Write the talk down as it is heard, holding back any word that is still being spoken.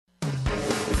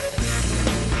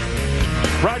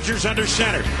Rodgers under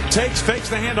center. Fakes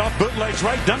the handoff, bootlegs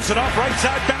right, dumps it off right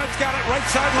side. Bennett's got it right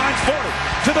sideline 40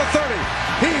 to the 30.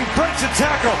 He breaks a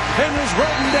tackle and is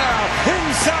rolling down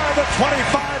inside the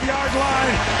 25-yard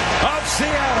line of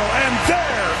Seattle. And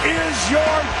there is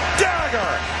your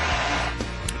dagger.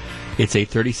 It's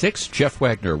 8:36. Jeff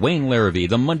Wagner, Wayne Larrivee,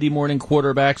 the Monday Morning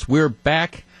Quarterbacks. We're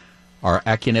back. Our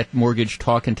Accunet Mortgage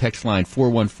talk and text line,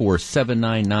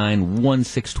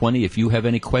 414-799-1620. If you have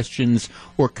any questions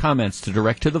or comments to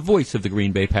direct to the voice of the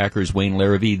Green Bay Packers, Wayne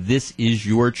Larrivee, this is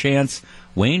your chance.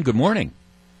 Wayne, good morning.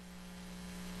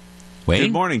 Wayne?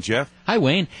 Good morning, Jeff. Hi,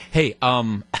 Wayne. Hey,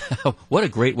 what a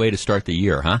great way to start the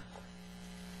year, huh?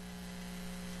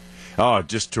 Oh,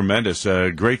 just tremendous.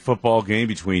 A great football game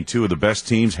between two of the best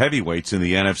teams, heavyweights in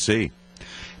the NFC.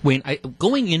 Wayne,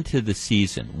 going into the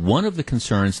season, one of the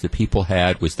concerns that people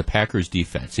had was the Packers'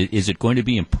 defense. Is it going to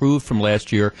be improved from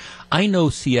last year? I know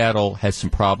Seattle has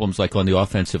some problems, like on the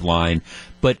offensive line,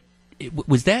 but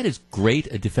was that as great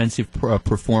a defensive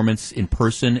performance in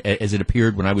person as it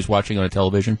appeared when I was watching on a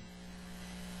television?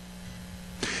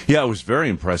 Yeah, it was very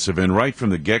impressive. And right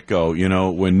from the get-go,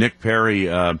 when Nick Perry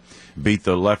beat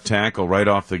the left tackle right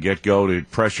off the get-go to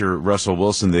pressure Russell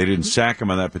Wilson, they didn't sack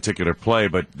him on that particular play,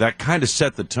 but that kind of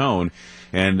set the tone.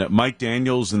 And Mike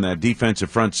Daniels and that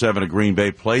defensive front seven of Green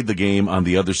Bay played the game on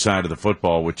the other side of the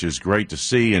football, which is great to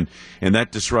see. And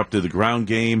that disrupted the ground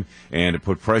game, and it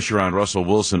put pressure on Russell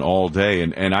Wilson all day.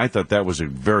 And I thought that was a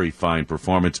very fine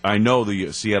performance. I know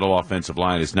the Seattle offensive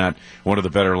line is not one of the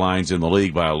better lines in the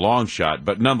league by a long shot,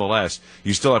 but nonetheless,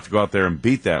 you still have to go out there and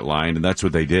beat that line, and that's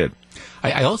what they did.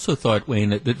 I also thought,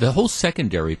 Wayne, that the whole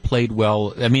secondary played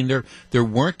well. I mean, there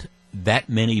weren't that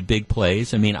many big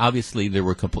plays. I mean, obviously there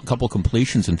were a couple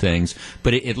completions and things,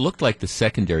 but it looked like the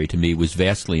secondary to me was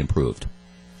vastly improved.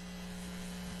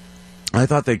 I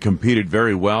thought they competed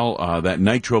very well. That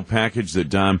nitro package that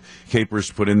Dom Capers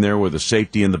put in there with a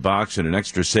safety in the box and an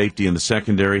extra safety in the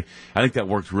secondary, I think that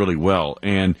worked really well.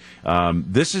 And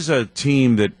this is a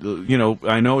team that,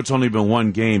 I know it's only been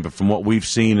one game, but from what we've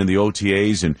seen in the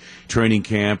OTAs and training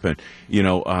camp, and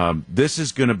this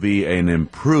is going to be an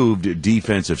improved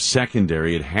defensive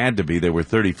secondary. It had to be. They were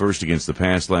 31st against the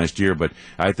pass last year, but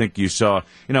I think you saw,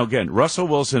 again, Russell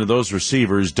Wilson and those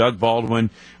receivers, Doug Baldwin,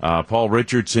 Paul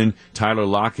Richardson, Tyler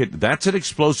Lockett, that's an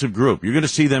explosive group. You're going to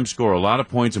see them score a lot of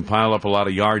points and pile up a lot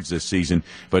of yards this season,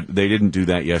 but they didn't do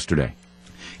that yesterday.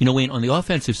 Wayne, on the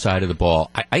offensive side of the ball,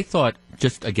 I thought,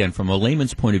 just again, from a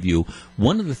layman's point of view,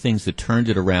 one of the things that turned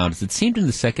it around is it seemed in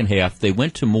the second half they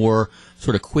went to more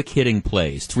sort of quick-hitting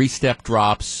plays, three-step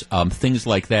drops, things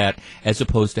like that, as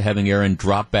opposed to having Aaron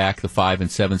drop back the 5-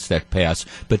 and 7-step pass.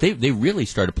 But they really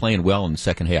started playing well in the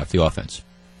second half, the offense.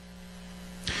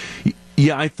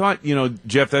 Yeah, I thought,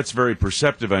 Jeff, that's very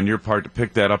perceptive on your part to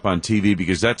pick that up on TV,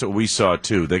 because that's what we saw,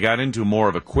 too. They got into more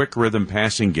of a quick rhythm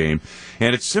passing game,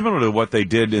 and it's similar to what they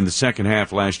did in the second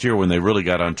half last year when they really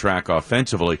got on track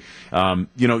offensively.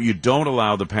 You don't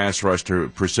allow the pass rush to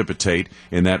precipitate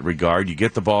in that regard. You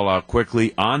get the ball out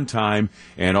quickly, on time,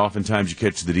 and oftentimes you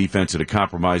catch the defense at a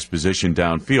compromised position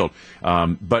downfield.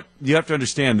 But you have to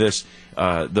understand this.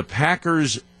 The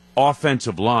Packers'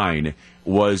 offensive line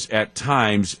was at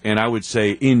times, and I would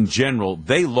say in general,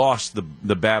 they lost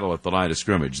the battle at the line of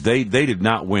scrimmage. They did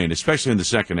not win, especially in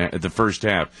the first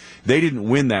half. They didn't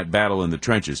win that battle in the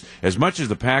trenches. As much as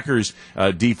the Packers'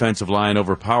 defensive line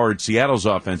overpowered Seattle's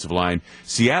offensive line,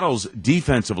 Seattle's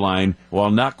defensive line,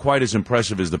 while not quite as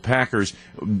impressive as the Packers,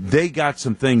 they got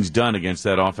some things done against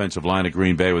that offensive line of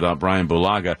Green Bay without Brian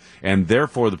Bulaga, and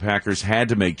therefore the Packers had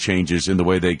to make changes in the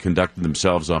way they conducted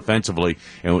themselves offensively,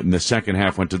 and in the second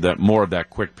half went to that more of that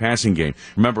quick passing game.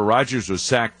 Remember, Rodgers was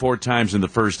sacked 4 times in the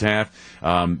first half.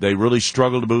 They really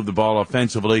struggled to move the ball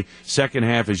offensively. Second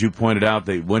half, as you pointed out,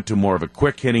 they went to more of a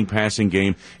quick-hitting passing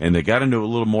game, and they got into a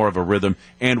little more of a rhythm.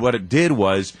 And what it did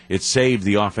was it saved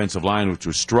the offensive line, which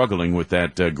was struggling with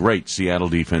that great Seattle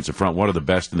defensive front, one of the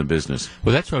best in the business.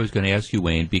 Well, that's what I was going to ask you,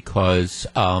 Wayne, because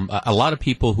a lot of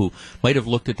people who might have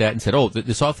looked at that and said, oh,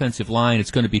 this offensive line,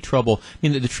 it's going to be trouble. I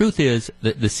mean, the truth is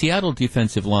that the Seattle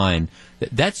defensive line,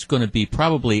 that's going to be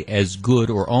probably as good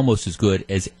or almost as good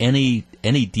as any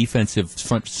defensive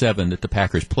front seven that the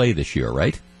Packers play this year,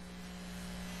 right?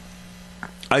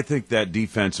 I think that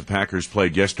defense the Packers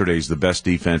played yesterday is the best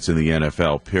defense in the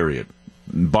NFL, period.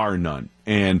 Bar none.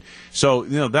 And so,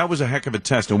 that was a heck of a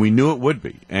test, and we knew it would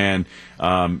be. And,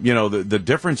 the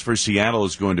difference for Seattle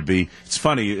is going to be, it's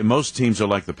funny, most teams are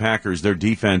like the Packers. Their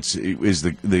defense is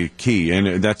the key,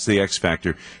 and that's the X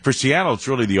factor. For Seattle, it's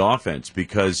really the offense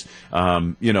because,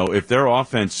 if their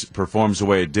offense performs the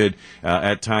way it did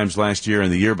at times last year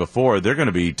and the year before, they're going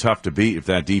to be tough to beat if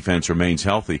that defense remains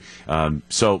healthy.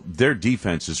 So their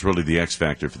defense is really the X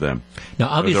factor for them. Now,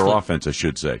 obviously, or their offense, I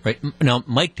should say. Right now,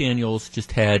 Mike Daniels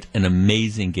just had an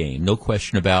amazing game, no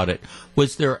question about it.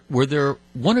 Were there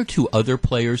one or two other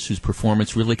players whose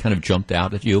performance really kind of jumped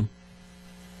out at you?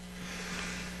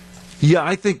 Yeah,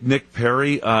 I think Nick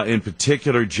Perry in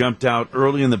particular jumped out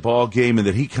early in the ball game and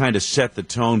that he kind of set the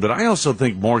tone. But I also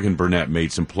think Morgan Burnett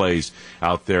made some plays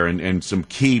out there and some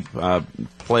key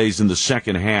plays in the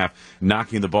second half,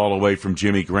 knocking the ball away from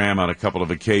Jimmy Graham on a couple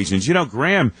of occasions.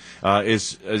 Graham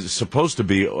is supposed to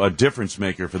be a difference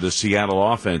maker for the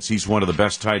Seattle offense. He's one of the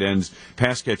best tight ends,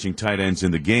 pass-catching tight ends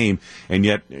in the game. And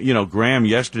yet, Graham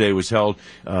yesterday was held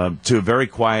to a very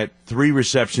quiet 3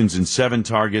 receptions and 7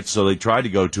 targets, so they tried to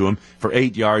go to him for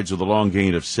 8 yards with a long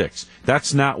gain of 6.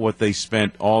 That's not what they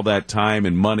spent all that time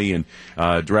and money and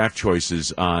draft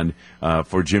choices on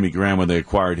for Jimmy Graham when they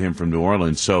acquired him from New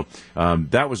Orleans. So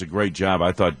that was a great job,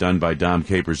 I thought, done by Dom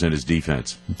Capers and his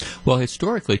defense. Well,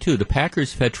 historically, too, the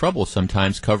Packers have had trouble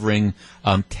sometimes covering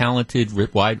talented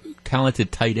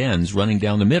tight ends running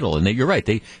down the middle. And you're right,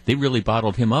 they really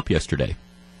bottled him up yesterday.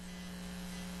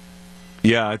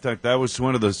 Yeah, I thought that was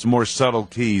one of the more subtle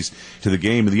keys to the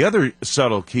game. The other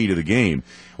subtle key to the game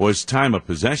was time of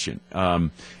possession.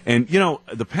 And,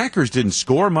 the Packers didn't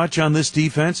score much on this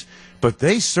defense, but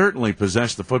they certainly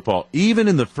possessed the football, even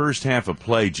in the first half of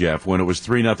play, Jeff, when it was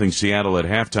 3-0 Seattle at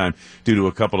halftime due to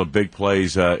a couple of big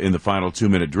plays in the final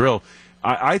 2-minute drill.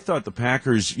 I thought the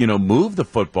Packers, moved the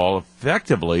football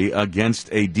effectively against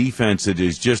a defense that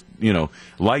is just,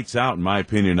 lights out, in my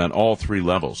opinion, on all 3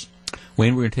 levels.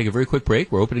 Wayne, we're going to take a very quick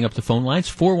break. We're opening up the phone lines,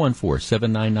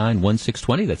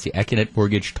 414-799-1620. That's the Accunet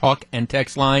Mortgage talk and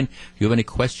text line. If you have any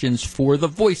questions for the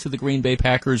voice of the Green Bay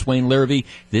Packers, Wayne Larrivee,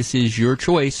 this is your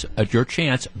choice, your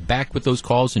chance. Back with those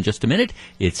calls in just a minute.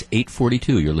 It's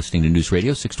 8:42. You're listening to News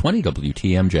Radio 620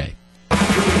 WTMJ.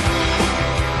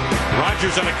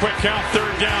 Rodgers on a quick count,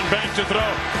 3rd down, back to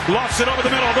throw. Lofts it over the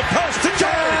middle of the post to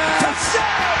Jordy.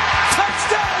 Touchdown!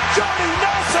 Touchdown, Jordy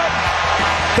Nelson!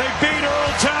 They beat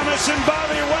Earl Thomas and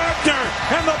Bobby Wagner,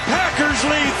 and the Packers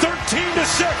lead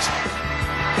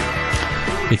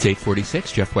 13-6. It's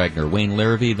 8:46. Jeff Wagner, Wayne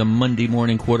Larrivee, the Monday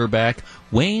morning quarterback.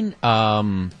 Wayne,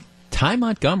 Ty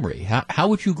Montgomery, how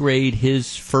would you grade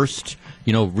his first,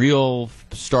 real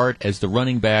start as the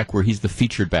running back where he's the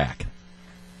featured back?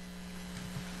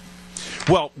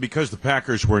 Well, because the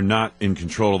Packers were not in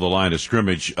control of the line of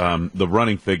scrimmage, the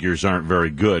running figures aren't very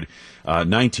good.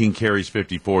 19 carries,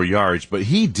 54 yards, but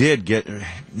he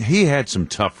had some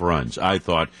tough runs, I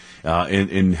thought,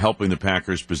 in helping the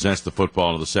Packers possess the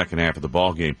football in the second half of the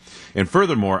ball game. And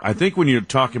furthermore, I think when you're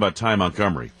talking about Ty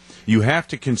Montgomery, you have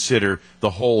to consider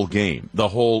the whole game, the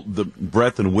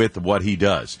breadth and width of what he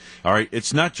does. All right,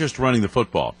 it's not just running the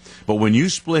football, but when you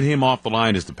split him off the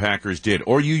line as the Packers did,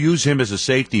 or you use him as a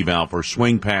safety valve for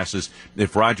swing passes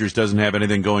if Rodgers doesn't have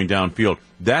anything going downfield,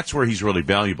 that's where he's really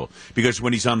valuable. Because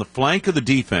when he's on the flank of the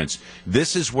defense,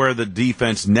 this is where the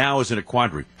defense now is in a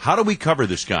quandary. How do we cover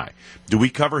this guy? Do we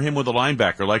cover him with a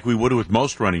linebacker like we would with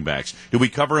most running backs? Do we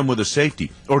cover him with a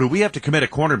safety? Or do we have to commit a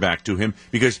cornerback to him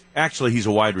because actually he's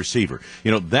a wide receiver?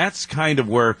 That's kind of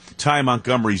where Ty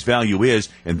Montgomery's value is,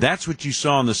 and that's what you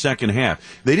saw in the second half.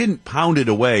 They didn't pound it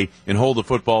away and hold the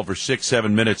football for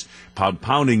 6-7 minutes,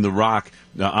 pounding the rock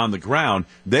on the ground.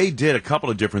 They did a couple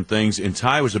of different things, and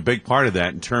Ty was a big part of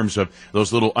that in terms of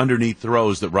those little underneath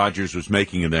throws that Rodgers was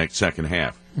making in that second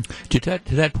half. To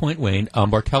that point, Wayne,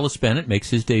 Martellus Bennett makes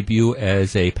his debut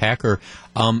as a Packer.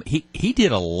 He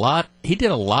did a lot. He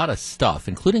did a lot of stuff,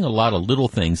 including a lot of little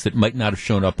things that might not have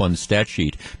shown up on the stat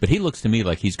sheet. But he looks to me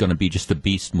like he's going to be just a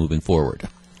beast moving forward.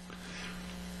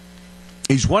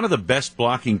 He's one of the best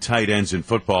blocking tight ends in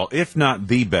football, if not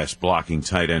the best blocking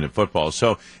tight end in football.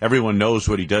 So everyone knows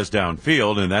what he does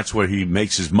downfield, and that's where he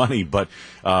makes his money. But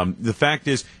the fact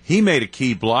is, he made a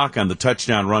key block on the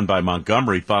touchdown run by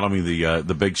Montgomery following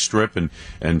the big strip and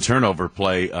turnover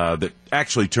play that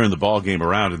actually turned the ball game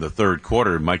around in the third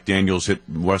quarter. Mike Daniels hit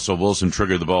Russell Wilson,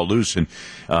 triggered the ball loose, and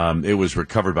it was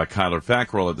recovered by Kyler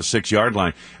Fackrell at the 6-yard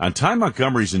line. On Ty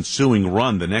Montgomery's ensuing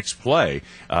run, the next play,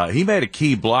 he made a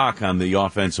key block on the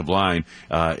offensive line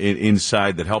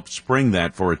inside that helped spring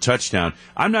that for a touchdown.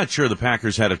 I'm not sure the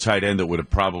Packers had a tight end that would have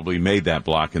probably made that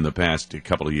block in the past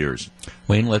couple of years.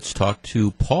 Wayne, let's talk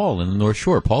to Paul in the North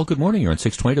Shore. Paul, good morning. You're on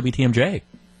 620 WTMJ.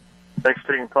 Thanks for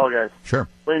taking the call, guys. Sure.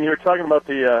 When you were talking about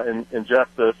and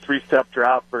Jeff, the three-step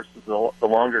drop versus the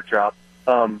longer drop,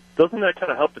 doesn't that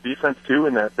kind of help the defense too,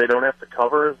 in that they don't have to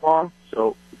cover as long?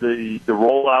 So the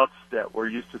rollouts that we're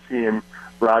used to seeing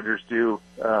Rodgers do,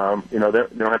 they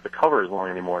don't have to cover as long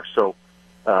anymore. So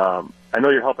I know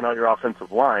you're helping out your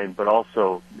offensive line, but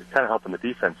also you're kind of helping the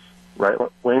defense, right,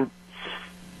 Wayne?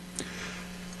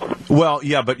 Well,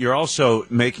 yeah, but you're also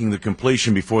making the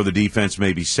completion before the defense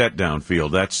may be set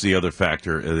downfield. That's the other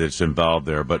factor that's involved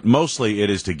there. But mostly it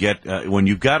is to get, when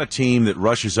you've got a team that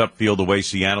rushes upfield the way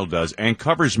Seattle does and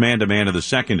covers man-to-man in the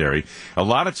secondary, a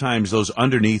lot of times those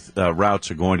underneath routes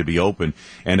are going to be open.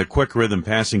 And a quick rhythm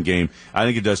passing game, I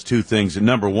think it does two things.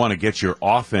 Number one, it gets your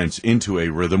offense into a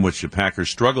rhythm, which the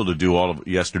Packers struggled to do all of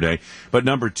yesterday. But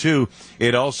number two,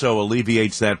 it also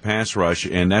alleviates that pass rush,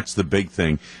 and that's the big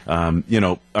thing.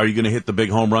 Are you going to hit the big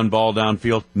home run ball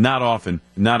downfield? Not often,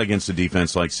 not against a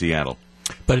defense like Seattle.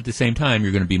 But at the same time,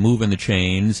 you're going to be moving the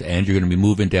chains and you're going to be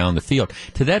moving down the field.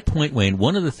 To that point, Wayne,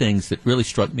 one of the things that really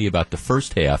struck me about the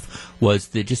first half was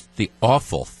the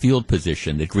awful field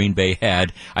position that Green Bay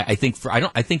had. I think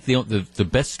the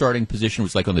best starting position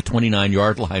was like on the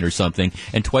 29-yard line or something,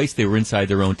 and twice they were inside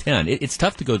their own 10. It's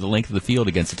tough to go the length of the field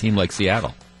against a team like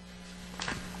Seattle.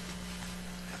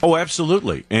 Oh,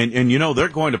 absolutely. And they're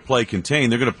going to play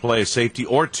contain. They're going to play a safety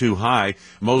or two high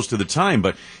most of the time.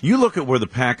 But you look at where the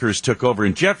Packers took over.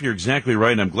 And, Jeff, you're exactly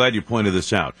right, and I'm glad you pointed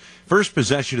this out. First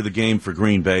possession of the game for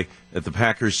Green Bay at the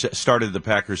Packers started at the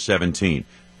Packers 17.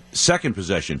 Second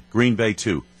possession, Green Bay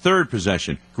 2. Third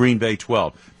possession, Green Bay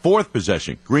 12. Fourth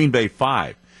possession, Green Bay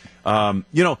 5.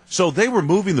 So they were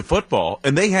moving the football,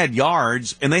 and they had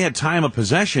yards, and they had time of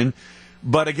possession.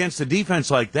 But against a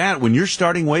defense like that, when you're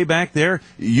starting way back there,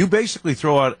 you basically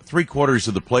throw out three-quarters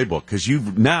of the playbook because you're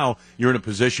in a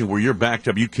position where you're backed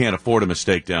up. You can't afford a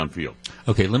mistake downfield.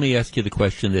 Okay, let me ask you the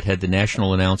question that had the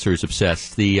national announcers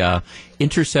obsessed. The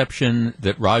interception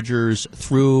that Rodgers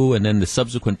threw and then the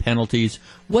subsequent penalties,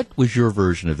 what was your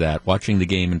version of that, watching the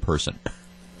game in person?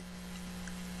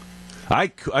 I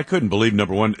couldn't believe,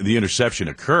 number one, the interception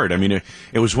occurred. I mean,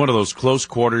 it was one of those close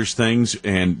quarters things,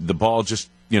 and the ball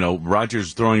just,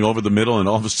 Rodgers throwing over the middle, and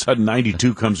all of a sudden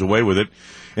 92 comes away with it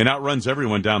and outruns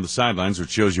everyone down the sidelines, which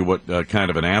shows you what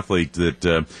kind of an athlete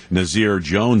that Nazir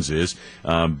Jones is.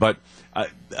 But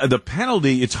the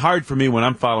penalty, it's hard for me when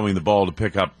I'm following the ball to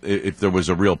pick up if there was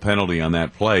a real penalty on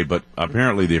that play, but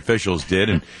apparently the officials did,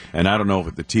 and I don't know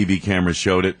if the TV cameras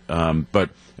showed it, but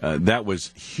that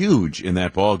was huge in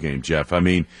that ball game, Jeff. I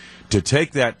mean, to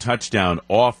take that touchdown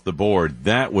off the board,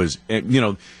 that was,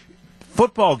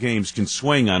 football games can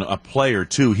swing on a play or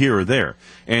two here or there.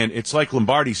 And it's like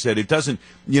Lombardi said, it doesn't,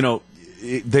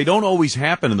 they don't always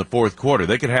happen in the fourth quarter.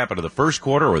 They could happen in the first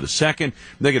quarter or the second.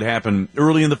 They could happen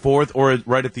early in the fourth or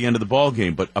right at the end of the ball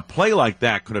game. But a play like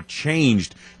that could have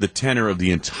changed the tenor of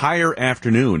the entire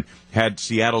afternoon had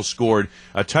Seattle scored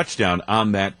a touchdown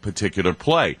on that particular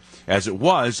play. As it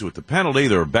was, with the penalty,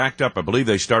 they were backed up. I believe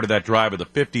they started that drive at the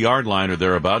 50-yard line or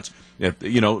thereabouts, at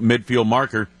midfield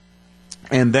marker.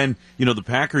 And then, the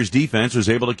Packers' defense was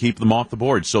able to keep them off the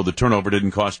board, so the turnover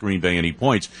didn't cost Green Bay any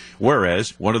points.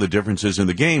 Whereas, one of the differences in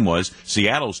the game was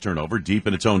Seattle's turnover, deep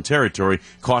in its own territory,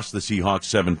 cost the Seahawks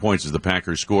 7 points as the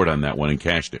Packers scored on that one and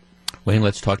cashed it. Wayne,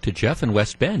 let's talk to Jeff in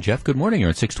West Bend. Jeff, good morning. You're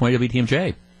on 620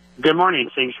 WTMJ. Good morning.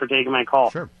 Thanks for taking my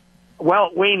call. Sure.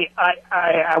 Well, Wayne,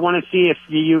 I want to see if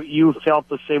you felt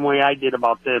the same way I did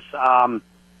about this.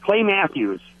 Clay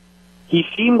Matthews, he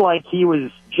seemed like he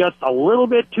was just a little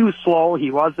bit too slow.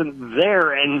 He wasn't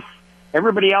there, and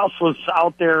everybody else was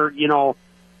out there,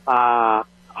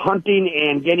 hunting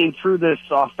and getting through this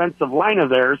offensive line of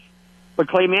theirs. But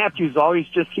Clay Matthews always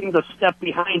just seemed to step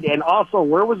behind. And also,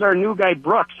 where was our new guy,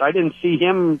 Brooks? I didn't see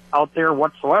him out there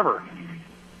whatsoever.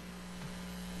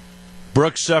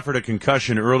 Brooks suffered a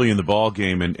concussion early in the ball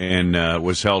game and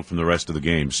was held from the rest of the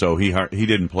game, so he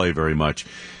didn't play very much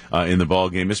in the ball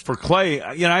game. As for Clay,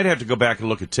 I'd have to go back and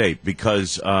look at tape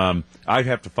because I'd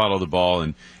have to follow the ball,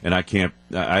 and I can't.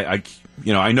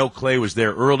 I know Clay was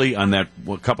there early on that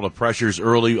couple of pressures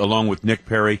early, along with Nick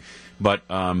Perry, but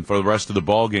for the rest of the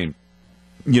ball game,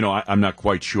 I'm not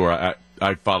quite sure.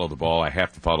 I follow the ball. I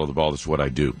have to follow the ball. That's what I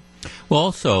do. Well,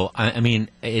 also, at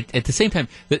the same time,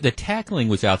 the tackling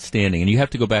was outstanding, and you have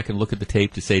to go back and look at the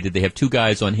tape to say, did they have two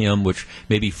guys on him, which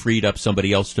maybe freed up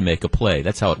somebody else to make a play?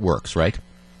 That's how it works, right?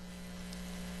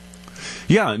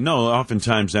 Yeah, no,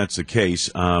 oftentimes that's the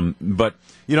case. But,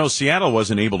 Seattle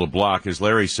wasn't able to block, as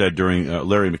Larry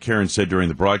McCarron said during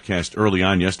the broadcast early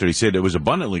on yesterday. He said it was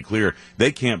abundantly clear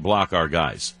they can't block our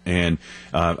guys. And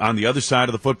on the other side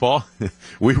of the football,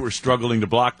 we were struggling to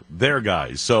block their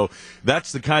guys. So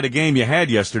that's the kind of game you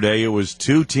had yesterday. It was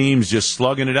two teams just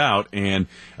slugging it out. And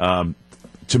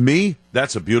to me,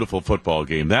 that's a beautiful football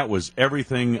game. That was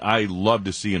everything I love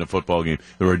to see in a football game.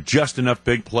 There were just enough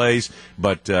big plays,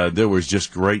 but there was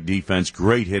just great defense,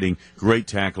 great hitting, great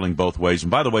tackling both ways.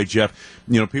 And by the way, Jeff,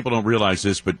 people don't realize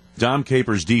this, but Dom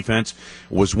Capers' defense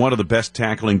was one of the best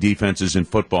tackling defenses in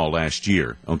football last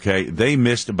year. Okay, they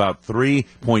missed about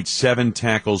 3.7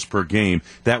 tackles per game.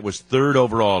 That was third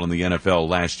overall in the NFL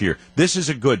last year. This is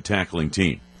a good tackling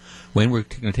team. Wayne, we're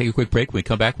going to take a quick break. When we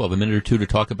come back, we'll have a minute or two to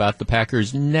talk about the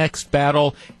Packers' next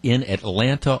battle in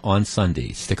Atlanta on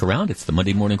Sunday. Stick around. It's the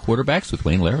Monday Morning Quarterbacks with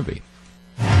Wayne Larrabee.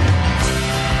 Snap,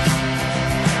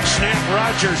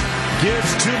 Rodgers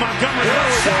gives to Montgomery.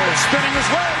 Spinning his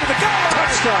way to the goal.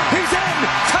 Touchdown. He's in.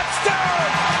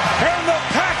 Touchdown. And the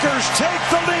Packers take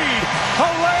the lead. A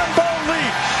Lambeau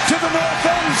leap to the north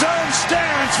end zone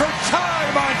stands for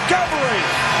Ty Montgomery.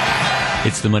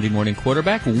 It's the Monday Morning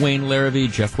Quarterback, Wayne Larrabee,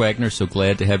 Jeff Wagner. So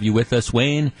glad to have you with us.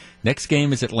 Wayne, next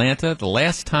game is Atlanta. The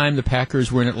last time the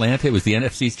Packers were in Atlanta, it was the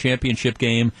NFC's championship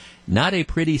game. Not a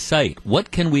pretty sight.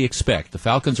 What can we expect? The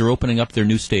Falcons are opening up their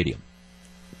new stadium.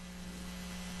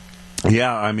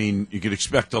 Yeah, I mean, you could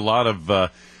expect a lot of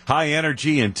high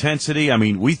energy, intensity. I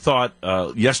mean, we thought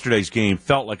yesterday's game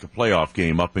felt like a playoff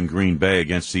game up in Green Bay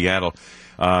against Seattle.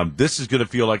 This is going to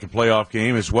feel like a playoff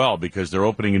game as well because they're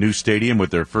opening a new stadium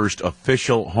with their first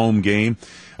official home game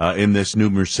in this new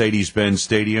Mercedes-Benz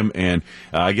Stadium. And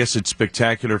I guess it's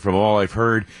spectacular from all I've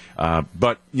heard.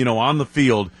 But, on the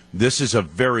field, this is a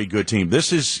very good team.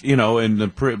 This is, in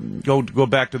the go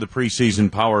back to the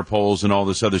preseason power polls and all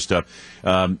this other stuff.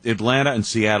 Atlanta and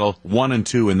Seattle, 1 and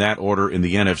 2 in that order in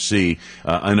the NFC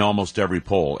in almost every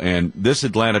poll. And this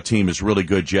Atlanta team is really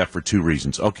good, Jeff, for two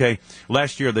reasons. Okay,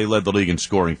 last year they led the league in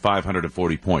scoring,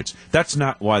 540 points. That's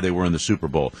not why they were in the Super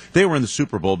Bowl. They were in the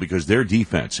Super Bowl because their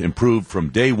defense improved from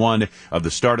day one of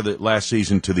the start of the last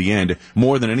season to the end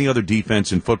more than any other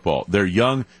defense in football. They're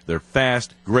young, they're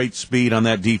fast, great speed on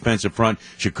that defensive front.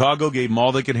 Chicago gave them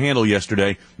all they could handle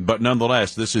yesterday, but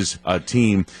nonetheless, this is a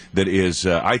team that is,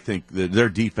 I think, that their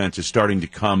defense is starting to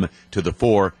come to the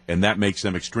fore, and that makes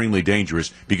them extremely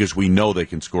dangerous because we know they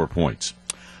can score points.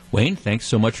 Wayne, thanks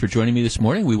so much for joining me this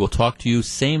morning. We will talk to you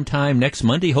same time next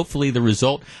Monday. Hopefully the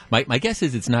result, my guess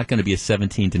is it's not going to be a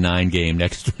 17-9 game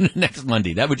next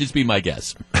Monday. That would just be my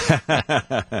guess.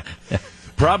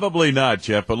 Probably not,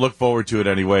 Jeff, but look forward to it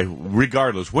anyway,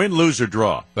 regardless. Win, lose, or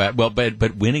draw. But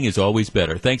winning is always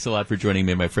better. Thanks a lot for joining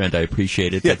me, my friend. I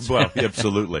appreciate it. Yes, well,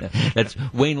 absolutely. That's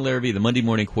Wayne Larrabee, the Monday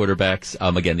Morning Quarterbacks.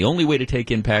 Again, the only way to take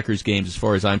in Packers games, as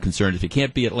far as I'm concerned, if you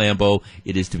can't be at Lambeau,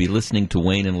 it is to be listening to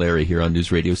Wayne and Larry here on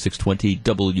News Radio 620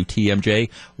 WTMJ.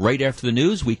 Right after the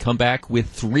news, we come back with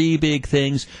three big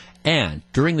things. And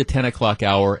during the 10 o'clock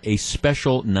hour, a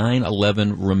special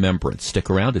 9/11 remembrance. Stick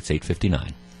around. It's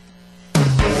 8:59.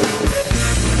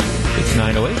 It's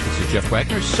 9:08. This is Jeff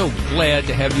Wagner. So glad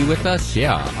to have you with us.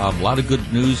 Yeah, a lot of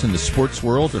good news in the sports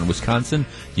world in Wisconsin.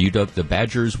 The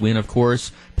Badgers win, of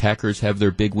course. Packers have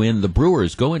their big win. The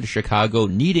Brewers go into Chicago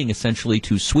needing essentially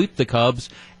to sweep the Cubs.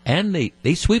 And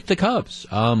they sweep the Cubs.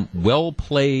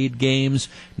 Well-played games.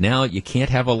 Now you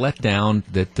can't have a letdown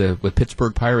that with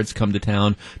Pittsburgh Pirates come to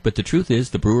town. But the truth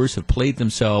is the Brewers have played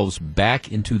themselves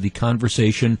back into the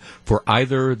conversation for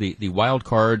either the wild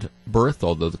card berth,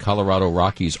 although the Colorado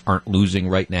Rockies aren't losing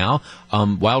right now,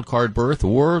 wild card berth,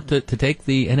 or to take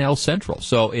the NL Central.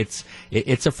 So it's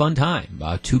a fun time.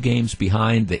 2 games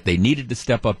behind. They needed to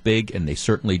step up big, and they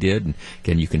certainly did. And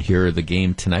again, you can hear the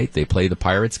game tonight. They play the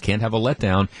Pirates. Can't have a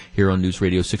letdown here on News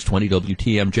Radio 620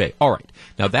 WTMJ. All right.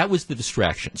 Now, that was the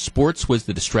distraction. Sports was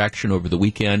the distraction over the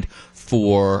weekend.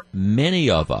 For many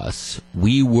of us,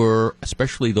 we were,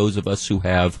 especially those of us who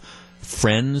have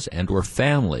friends and or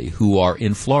family who are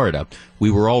in Florida,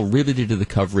 we were all riveted to the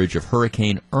coverage of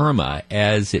Hurricane Irma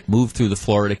as it moved through the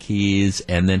Florida Keys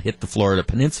and then hit the Florida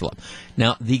Peninsula.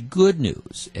 Now, the good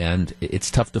news, and it's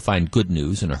tough to find good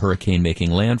news in a hurricane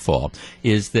making landfall,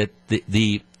 is that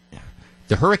the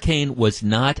hurricane was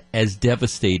not as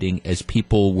devastating as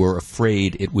people were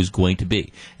afraid it was going to be.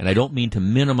 And I don't mean to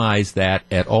minimize that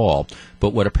at all, but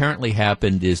what apparently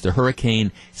happened is the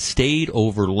hurricane stayed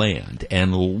over land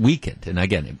and weakened. And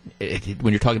again,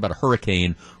 when you're talking about a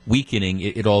hurricane weakening,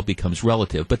 it all becomes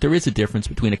relative. But there is a difference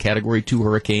between a Category 2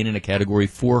 hurricane and a Category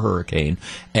 4 hurricane.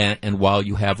 And while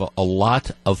you have a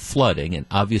lot of flooding and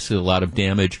obviously a lot of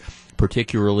damage,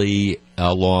 particularly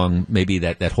along maybe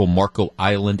that whole Marco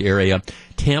Island area.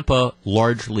 Tampa,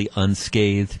 largely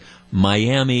unscathed.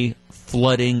 Miami,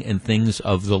 flooding and things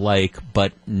of the like,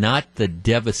 but not the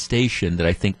devastation that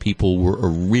I think people were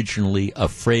originally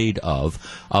afraid of.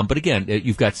 But again,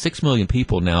 you've got 6 million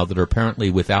people now that are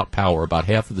apparently without power, about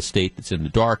half of the state that's in the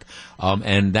dark,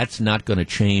 and that's not going to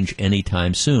change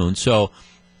anytime soon. So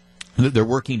they're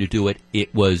working to do it.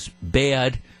 It was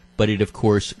bad, but it, of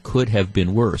course, could have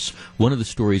been worse. One of the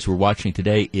stories we're watching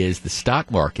today is the stock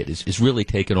market is really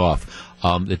taken off.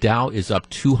 The Dow is up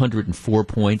 204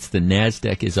 points. The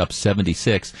NASDAQ is up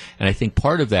 76. And I think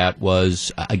part of that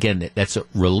was, again, that's a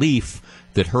relief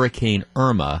that Hurricane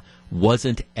Irma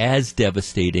wasn't as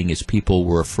devastating as people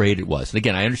were afraid it was. And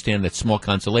again, I understand that small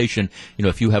consolation,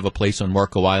 if you have a place on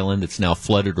Marco Island that's now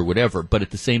flooded or whatever, but at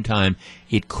the same time,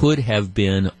 it could have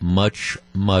been much,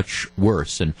 much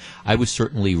worse. And I was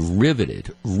certainly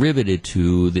riveted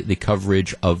to the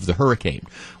coverage of the hurricane.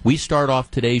 We start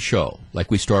off today's show, like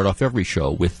we start off every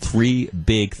show, with 3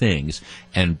 big things.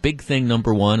 And big thing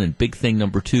number 1 and big thing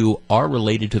number 2 are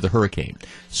related to the hurricane.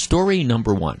 Story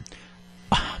number 1.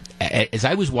 As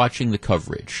I was watching the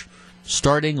coverage,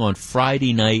 starting on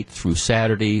Friday night through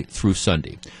Saturday through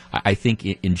Sunday, I think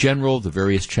in general the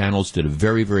various channels did a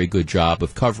very, very good job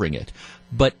of covering it.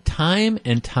 But time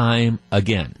and time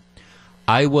again,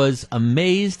 I was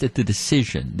amazed at the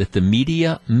decision that the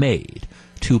media made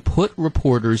to put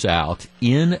reporters out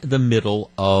in the middle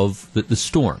of the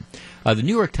storm. The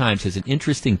New York Times has an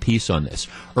interesting piece on this.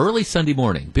 Early Sunday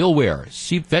morning, Bill Ware,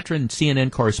 veteran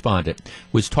CNN correspondent,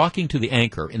 was talking to the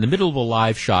anchor in the middle of a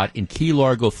live shot in Key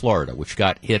Largo, Florida, which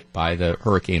got hit by the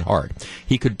hurricane hard.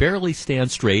 He could barely stand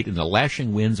straight in the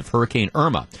lashing winds of Hurricane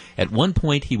Irma. At one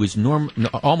point, he was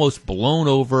almost blown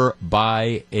over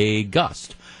by a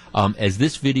gust. As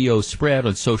this video spread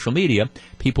on social media,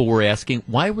 people were asking,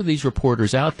 why were these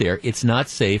reporters out there? It's not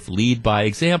safe. Lead by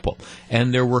example.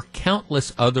 And there were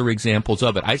countless other examples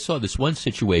of it. I saw this one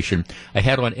situation I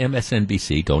had on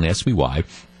MSNBC. Don't ask me why.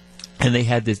 And they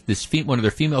had one of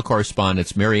their female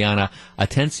correspondents, Mariana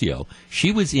Atencio.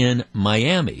 She was in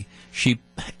Miami.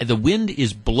 The wind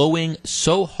is blowing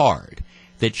so hard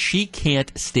that she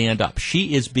can't stand up.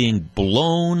 She is being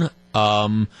blown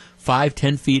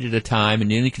 5-10 feet at a time,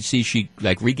 and then you can see she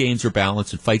regains her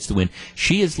balance and fights the wind.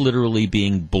 She is literally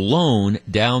being blown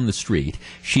down the street.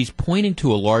 She's pointing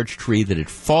to a large tree that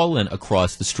had fallen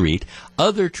across the street.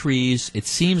 Other trees, it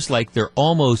seems like they're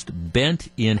almost bent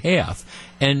in half.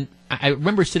 And I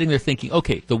remember sitting there thinking,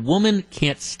 okay, the woman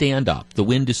can't stand up. The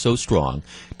wind is so strong.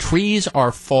 Trees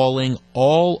are falling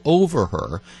all over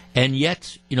her, and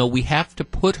yet, we have to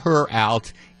put her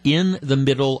out in the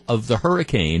middle of the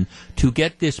hurricane to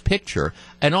get this picture.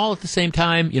 And all at the same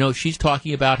time, she's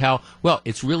talking about how, well,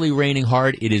 it's really raining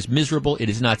hard. It is miserable. It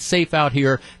is not safe out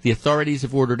here. The authorities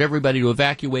have ordered everybody to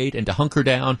evacuate and to hunker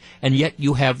down. And yet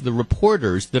you have the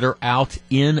reporters that are out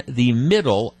in the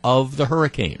middle of the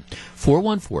hurricane.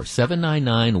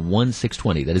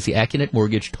 414-799-1620. That is the Acunet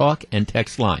Mortgage talk and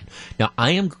text line. Now,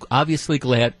 I am obviously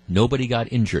glad nobody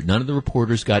got injured. None of the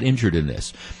reporters got injured in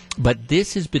this. But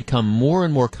this has become more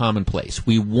and more commonplace.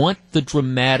 We want the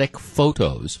dramatic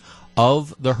photos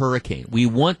of the hurricane. We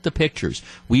want the pictures.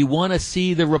 We want to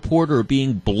see the reporter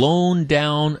being blown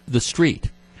down the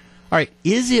street. All right,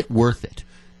 is it worth it?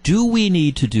 Do we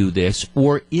need to do this,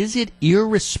 or is it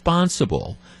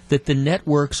irresponsible that the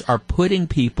networks are putting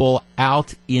people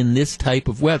out in this type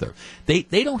of weather? They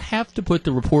don't have to put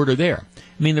the reporter there.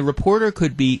 I mean, the reporter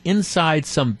could be inside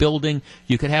some building.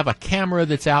 You could have a camera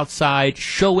that's outside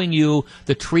showing you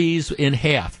the trees in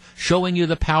half, showing you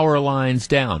the power lines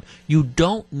down. You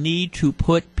don't need to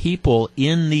put people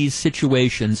in these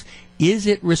situations. Is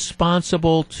it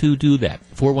responsible to do that?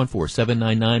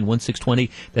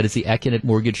 414-799-1620. That is the Acunet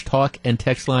Mortgage talk and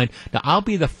text line. Now, I'll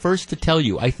be the first to tell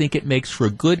you I think it makes for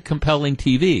good, compelling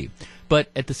TV. But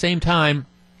at the same time,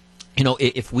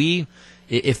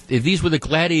 if these were the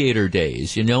gladiator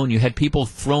days, and you had people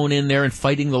thrown in there and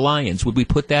fighting the lions, would we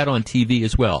put that on TV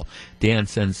as well? Dan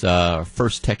sends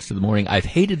first text of the morning. I've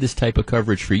hated this type of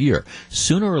coverage for a year.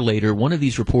 Sooner or later, one of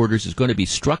these reporters is going to be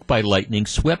struck by lightning,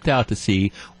 swept out to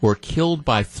sea, or killed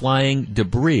by flying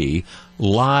debris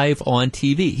live on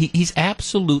TV. He's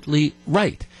absolutely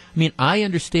right. I mean, I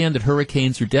understand that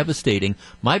hurricanes are devastating.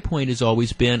 My point has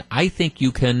always been, I think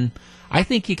you can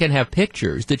have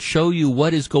pictures that show you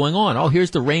what is going on. Oh,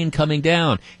 here's the rain coming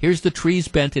down. Here's the trees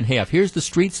bent in half. Here's the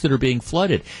streets that are being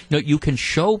flooded. You can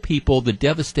show people the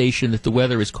devastation that the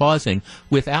weather is causing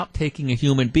without taking a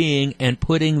human being and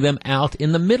putting them out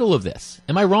in the middle of this.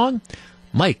 Am I wrong?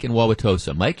 Mike in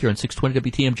Wauwatosa. Mike, you're on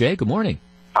 620 WTMJ. Good morning.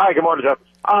 Hi, good morning, Jeff.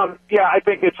 Yeah, I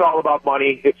think it's all about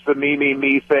money. It's the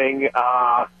me thing,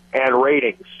 and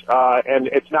ratings. And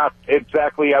it's not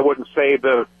exactly, I wouldn't say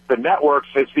the networks.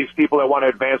 It's these people that want to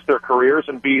advance their careers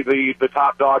and be the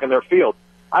top dog in their field.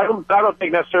 I don't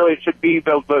think necessarily it should be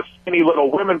the skinny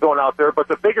little women going out there, but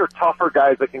the bigger, tougher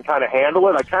guys that can kind of handle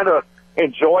it. I kind of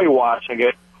enjoy watching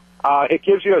it. It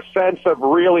gives you a sense of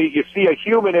really, you see a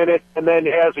human in it, and then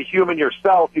as a human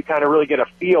yourself, you kind of really get a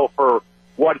feel for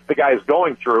what the guy's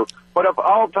going through. But of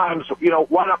all times,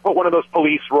 why not put one of those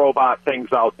police robot things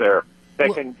out there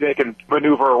that they can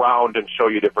maneuver around and show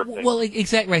you different things? Well,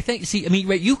 exactly. Right. See, I mean,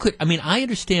 right, I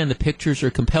understand the pictures are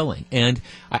compelling, and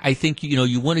I think,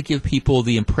 you want to give people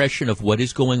the impression of what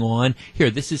is going on. Here,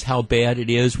 this is how bad it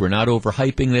is. We're not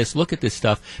overhyping this. Look at this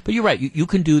stuff. But you're right. You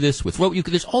can do this with,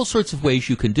 there's all sorts of ways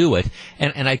you can do it.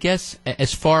 And I guess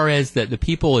as far as the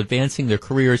people advancing their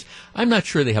careers, I'm not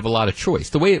sure they have a lot of choice.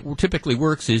 The way it typically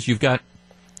works is you've got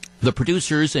the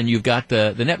producers and you've got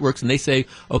the networks, and they say,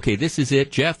 okay, this is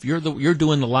it, Jeff, you're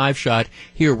doing the live shot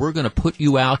here, we're going to put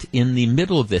you out in the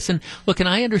middle of this. And look, and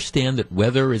I understand that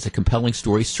weather is a compelling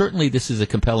story. Certainly this is a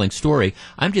compelling story.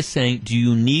 I'm just saying, do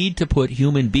you need to put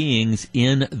human beings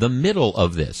in the middle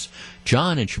of this?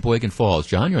 John in Sheboygan Falls.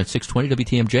 John, you're on 620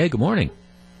 WTMJ. Good morning.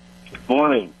 Good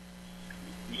morning.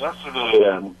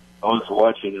 Yesterday, I was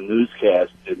watching a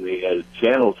newscast, and they had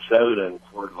Channel 7 in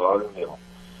Fort Lauderdale,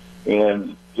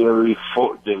 and the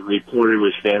reporter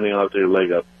was standing out there like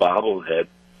a bobblehead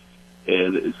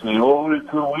and saying, "Oh, it's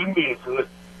too windy."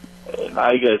 And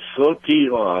I got so teed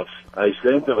off, I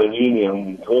sent them an email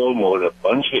and told them what a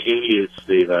bunch of idiots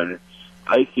they are.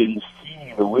 I can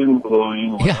see the wind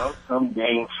blowing without some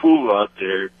dang fool out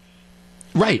there,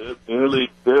 right,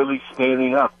 barely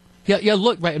standing up. Yeah,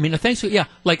 look, right. I mean, thanks. Yeah,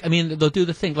 they'll do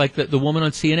the thing like the woman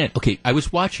on CNN. Okay, I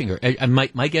was watching her.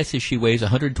 My guess is she weighs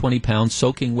 120 pounds,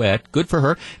 soaking wet. Good for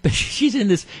her. But she's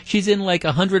in like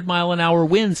 100-mile-an-hour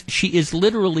winds. She is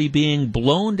literally being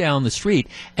blown down the street.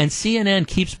 And CNN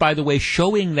keeps, by the way,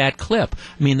 showing that clip.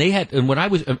 I mean, they had, and when I'm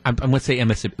going to say it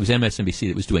was MSNBC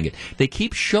that was doing it. They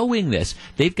keep showing this.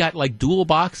 They've got like dual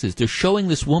boxes. They're showing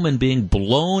this woman being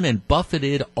blown and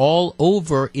buffeted all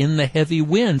over in the heavy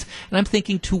winds. And I'm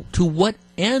thinking, to what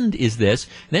end is this?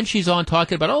 And then she's on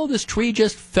talking about, oh, this tree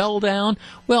just fell down.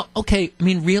 Well, okay, I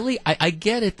mean, really? I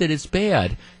get it that it's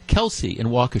bad. Kelsey in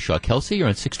Waukesha. Kelsey, you're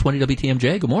on 620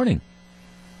 WTMJ. Good morning.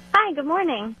 Hi, good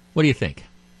morning. What do you think?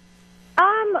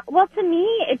 Well, to me,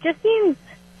 it just seems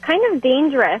kind of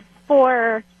dangerous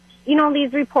for,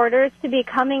 these reporters to be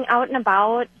coming out and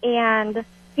about, and,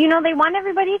 they want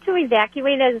everybody to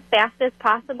evacuate as fast as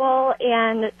possible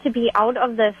and to be out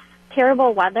of this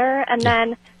terrible weather, and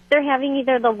then they're having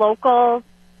either the local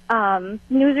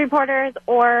news reporters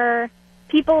or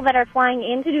people that are flying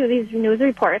in to do these news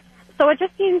reports. So it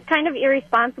just seems kind of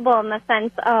irresponsible in the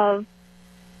sense of,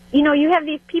 you have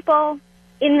these people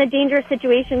in the dangerous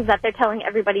situations that they're telling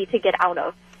everybody to get out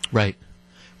of. Right.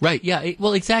 Right. Yeah.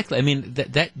 Well, exactly. I mean,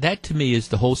 that to me is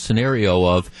the whole scenario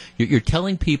of you're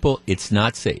telling people it's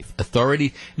not safe.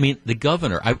 Authority. I mean, the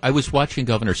governor. I was watching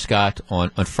Governor Scott on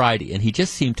Friday, and he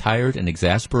just seemed tired and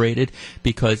exasperated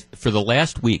because for the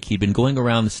last week he'd been going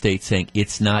around the state saying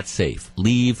it's not safe.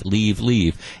 Leave, leave,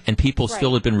 leave, and people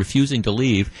still have been refusing to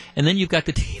leave. And then you've got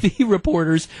the TV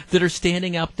reporters that are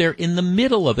standing out there in the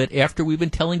middle of it after we've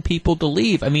been telling people to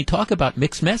leave. I mean, talk about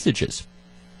mixed messages.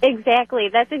 Exactly.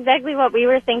 That's exactly what we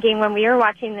were thinking when we were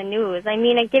watching the news. I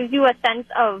mean, it gives you a sense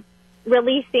of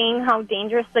really seeing how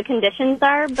dangerous the conditions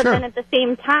are, but then at the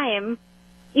same time,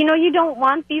 you don't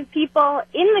want these people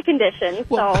in the conditions.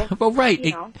 Right.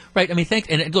 Right. I mean, thanks.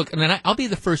 And look, I'll be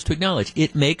the first to acknowledge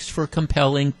it makes for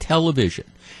compelling television.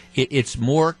 It's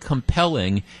more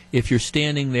compelling if you're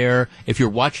standing there, if you're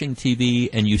watching TV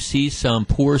and you see some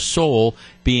poor soul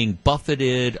being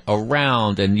buffeted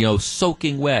around and,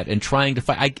 soaking wet and trying to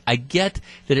fight. I get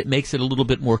that it makes it a little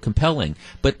bit more compelling,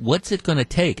 but what's it going to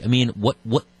take? I mean,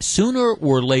 what sooner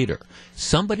or later,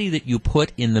 somebody that you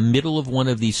put in the middle of one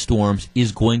of these storms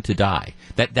is going to die.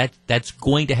 That's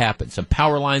going to happen. Some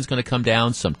power line's going to come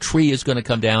down, some tree is going to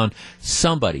come down,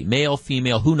 somebody, male,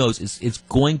 female, who knows, is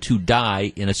going to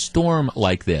die in a storm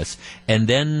like this. And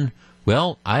then,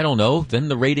 well, I don't know, then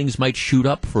the ratings might shoot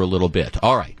up for a little bit.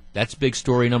 All right, that's big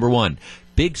story number one.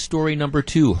 Big story number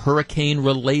two,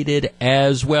 hurricane-related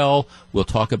as well. We'll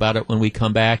talk about it when we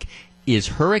come back. Is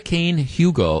Hurricane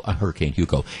Harvey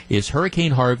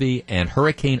and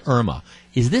Hurricane Irma,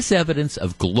 is this evidence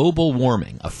of global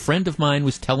warming? A friend of mine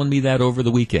was telling me that over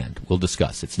the weekend. We'll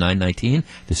discuss. It's 9:19.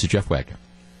 This is Jeff Wagner.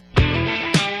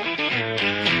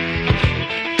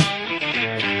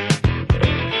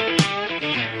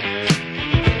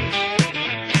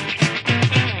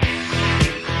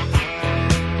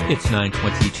 It's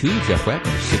 9:22, Jeff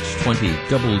Wagner, 620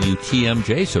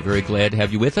 WTMJ. So very glad to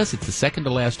have you with us. It's the second to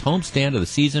last homestand of the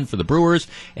season for the Brewers,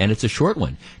 and it's a short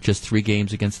one. Just 3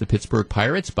 games against the Pittsburgh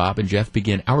Pirates. Bob and Jeff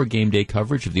begin our game day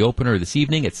coverage of the opener this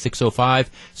evening at 6:05,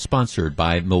 sponsored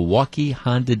by Milwaukee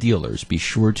Honda Dealers. Be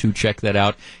sure to check that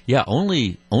out. Yeah,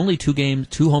 only 2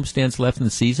 homestands left in the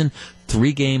season.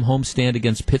 3-game homestand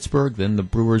against Pittsburgh. Then the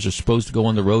Brewers are supposed to go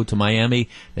on the road to Miami.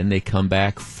 Then they come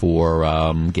back for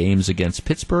games against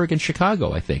Pittsburgh and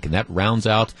Chicago, I think, and that rounds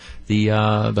out the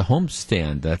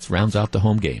homestand. That rounds out the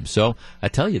home game. So I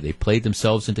tell you, they played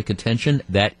themselves into contention.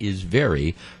 That is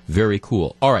very, very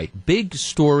cool. All right, big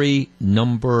story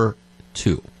number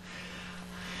 2: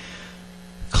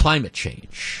 climate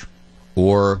change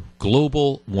or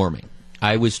global warming.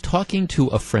 I was talking to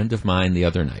a friend of mine the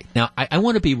other night. Now, I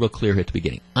want to be real clear here at the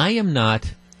beginning. I am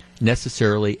not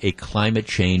necessarily a climate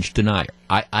change denier.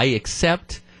 I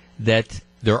accept that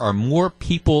there are more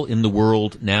people in the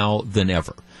world now than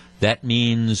ever. That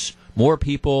means more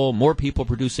people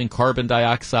producing carbon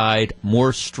dioxide,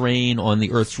 more strain on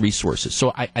the Earth's resources.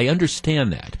 So I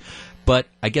understand that. But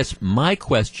I guess my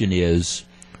question is,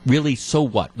 really, so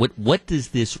what? What does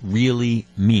this really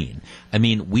mean? I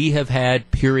mean, we have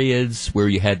had periods where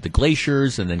you had the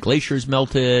glaciers, and then glaciers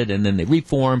melted, and then they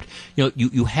reformed.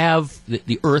 You have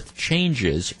the Earth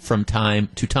changes from time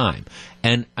to time.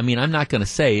 And, I mean, I'm not going to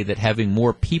say that having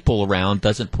more people around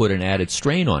doesn't put an added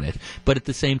strain on it, but at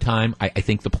the same time, I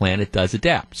think the planet does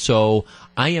adapt. So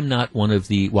I am not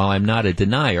while I'm not a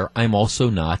denier, I'm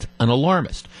also not an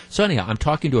alarmist. So anyhow, I'm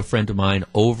talking to a friend of mine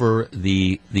over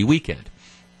the weekend.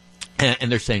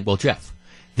 And they're saying, well, Jeff,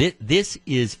 this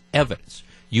is evidence.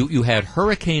 You had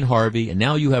Hurricane Harvey, and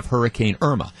now you have Hurricane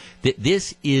Irma.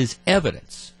 This is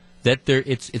evidence that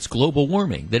it's global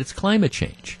warming, that it's climate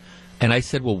change. And I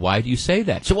said, well, why do you say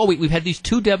that? So, we've had these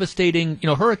 2 devastating,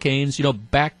 hurricanes,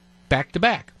 back to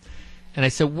back. And I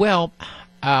said, well,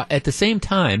 at the same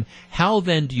time, how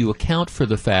then do you account for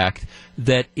the fact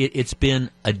that it's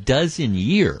been a dozen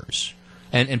years?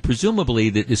 And presumably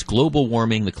that this global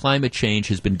warming, the climate change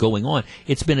has been going on.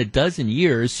 It's been a dozen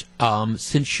years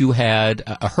since you had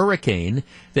a hurricane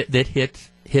that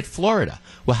hit Florida.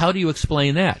 Well, how do you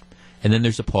explain that? And then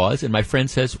there's a pause, and my friend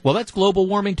says, well, that's global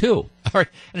warming too. All right.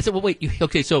 And I said, well, wait,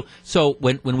 okay, so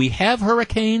when we have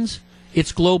hurricanes,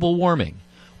 it's global warming.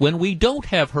 When we don't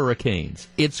have hurricanes,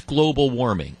 it's global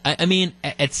warming. I mean,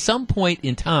 at some point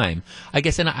in time, I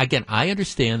guess, and again, I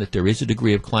understand that there is a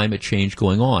degree of climate change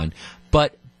going on,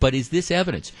 but is this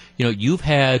evidence? You've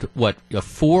had,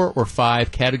 4 or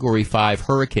 5 Category 5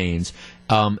 hurricanes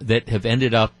that have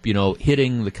ended up,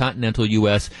 hitting the continental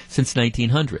U.S. since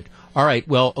 1900. All right,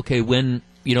 well, okay, when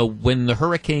the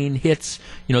hurricane hits,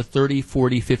 30,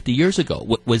 40, 50 years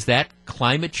ago, was that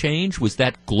climate change? Was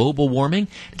that global warming?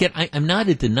 Again, I'm not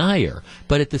a denier,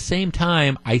 but at the same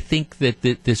time, I think that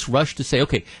this rush to say,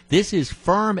 okay, this is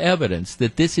firm evidence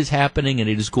that this is happening and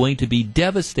it is going to be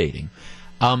devastating.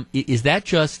 Is that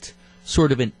just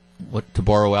sort of to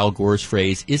borrow Al Gore's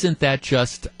phrase, isn't that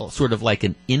just sort of like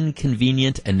an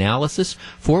inconvenient analysis?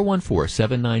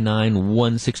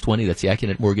 414-799-1620, that's the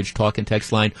Acunet Mortgage talk and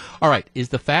text line. All right, is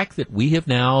the fact that we have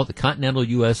now, the continental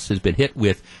U.S. has been hit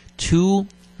with 2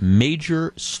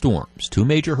 major storms, 2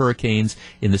 major hurricanes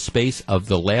in the space of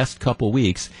the last couple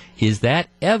weeks, is that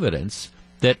evidence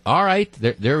that, all right,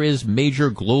 there is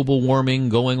major global warming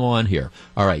going on here?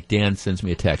 All right, Dan sends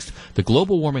me a text. The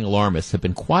global warming alarmists have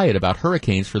been quiet about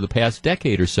hurricanes for the past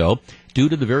decade or so due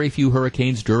to the very few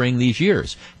hurricanes during these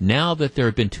years. Now that there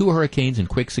have been 2 hurricanes in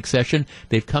quick succession,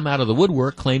 they've come out of the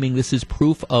woodwork claiming this is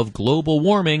proof of global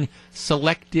warming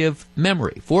selective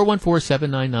memory.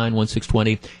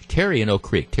 414-799-1620. Terry in Oak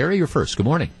Creek. Terry, you're first. Good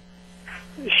morning.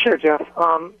 Sure, Jeff.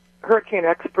 Hurricane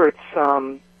experts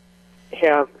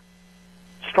have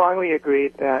strongly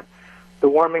agreed that the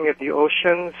warming of the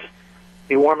oceans,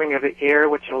 the warming of the air,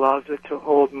 which allows it to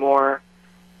hold more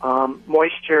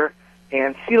moisture,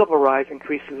 and sea level rise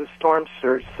increases the storm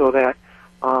surge, so that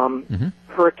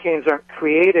hurricanes aren't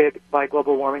created by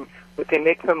global warming, but they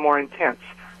make them more intense.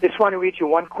 I just want to read you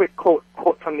one quick quote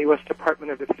from the U.S.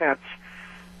 Department of Defense,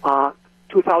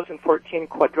 2014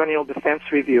 Quadrennial Defense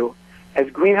Review. As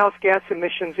greenhouse gas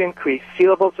emissions increase, sea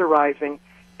levels are rising,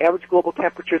 average global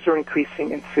temperatures are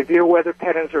increasing, and severe weather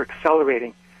patterns are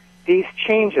accelerating. These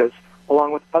changes,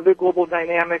 along with other global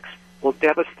dynamics, will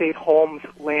devastate homes,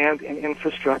 land, and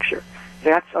infrastructure.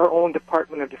 That's our own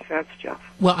Department of Defense, Jeff.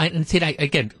 Well,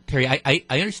 again, Terry, I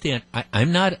understand.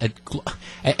 I'm not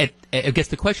I guess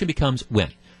the question becomes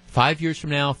when. 5 years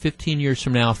from now, 15 years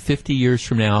from now, 50 years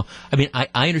from now. I mean,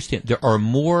 I understand there are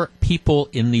more people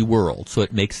in the world, so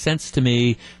it makes sense to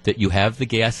me that you have the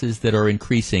gases that are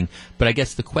increasing. But I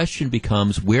guess the question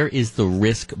becomes, where is the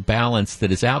risk balance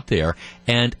that is out there?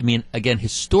 And, I mean, again,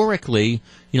 historically,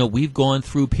 we've gone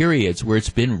through periods where it's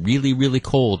been really, really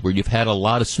cold, where you've had a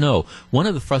lot of snow. One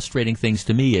of the frustrating things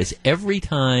to me is every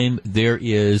time there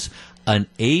is an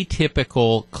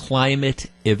atypical climate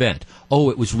event. Oh,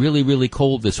 it was really, really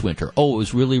cold this winter. Oh, it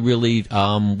was really, really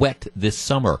wet this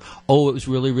summer. Oh, it was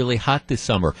really, really hot this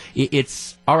summer.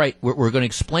 It's, all right, we're going to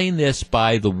explain this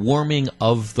by the warming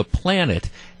of the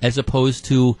planet as opposed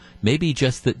to maybe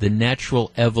just the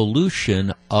natural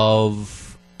evolution of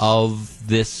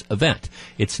this event.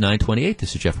 It's 9:28.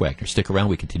 This is Jeff Wagner. Stick around.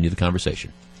 We continue the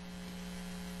conversation.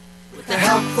 With the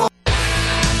help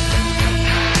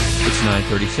It's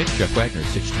 9:36. Jeff Wagner,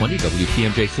 620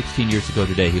 WTMJ. 16 years ago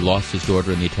today, he lost his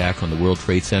daughter in the attack on the World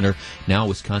Trade Center. Now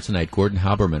Wisconsinite Gordon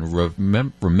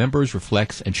Haberman remembers,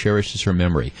 reflects, and cherishes her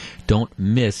memory. Don't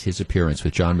miss his appearance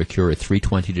with John McCure at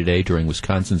 3:20 today during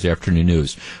Wisconsin's Afternoon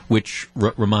News, which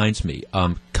reminds me,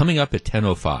 coming up at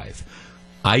 10:05,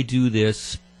 I do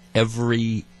this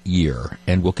every year,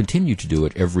 and will continue to do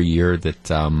it every year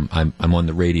that I'm on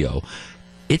the radio.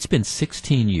 It's been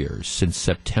 16 years since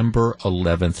September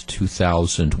 11th,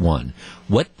 2001.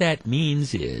 What that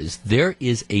means is there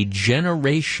is a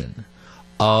generation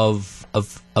of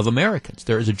Americans.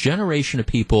 There is a generation of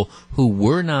people who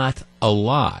were not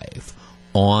alive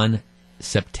on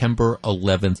September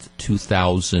 11th,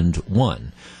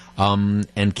 2001.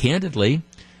 And candidly,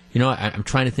 I'm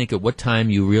trying to think at what time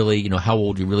you really, how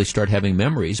old you really start having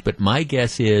memories. But my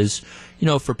guess is,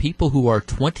 for people who are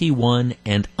 21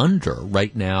 and under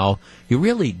right now, you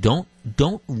really don't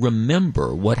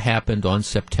remember what happened on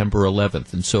September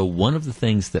 11th. And so one of the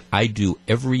things that I do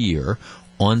every year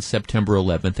on September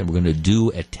 11th, and we're going to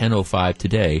do at 10:05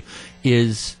 today,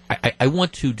 is I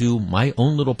want to do my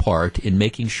own little part in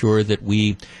making sure that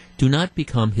we do not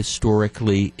become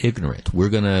historically ignorant. We're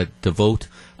going to devote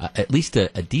at least a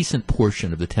decent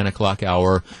portion of the 10 o'clock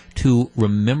hour to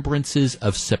remembrances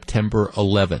of September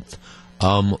 11th.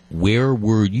 Where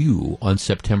were you on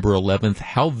September 11th?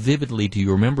 How vividly do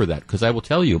you remember that? Because I will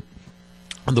tell you,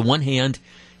 on the one hand,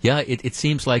 it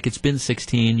seems like it's been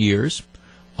 16 years.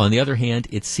 On the other hand,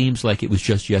 it seems like it was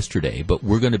just yesterday. But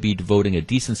we're going to be devoting a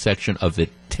decent section of the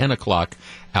 10 o'clock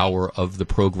hour of the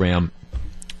program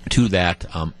to that,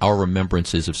 our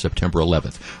remembrances of September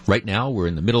 11th. Right now, we're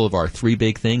in the middle of our three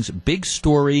big things. Big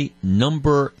story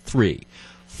number 3.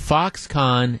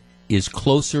 Foxconn is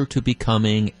closer to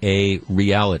becoming a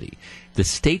reality. The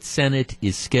state Senate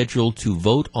is scheduled to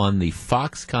vote on the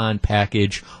Foxconn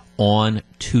package on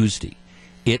Tuesday.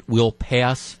 It will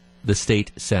pass the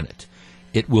state Senate.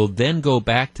 It will then go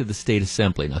back to the state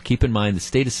assembly. Now, keep in mind, the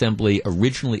state assembly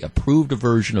originally approved a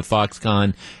version of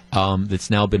Foxconn that's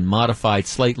now been modified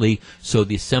slightly, so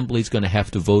the assembly is going to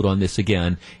have to vote on this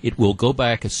again. It will go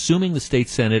back, assuming the state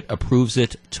Senate approves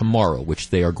it tomorrow,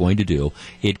 which they are going to do.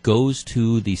 It goes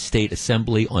to the state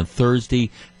assembly on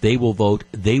Thursday. They will vote.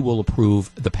 They will approve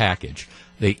the package.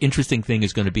 The interesting thing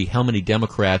is going to be how many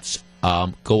Democrats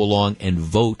go along and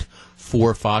vote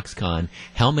for Foxconn.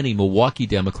 How many Milwaukee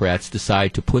Democrats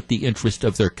decide to put the interest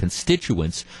of their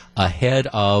constituents ahead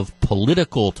of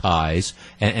political ties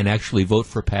and actually vote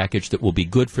for a package that will be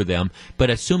good for them? But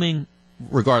assuming,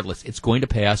 regardless, it's going to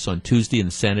pass on Tuesday in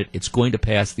the Senate. It's going to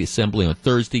pass the Assembly on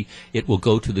Thursday. It will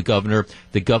go to the governor.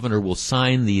 The governor will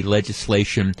sign the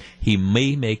legislation. He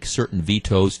may make certain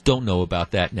vetoes. Don't know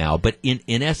about that now. But in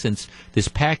essence, this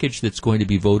package that's going to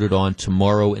be voted on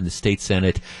tomorrow in the state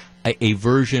Senate, a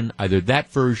version, either that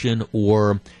version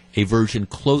or a version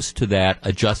close to that,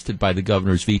 adjusted by the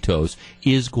governor's vetoes,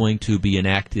 is going to be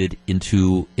enacted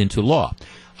into law.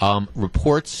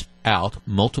 Reports out,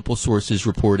 multiple sources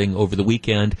reporting over the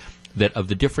weekend that of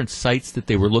the different sites that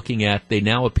they were looking at, they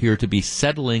now appear to be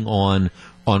settling on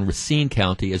Racine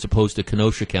County as opposed to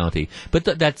Kenosha County. But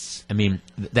that's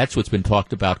what's been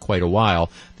talked about quite a while,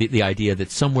 the idea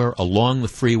that somewhere along the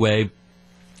freeway,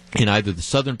 in either the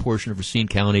southern portion of Racine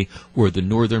County or the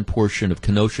northern portion of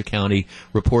Kenosha County,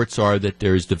 reports are that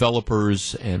there's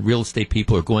developers and real estate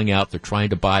people are going out. They're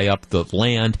trying to buy up the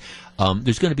land.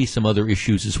 There's going to be some other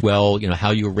issues as well,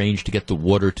 how you arrange to get the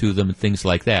water to them and things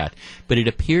like that. But it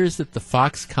appears that the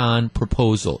Foxconn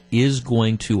proposal is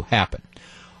going to happen.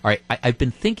 All right, I've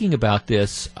been thinking about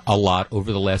this a lot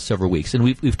over the last several weeks, and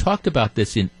we've talked about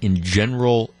this in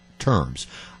general terms.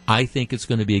 I think it's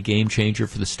going to be a game changer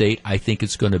for the state. I think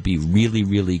it's going to be really,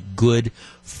 really good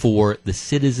for the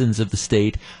citizens of the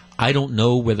state. I don't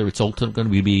know whether it's ultimately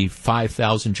going to be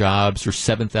 5,000 jobs or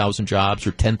 7,000 jobs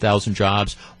or 10,000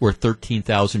 jobs or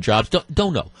 13,000 jobs.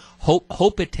 Don't know.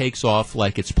 Hope it takes off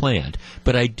like it's planned.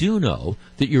 But I do know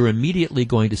that you're immediately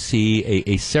going to see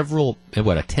a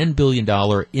 $10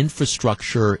 billion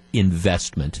infrastructure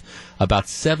investment, about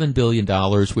 $7 billion,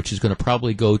 which is going to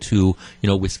probably go to,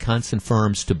 Wisconsin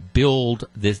firms to build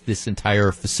this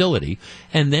entire facility.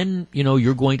 And then,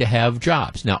 you're going to have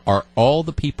jobs. Now, are all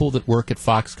the people that work at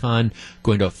Foxconn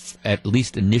going to, at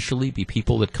least initially, be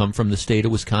people that come from the state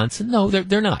of Wisconsin? No,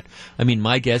 they're not. I mean,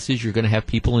 my guess is you're going to have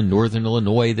people in northern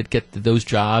Illinois that get those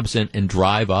jobs and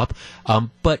drive up.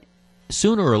 But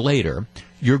sooner or later,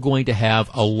 you're going to have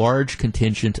a large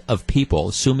contingent of people,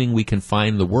 assuming we can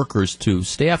find the workers to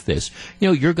staff this.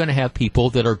 You're going to have people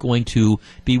that are going to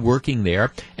be working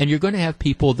there, and you're going to have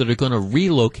people that are going to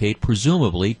relocate,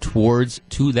 presumably,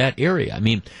 to that area. I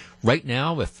mean, right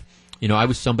now, if I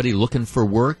was somebody looking for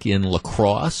work in La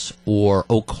Crosse or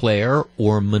Eau Claire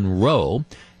or Monroe,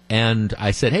 and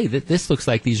I said, hey, this looks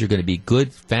like these are going to be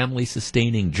good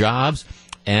family-sustaining jobs,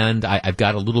 and I've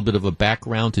got a little bit of a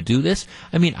background to do this,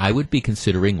 I mean, I would be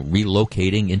considering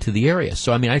relocating into the area.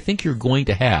 So, I mean, I think you're going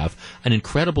to have an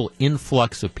incredible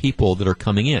influx of people that are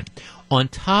coming in. On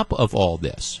top of all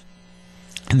this,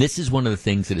 and this is one of the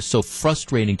things that is so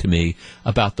frustrating to me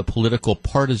about the political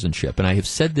partisanship, and I have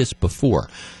said this before,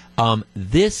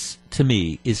 this, to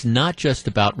me, is not just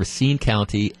about Racine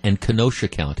County and Kenosha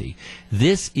County.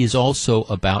 This is also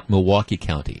about Milwaukee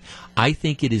County. I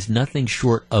think it is nothing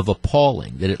short of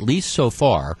appalling that, at least so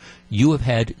far, you have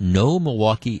had no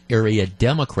Milwaukee area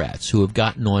Democrats who have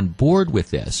gotten on board with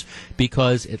this,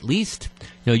 because at least,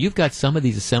 you've got some of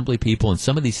these assembly people and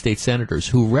some of these state senators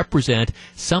who represent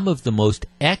some of the most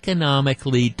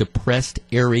economically depressed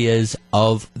areas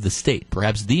of the state,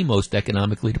 perhaps the most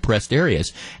economically depressed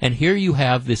areas. And here you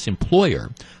have this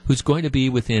employer who's going to be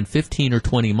within 15 or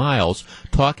 20 miles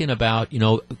talking about,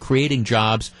 creating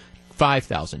jobs,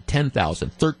 5,000,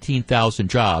 10,000, 13,000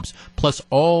 jobs, plus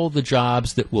all the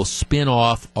jobs that will spin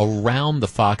off around the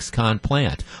Foxconn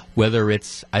plant, whether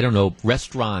it's,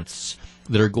 restaurants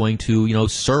that are going to,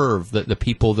 serve the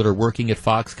people that are working at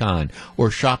Foxconn,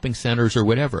 or shopping centers or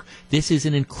whatever. This is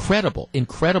an incredible,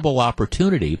 incredible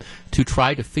opportunity to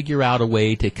try to figure out a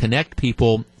way to connect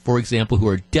people, for example, who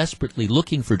are desperately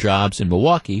looking for jobs in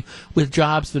Milwaukee with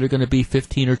jobs that are going to be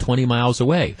 15 or 20 miles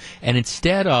away. And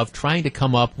instead of trying to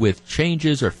come up with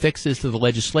changes or fixes to the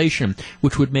legislation,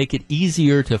 which would make it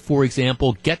easier to, for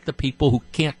example, get the people who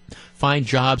can't find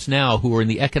jobs now who are in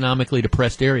the economically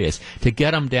depressed areas, to get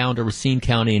them down to Racine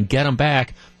County and get them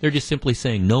back, they're just simply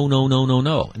saying no, no, no, no,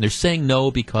 no. And they're saying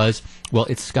no because, well,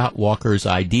 it's Scott Walker's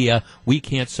idea. We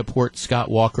can't support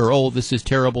Scott Walker. Oh, this is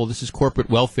terrible. This is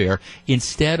corporate welfare.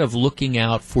 Instead of looking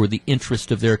out for the interest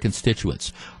of their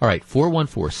constituents. All right,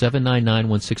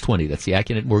 414-799-1620. That's the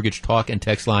Accunet Mortgage talk and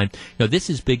text line. Now, this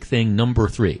is big thing number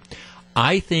 3.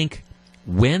 I think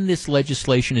when this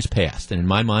legislation is passed, and in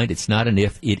my mind it's not an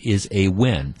if, it is a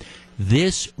when,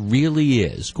 this really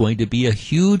is going to be a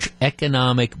huge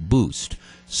economic boost,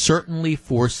 certainly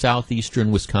for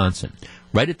southeastern Wisconsin.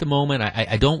 Right at the moment,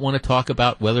 I don't want to talk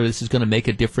about whether this is going to make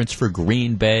a difference for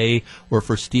Green Bay or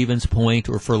for Stevens Point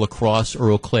or for La Crosse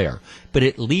or Eau Claire. But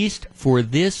at least for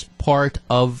this part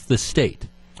of the state,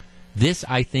 this,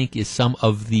 I think, is some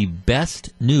of the best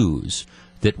news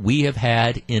that we have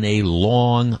had in a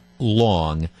long,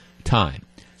 long time.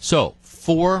 So,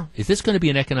 is this going to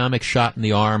be an economic shot in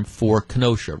the arm for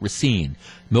Kenosha, Racine,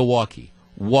 Milwaukee,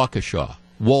 Waukesha,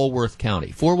 Walworth County?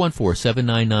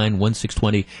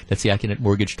 414-799-1620. That's the Accunet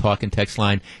Mortgage talk and text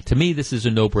line. To me, this is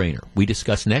a no-brainer. We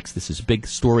discuss next. This is big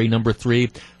story number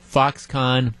 3.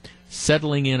 Foxconn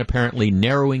settling in, apparently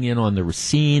narrowing in on the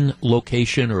Racine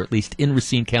location, or at least in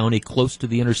Racine County, close to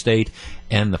the interstate,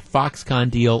 and the Foxconn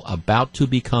deal about to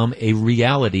become a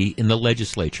reality in the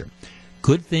legislature.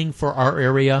 Good thing for our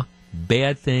area,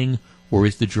 bad thing, or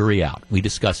is the jury out? We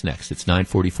discuss next. It's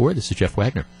 9:44. This is Jeff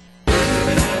Wagner.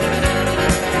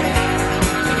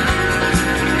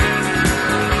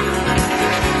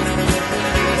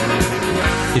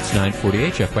 It's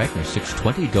 9:48, Jeff Wagner,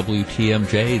 620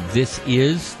 WTMJ. This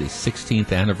is the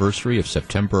 16th anniversary of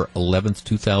September 11th,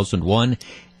 2001.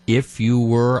 If you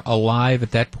were alive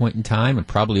at that point in time, and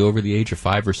probably over the age of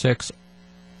 5 or 6,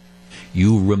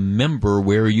 you remember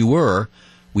where you were.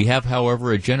 We have,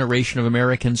 however, a generation of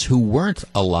Americans who weren't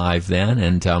alive then,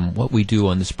 and what we do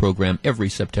on this program every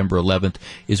September 11th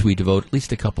is we devote at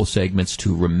least a couple segments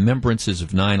to remembrances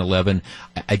of 9/11.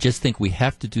 I just think we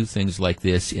have to do things like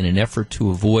this in an effort to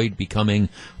avoid becoming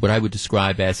what I would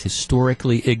describe as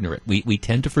historically ignorant. We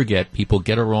tend to forget, people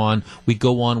get on, we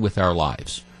go on with our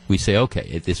lives. we say,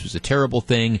 okay, this was a terrible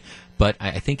thing, but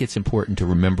I think it's important to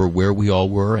remember where we all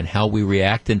were and how we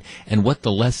react and what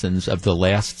the lessons of the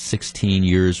last 16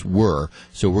 years were.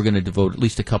 So we're going to devote at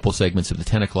least a couple segments of the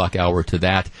 10 o'clock hour to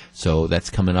that. So that's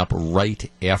coming up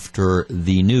right after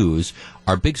the news.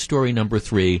 Our big story number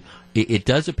 3, it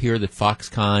does appear that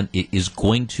Foxconn is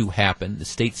going to happen. The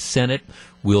state Senate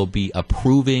will be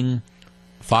approving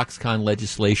Foxconn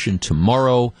legislation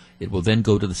tomorrow. It will then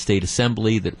go to the state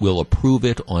assembly that will approve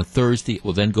it on Thursday. It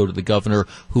will then go to the governor,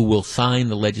 who will sign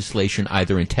the legislation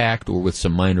either intact or with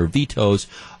some minor vetoes.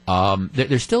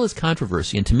 There still is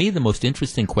controversy, and to me the most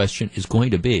interesting question is going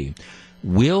to be,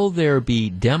 will there be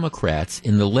Democrats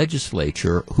in the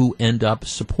legislature who end up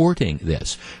supporting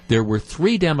this? There were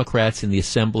 3 Democrats in the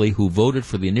assembly who voted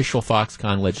for the initial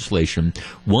Foxconn legislation.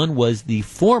 One was the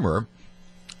former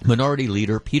Minority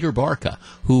Leader Peter Barca,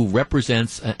 who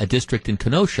represents a district in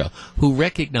Kenosha, who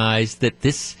recognized that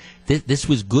this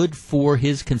was good for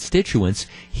his constituents.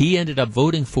 He ended up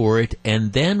voting for it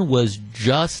and then was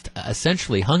just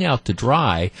essentially hung out to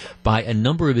dry by a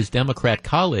number of his Democrat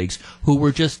colleagues who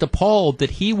were just appalled that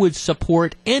he would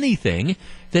support anything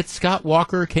that Scott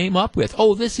Walker came up with.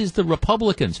 Oh, this is the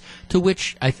Republicans. To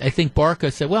which I think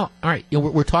Barca said, well, all right,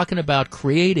 we're talking about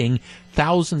creating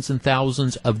thousands and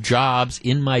thousands of jobs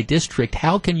in my district.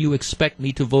 How can you expect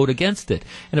me to vote against it?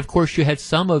 And of course, you had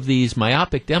some of these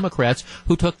myopic Democrats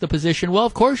who took the position, well,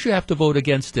 of course you have to vote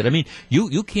against it. I mean,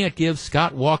 you can't give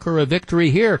Scott Walker a victory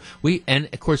here. And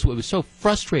of course, what was so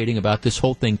frustrating about this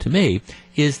whole thing to me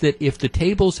is that if the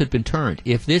tables had been turned,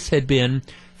 if this had been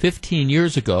 15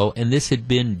 years ago, and this had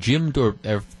been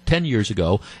 10 years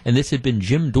ago, and this had been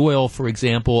Jim Doyle, for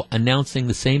example, announcing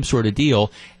the same sort of deal,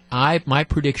 my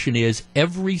prediction is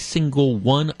every single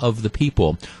one of the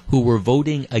people who were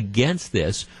voting against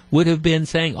this would have been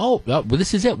saying, oh, well,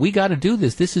 this is it. We got to do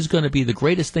this. This is going to be the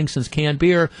greatest thing since canned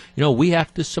beer. We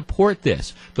have to support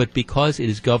this. But because it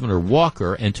is Governor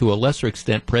Walker and to a lesser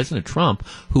extent President Trump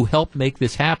who helped make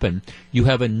this happen, you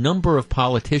have a number of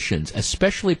politicians,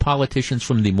 especially politicians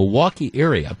from the Milwaukee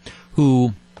area,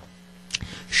 who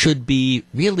should be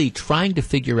really trying to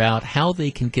figure out how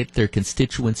they can get their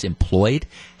constituents employed,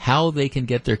 how they can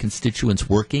get their constituents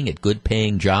working at good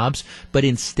paying jobs. But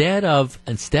instead of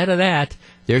that,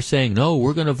 they're saying, no,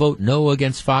 we're going to vote no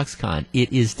against Foxconn.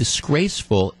 It is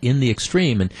disgraceful in the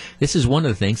extreme. And this is one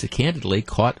of the things that candidly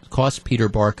cost Peter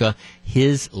Barca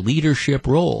his leadership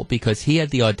role, because he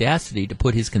had the audacity to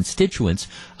put his constituents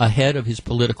ahead of his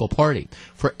political party.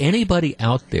 For anybody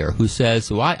out there who says,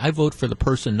 well, I vote for the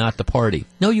person, not the party.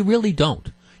 No, you really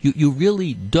don't. You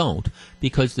really don't,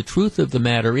 because the truth of the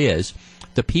matter is,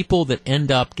 the people that end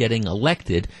up getting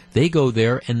elected, they go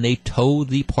there and they toe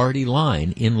the party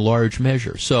line in large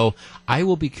measure. So I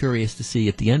will be curious to see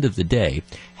at the end of the day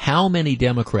how many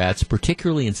Democrats,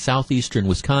 particularly in southeastern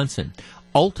Wisconsin,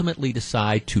 ultimately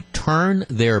decide to turn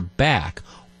their back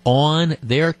on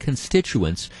their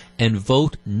constituents and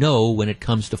vote no when it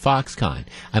comes to Foxconn.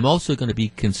 I'm also going to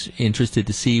be interested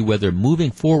to see whether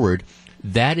moving forward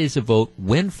that is a vote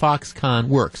when Foxconn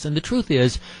works. And the truth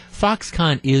is,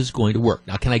 Foxconn is going to work.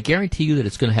 Now, can I guarantee you that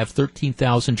it's going to have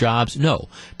 13,000 jobs? No.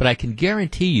 But I can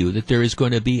guarantee you that there is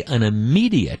going to be an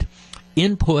immediate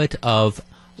input of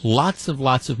lots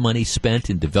of money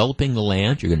spent in developing the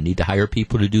land. You're going to need to hire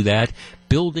people to do that.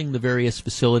 Building the various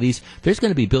facilities. There's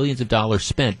going to be billions of dollars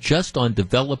spent just on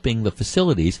developing the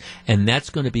facilities, and that's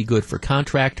going to be good for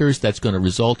contractors. That's going to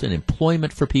result in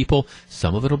employment for people.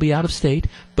 Some of it will be out of state,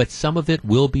 but some of it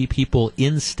will be people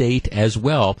in state as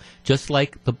well, just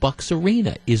like the Bucks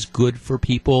Arena is good for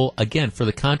people, again, for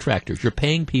the contractors. You're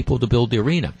paying people to build the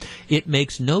arena. It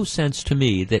makes no sense to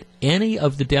me that any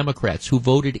of the Democrats who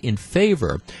voted in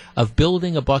favor of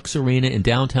building a Bucks Arena in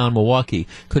downtown Milwaukee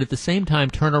could at the same time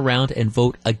turn around and vote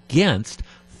against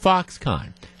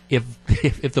Foxconn.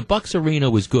 If the Bucks Arena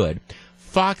was good,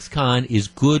 Foxconn is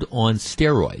good on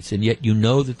steroids, and yet you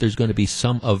know that there's going to be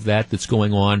some of that's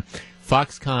going on.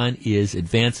 Foxconn is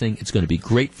advancing. It's going to be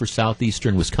great for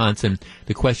southeastern Wisconsin.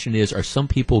 The question is, are some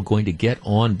people going to get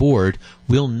on board?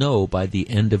 We'll know by the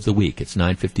end of the week. It's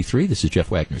 9:53. This is Jeff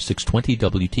Wagner,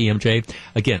 620 WTMJ.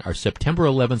 Again, our September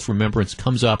 11th remembrance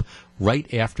comes up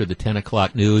right after the 10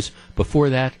 o'clock news. Before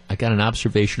that, I got an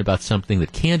observation about something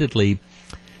that candidly,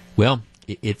 well,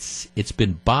 it's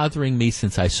been bothering me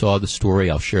since I saw the story.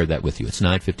 I'll share that with you. It's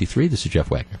 9:53. This is Jeff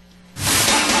Wagner.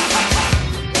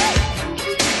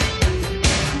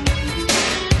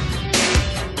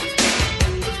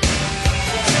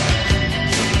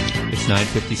 It's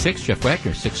 9:56, Jeff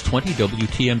Wagner, 620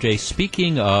 WTMJ.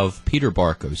 Speaking of Peter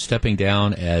Barco stepping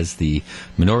down as the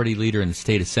minority leader in the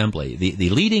state assembly, the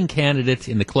leading candidate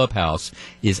in the clubhouse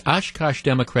is Oshkosh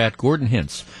Democrat Gordon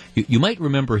Hintz. You might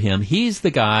remember him. He's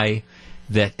the guy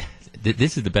that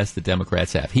this is the best the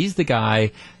Democrats have. He's the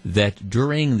guy that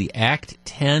during the Act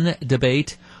 10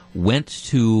 debate went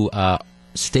to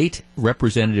State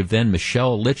Representative then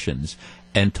Michelle Litchens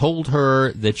and told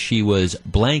her that she was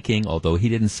blanking, although he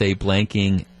didn't say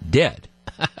blanking dead.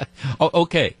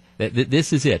 Okay,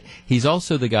 this is it. He's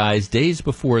also the guy's, days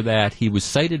before that, he was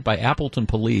cited by Appleton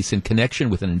police in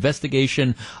connection with an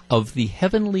investigation of the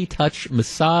Heavenly Touch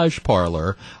massage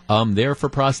parlor there for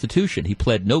prostitution. He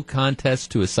pled no contest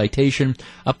to a citation,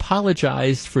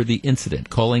 apologized for the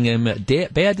incident, calling him a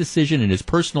bad decision in his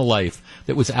personal life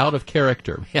that was out of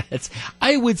character.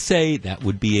 I would say that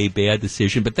would be a bad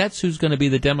decision, but that's who's going to be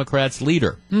the Democrats'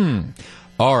 leader.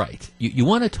 All right. You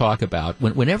want to talk about,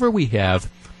 whenever we have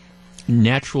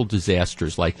natural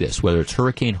disasters like this, whether it's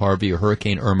Hurricane Harvey or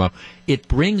Hurricane Irma, it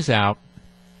brings out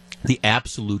the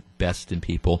absolute best in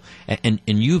people, and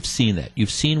you've seen that. You've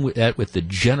seen that with the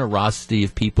generosity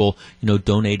of people,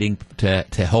 donating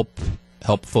to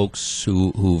help folks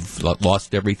who've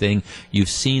lost everything. You've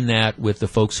seen that with the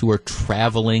folks who are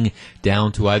traveling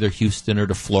down to either Houston or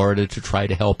to Florida to try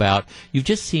to help out. You've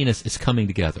just seen it's coming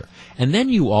together. And then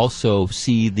you also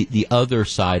see the other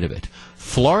side of it.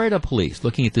 Florida police,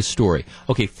 looking at this story.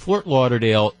 Okay, Fort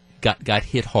Lauderdale got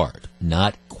hit hard.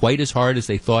 Not quite as hard as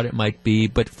they thought it might be,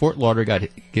 but Fort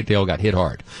Lauderdale got hit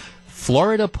hard.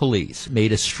 Florida police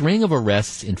made a string of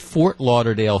arrests in Fort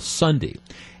Lauderdale Sunday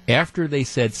after they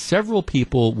said several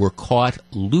people were caught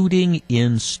looting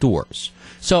in stores.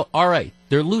 So, all right,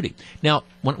 they're looting. Now,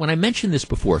 when I mentioned this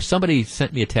before, somebody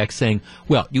sent me a text saying,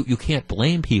 well, you can't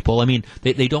blame people. I mean,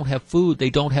 they don't have food,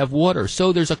 they don't have water,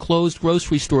 so there's a closed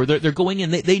grocery store. They're going in,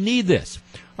 they need this.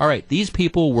 All right, these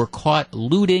people were caught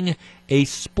looting a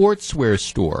sportswear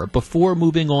store before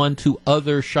moving on to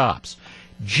other shops.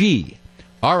 Gee,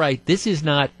 all right, this is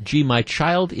not, gee, my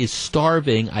child is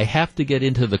starving, I have to get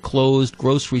into the closed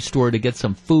grocery store to get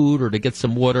some food or to get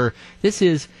some water. This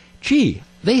is, gee,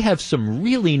 they have some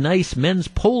really nice men's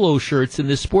polo shirts in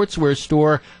this sportswear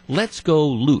store. Let's go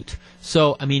loot.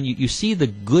 So, I mean, you see the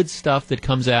good stuff that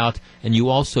comes out, and you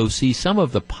also see some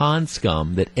of the pond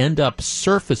scum that end up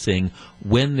surfacing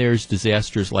when there's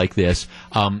disasters like this.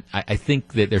 I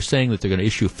think that they're saying that they're going to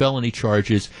issue felony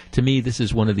charges. To me, this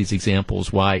is one of these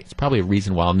examples why it's probably a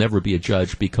reason why I'll never be a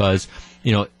judge, because,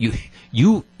 you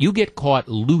get caught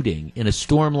looting in a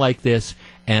storm like this,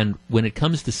 and when it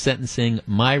comes to sentencing,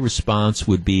 my response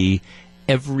would be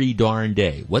every darn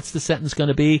day. What's the sentence going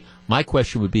to be? My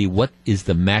question would be, what is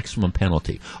the maximum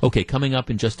penalty? Okay, coming up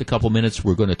in just a couple minutes,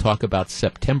 we're going to talk about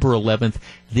September 11th.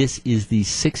 This is the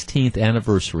 16th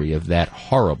anniversary of that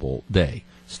horrible day.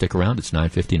 Stick around, it's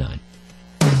 9:59.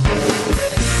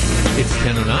 It's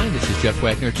 10:09. This is Jeff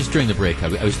Wagner. Just during the break, I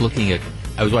was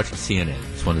watching CNN.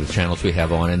 It's one of the channels we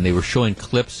have on, and they were showing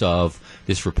clips of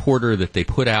this reporter that they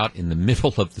put out in the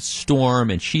middle of the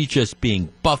storm, and she's just being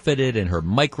buffeted, and her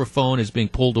microphone is being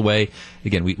pulled away.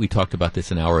 Again, we talked about this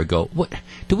an hour ago. What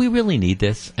do we really need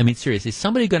this? I mean, seriously, is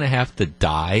somebody going to have to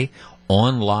die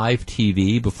on live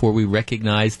TV before we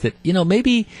recognize that,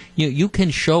 maybe you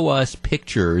can show us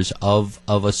pictures of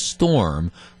a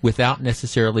storm without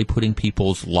necessarily putting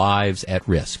people's lives at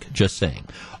risk? Just saying.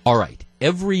 All right,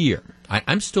 every year,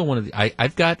 I'm still one of the,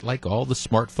 I've got like all the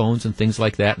smartphones and things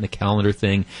like that and the calendar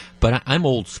thing, but I'm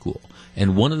old school.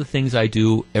 And one of the things I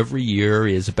do every year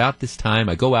is about this time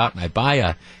I go out and I buy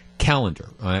a calendar.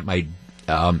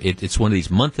 It's one of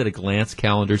these month-at-a-glance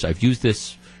calendars. I've used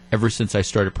this ever since I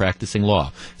started practicing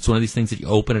law. It's one of these things that you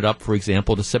open it up, for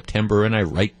example, to September, and I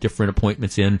write different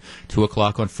appointments in, 2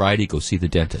 o'clock on Friday, go see the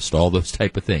dentist, all those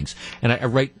type of things. And I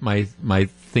write my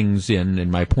things in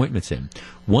and my appointments in.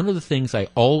 One of the things I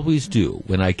always do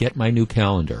when I get my new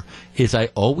calendar is I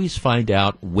always find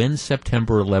out when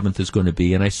September 11th is going to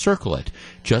be, and I circle it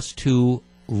just to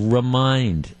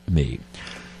remind me.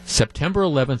 September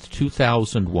 11th,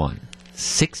 2001.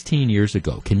 16 years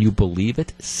ago. Can you believe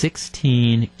it?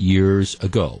 16 years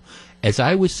ago. As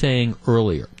I was saying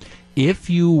earlier, if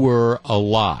you were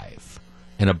alive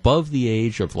and above the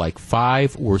age of like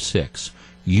 5 or 6,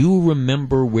 you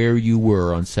remember where you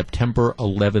were on September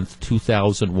 11th,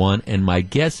 2001, and my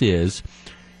guess is,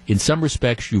 in some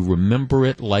respects, you remember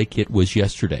it like it was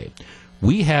yesterday.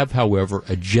 We have, however,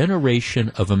 a generation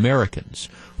of Americans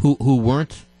who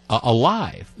weren't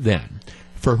alive then,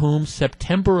 for whom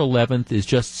September 11th is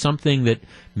just something that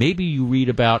maybe you read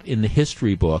about in the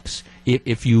history books,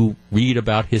 if you read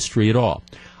about history at all.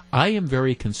 I am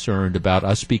very concerned about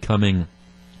us becoming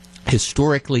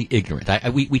historically ignorant.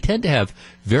 We tend to have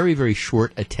very, very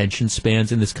short attention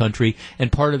spans in this country,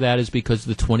 and part of that is because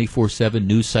of the 24/7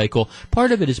 news cycle.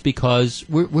 Part of it is because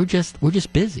we're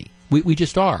just busy. We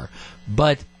just are.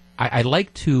 But I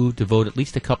like to devote at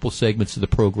least a couple segments of the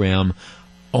program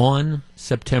on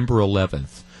September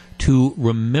 11th to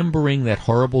remembering that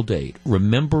horrible date,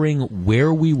 remembering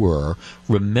where we were,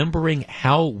 remembering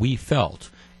how we felt,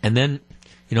 and then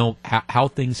how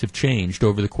things have changed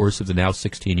over the course of the now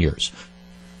 16 years.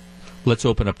 Let's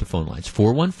open up the phone lines.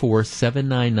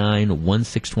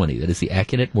 414-799-1620. That is the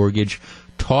Acunet Mortgage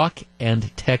talk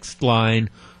and text line.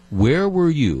 Where were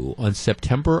you on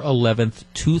September 11th,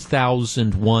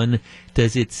 2001?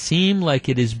 Does it seem like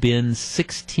it has been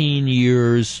 16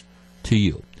 years to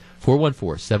you?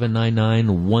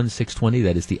 414-799-1620.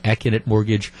 That is the Acunet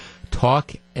Mortgage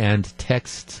talk and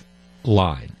text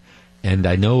line. And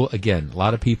I know, again, a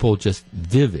lot of people just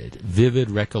vivid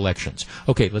recollections.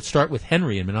 Okay, let's start with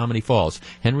Henry in Menominee Falls.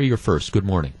 Henry, you're first. Good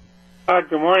morning.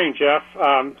 Good morning, Jeff.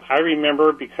 I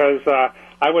remember because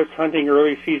I was hunting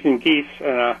early season geese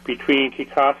between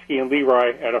Kikoski and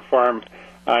Leroy at a farm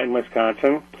in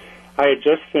Wisconsin. I had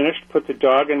just finished, put the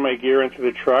dog and my gear into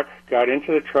the truck, got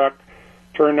into the truck,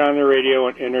 turned on the radio,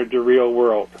 and entered the real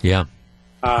world. Yeah.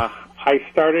 I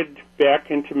started back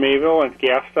into Mayville and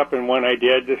gassed up, and when I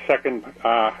did, the second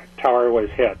tower was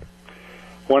hit.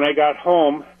 When I got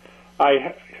home,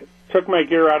 I took my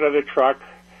gear out of the truck,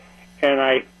 and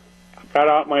I got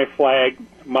out my flag,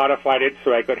 modified it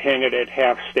so I could hang it at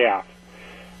half staff.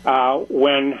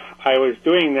 When I was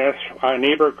doing this, a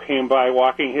neighbor came by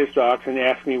walking his dogs and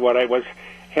asked me what I was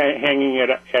hanging it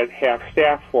at half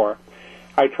staff for.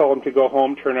 I told him to go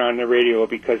home, turn on the radio,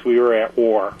 because we were at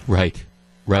war. Right.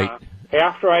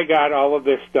 After I got all of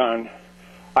this done,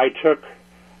 I took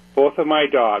both of my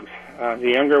dogs,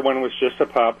 the younger one was just a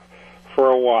pup, for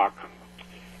a walk.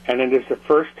 And it is the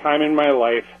first time in my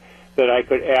life that I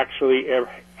could ever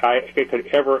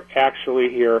actually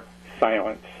hear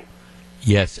silence.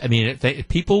 Yes, I mean,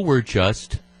 people were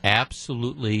just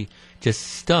absolutely just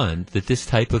stunned that this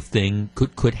type of thing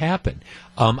could happen.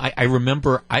 I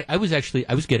remember I was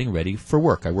getting ready for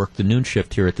work. I worked the noon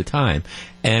shift here at the time,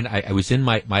 and I was in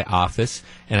my office,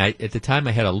 and at the time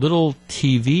I had a little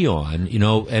TV on,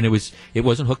 and it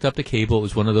wasn't hooked up to cable. It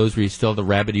was one of those where you still have the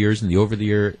rabbit ears and the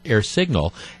over-the-air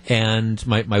signal. And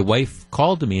my wife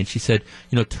called to me and she said,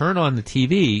 turn on the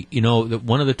TV. That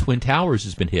one of the Twin Towers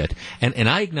has been hit. And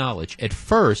I acknowledge at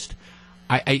first,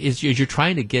 as you're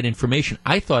trying to get information,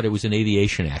 I thought it was an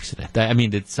aviation accident. I mean,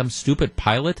 did some stupid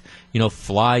pilot,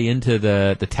 fly into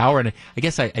the tower? And I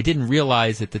guess I didn't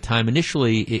realize at the time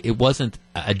initially it wasn't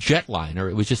a jetliner.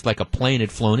 It was just like a plane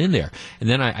had flown in there. And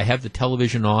then I have the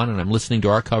television on and I'm listening to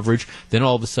our coverage. Then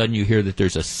all of a sudden you hear that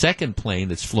there's a second plane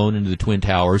that's flown into the Twin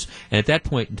Towers. And at that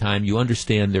point in time, you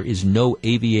understand there is no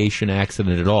aviation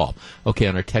accident at all. Okay,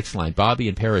 on our text line, Bobby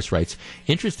in Paris writes,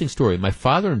 interesting story. My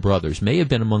father and brothers may have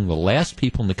been among the last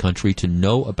people in the country to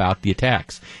know about the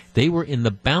attacks. They were in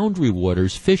the Boundary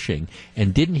Waters fishing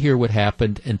and didn't hear what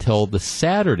happened until the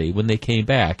Saturday when they came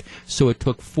back. So it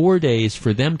took 4 days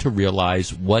for them to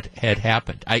realize what had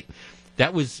happened. I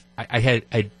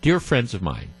had dear friends of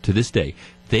mine to this day.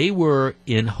 They were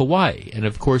in Hawaii, and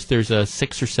of course there's a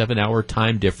 6 or 7 hour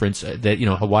time difference that,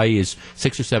 Hawaii is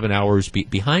 6 or 7 hours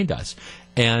behind us.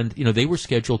 And, they were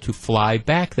scheduled to fly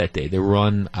back that day. They were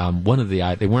on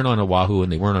they weren't on Oahu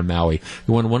and they weren't on Maui.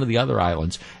 They were on one of the other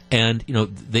islands. And,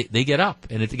 they get up.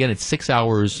 And it's 6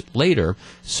 hours later.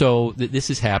 So this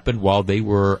has happened while they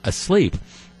were asleep.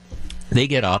 They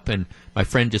get up and my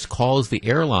friend just calls the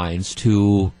airlines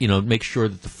to, make sure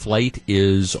that the flight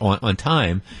is on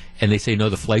time. And they say, no,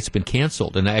 the flight's been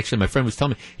canceled. And actually, my friend was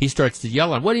telling me, he starts to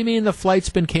yell on, what do you mean the flight's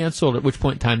been canceled? At which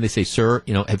point in time they say, sir,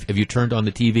 have you turned on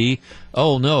the TV?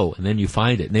 Oh, no. And then you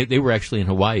find it. And they were actually in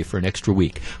Hawaii for an extra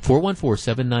week.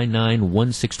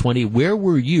 414-799-1620. Where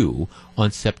were you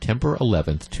on September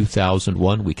 11th,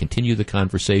 2001? We continue the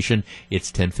conversation.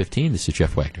 It's 10:15. This is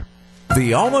Jeff Wagner.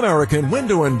 The All-American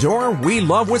Window and Door We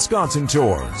Love Wisconsin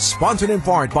Tour, sponsored in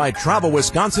part by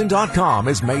TravelWisconsin.com,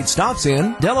 has made stops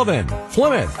in Delavan,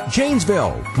 Plymouth,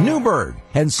 Janesville, Newburgh,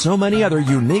 and so many other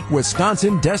unique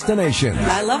Wisconsin destinations.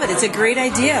 I love it. It's a great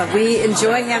idea. We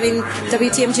enjoy having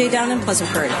WTMJ down in Pleasant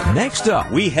Prairie. Next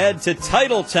up, we head to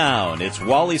Titletown. It's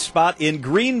Wally's Spot in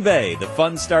Green Bay. The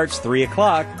fun starts 3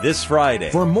 o'clock this Friday.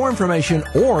 For more information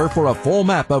or for a full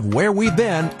map of where we've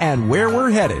been and where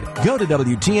we're headed, go to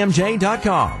WTMJ.com.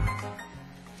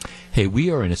 Hey,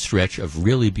 we are in a stretch of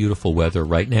really beautiful weather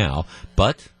right now,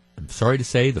 but I'm sorry to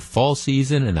say the fall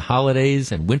season and the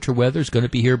holidays and winter weather is going to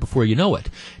be here before you know it.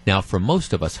 Now, for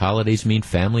most of us, holidays mean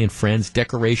family and friends,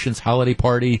 decorations, holiday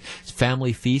party,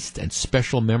 family feast, and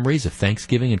special memories of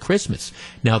Thanksgiving and Christmas.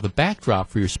 Now, the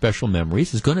backdrop for your special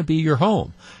memories is going to be your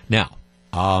home. Now,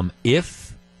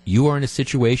 if you are in a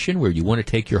situation where you want to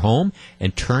take your home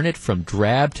and turn it from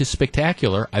drab to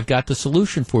spectacular, I've got the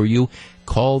solution for you.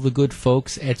 Call the good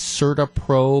folks at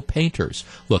CertaPro Painters.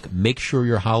 Look, make sure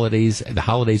the holidays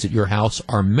at your house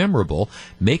are memorable.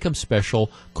 Make them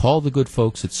special. Call the good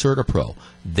folks at CertaPro.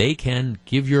 They can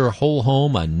give your whole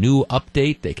home a new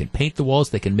update. They can paint the walls.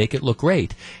 They can make it look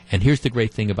great. And here's the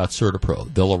great thing about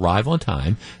CertaPro. They'll arrive on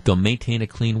time. They'll maintain a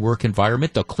clean work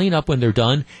environment. They'll clean up when they're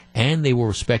done. And they will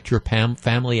respect your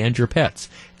family and your pets.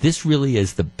 This really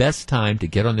is the best time to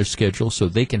get on their schedule so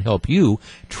they can help you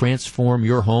transform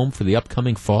your home for the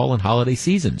upcoming fall and holiday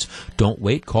seasons. Don't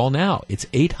wait. Call now. It's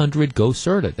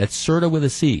 800-GO-CERTA. That's CERTA with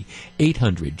a C.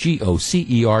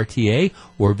 800-GOCERTA,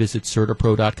 or visit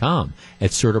CertaPro.com. At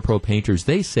CertaPro Painters,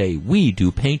 they say, we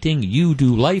do painting, you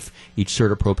do life. Each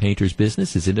CertaPro Painters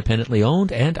business is independently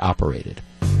owned and operated.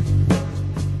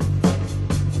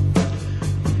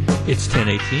 It's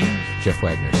 10:18. Jeff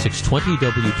Wagner, 620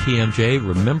 WTMJ.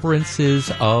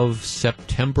 Remembrances of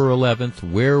September 11th.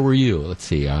 Where were you? Let's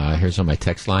see. Here's on my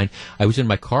text line. I was in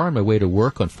my car on my way to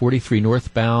work on 43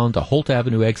 northbound, a Holt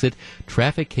Avenue exit.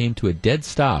 Traffic came to a dead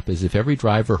stop as if every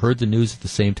driver heard the news at the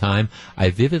same time.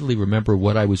 I vividly remember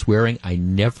what I was wearing. I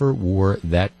never wore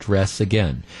that dress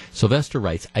again. Sylvester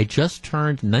writes, I just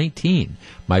turned 19.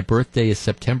 My birthday is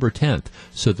September 10th.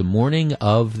 So the morning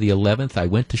of the 11th, I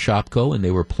went to Shopko and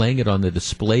they were playing it on the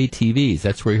display TVs.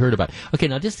 That's where he heard about it. Okay,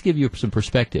 now just to give you some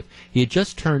perspective, he had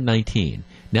just turned 19.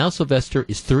 Now Sylvester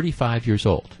is 35 years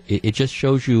old. It just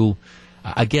shows you,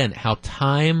 again, how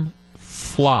time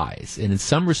flies. And in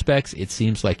some respects, it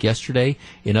seems like yesterday.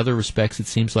 In other respects, it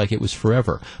seems like it was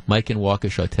forever. Mike in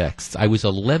Waukesha texts, I was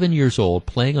 11 years old,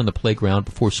 playing on the playground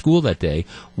before school that day,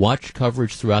 watched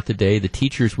coverage throughout the day. The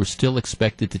teachers were still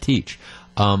expected to teach.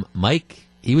 Mike,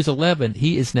 he was 11.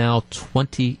 He is now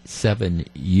 27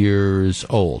 years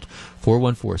old.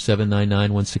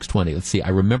 414-799-1620. Let's see. I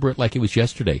remember it like it was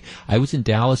yesterday. I was in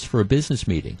Dallas for a business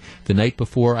meeting. The night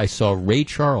before, I saw Ray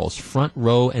Charles front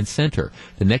row and center.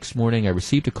 The next morning, I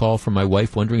received a call from my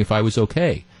wife wondering if I was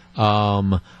okay.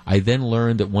 I then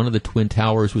learned that one of the Twin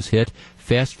Towers was hit.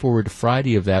 Fast forward to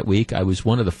Friday of that week, I was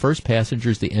one of the first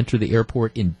passengers to enter the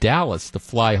airport in Dallas to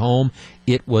fly home.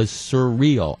 It was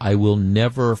surreal. I will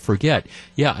never forget.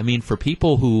 Yeah, I mean, for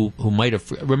people who might have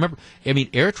remember, I mean,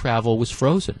 air travel was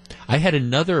frozen. I had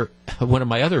one of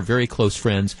my other very close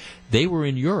friends. They were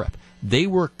in Europe. They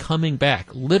were coming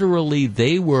back. Literally,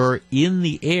 they were in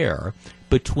the air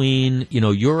between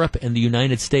Europe and the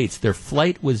United States. Their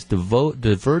flight was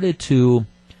diverted to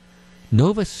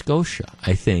Nova Scotia,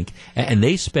 I think, and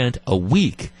they spent a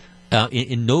week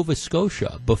in Nova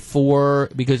Scotia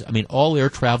because all air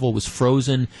travel was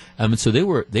frozen, and so they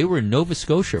were in Nova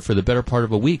Scotia for the better part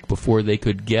of a week before they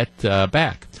could get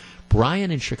back.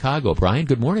 Brian in Chicago. Brian,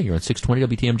 good morning. You're on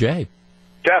 620 WTMJ.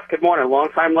 Jeff, good morning.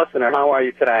 Long-time listener. How are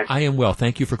you today? I am well.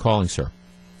 Thank you for calling, sir.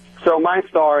 So my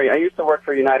story, I used to work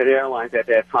for United Airlines at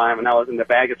that time, and I was in the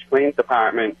baggage claims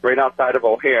department right outside of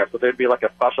O'Hare. So there'd be like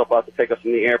a special bus to take us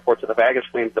from the airport to the baggage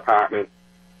claims department.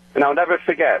 And I'll never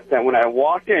forget that when I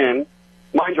walked in,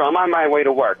 mind you, I'm on my way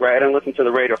to work, right? I didn't listen to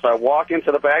the radio. So I walk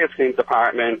into the baggage claims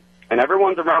department, and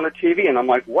everyone's around the TV, and I'm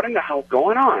like, what in the hell's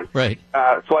going on? Right.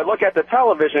 So I look at the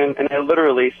television, and I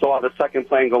literally saw the second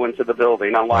plane go into the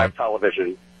building on live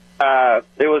television. It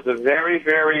was a very,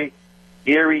 very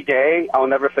eerie day. I'll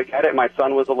never forget it. My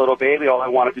son was a little baby. All I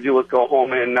wanted to do was go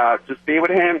home and just be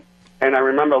with him. And I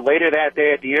remember later that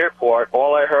day at the airport,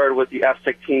 all I heard was the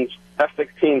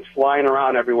F-16s flying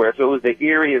around everywhere. So it was the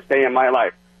eeriest day in my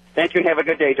life. Thank you, and have a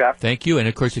good day, Jeff. Thank you. And,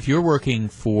 of course, if you're working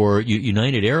for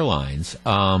United Airlines,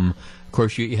 of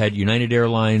course, you had United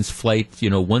Airlines Flight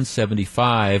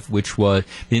 175, which was,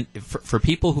 for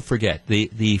people who forget,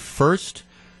 the first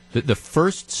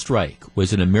strike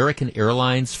was an American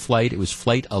Airlines flight. It was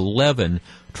Flight 11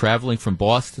 traveling from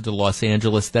Boston to Los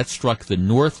Angeles. That struck the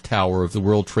North Tower of the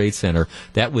World Trade Center.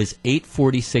 That was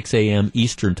 8:46 a.m.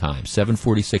 Eastern Time,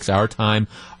 7:46 our time.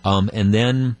 And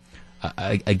then,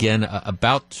 again,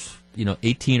 about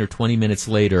 18 or 20 minutes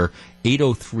later,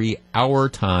 8:03 our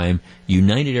time,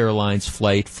 United Airlines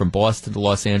flight from Boston to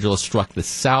Los Angeles struck the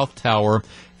South Tower.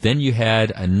 Then you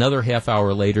had another half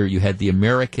hour later, you had the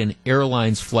American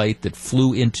Airlines flight that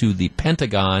flew into the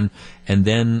Pentagon. And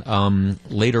then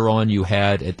later on, you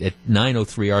had, at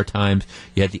 9:03 our time,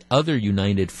 you had the other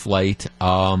United flight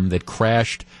that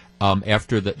crashed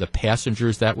after the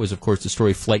passengers. That was, of course, the story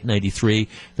of Flight 93.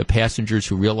 The passengers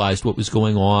who realized what was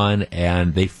going on,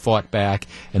 and they fought back,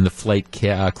 and the flight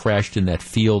crashed in that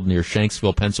field near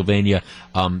Shanksville, Pennsylvania.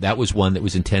 That was one that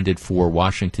was intended for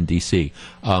Washington, D.C.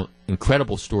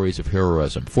 Incredible stories of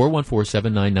heroism.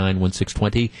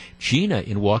 414-799-1620. Gina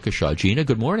in Waukesha. Gina,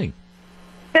 good morning.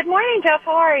 Good morning, Jeff.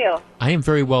 How are you? I am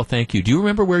very well, thank you. Do you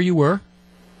remember where you were?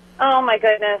 Oh, my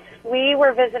goodness. We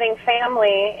were visiting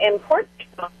family in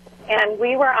Portugal, and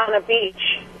we were on a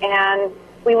beach, and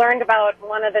we learned about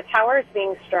one of the towers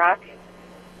being struck,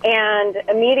 and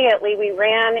immediately we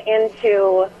ran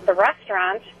into the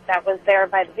restaurant that was there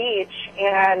by the beach,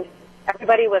 and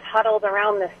everybody was huddled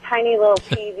around this tiny little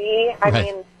TV. I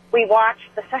mean, we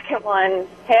watched the second one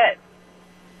hit.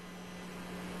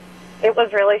 It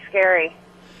was really scary.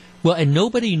 Well, and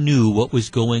nobody knew what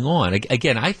was going on.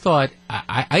 Again, I thought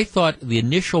the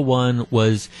initial one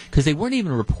was, because they weren't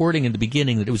even reporting in the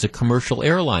beginning that it was a commercial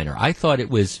airliner. I thought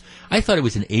it was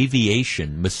an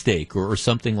aviation mistake or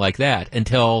something like that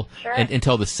until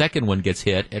the second one gets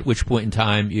hit. At which point in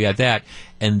time you had that,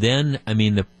 and then I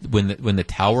mean when the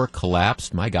tower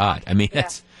collapsed. My God, I mean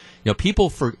that's people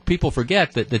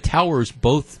forget that the towers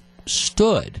both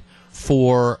stood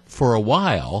for a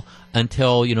while.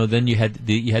 Until then you had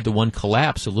the one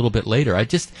collapse a little bit later.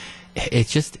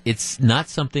 It's not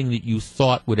something that you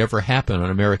thought would ever happen on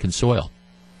American soil.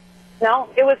 No,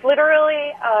 it was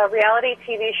literally a reality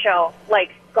TV show,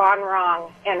 like gone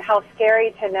wrong, and how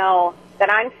scary to know that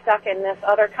I'm stuck in this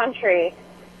other country,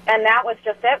 and that was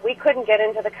just it. We couldn't get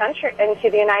into the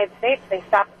United States. They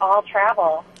stopped all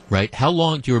travel. Right. How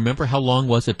long? Do you remember how long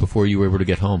was it before you were able to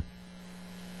get home?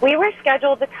 We were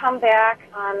scheduled to come back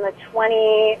on the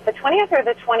 20th or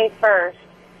the 21st,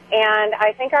 and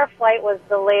I think our flight was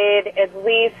delayed at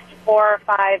least 4 or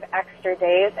 5 extra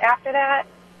days after that.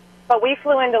 But we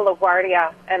flew into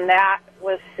LaGuardia, and that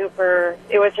was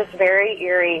it was just very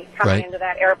eerie coming into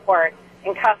that airport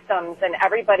and customs, and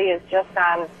everybody is just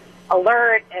on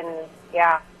alert, and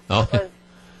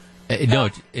no,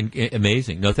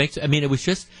 amazing. No, thanks. I mean, it was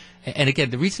just... And again,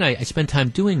 the reason I spend time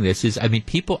doing this is, I mean,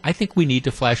 I think we need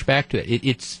to flash back to it.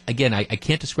 It's again, I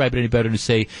can't describe it any better to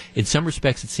say, in some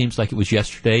respects, it seems like it was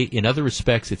yesterday. In other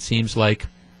respects, it seems like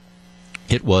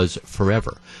it was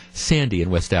forever. Sandy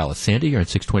in West Dallas. Sandy, you're on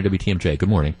 620 WTMJ. Good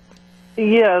morning.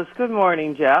 Yes, good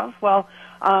morning, Jeff. Well,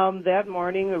 that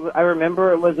morning, I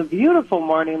remember it was a beautiful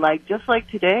morning, just like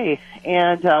today.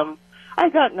 And I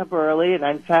gotten up early, and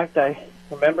in fact, I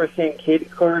remember seeing Katie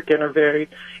Couric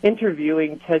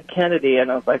interviewing Ted Kennedy,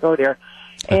 and I was like, oh, dear.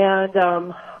 And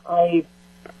I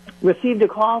received a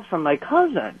call from my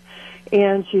cousin,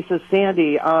 and she says,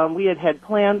 Sandy, we had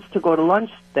plans to go to lunch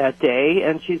that day,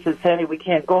 and she said, Sandy, we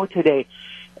can't go today.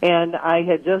 And I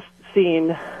had just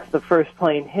seen the first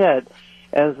plane hit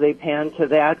as they panned to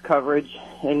that coverage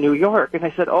in New York. And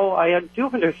I said, oh, I do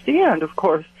understand, of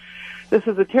course. This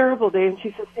is a terrible day. And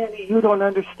she said, Sandy, you don't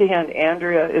understand.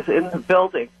 Andrea is in the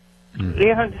building.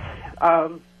 Mm-hmm.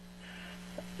 And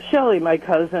Shelley, my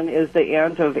cousin, is the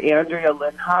aunt of Andrea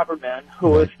Lynn Haberman, who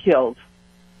was killed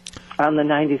on the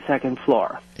 92nd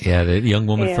floor. Yeah, the young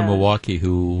woman from Milwaukee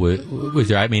who was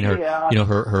there. I mean,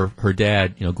 her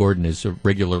dad, Gordon, is a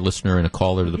regular listener and a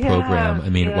caller to the program. I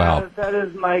mean, wow. That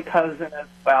is my cousin as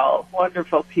well.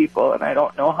 Wonderful people, and I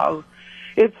don't know how.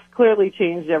 It's clearly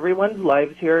changed everyone's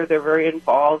lives here. They're very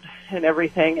involved in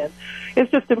everything, and it's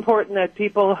just important that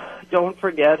people don't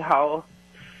forget how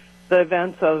the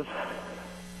events of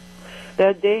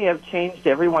that day have changed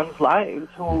everyone's lives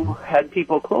who had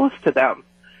people close to them.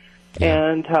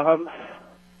 Yeah. And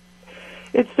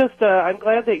it's just, I'm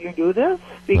glad that you do this,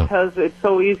 because it's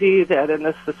so easy that in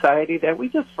this society that we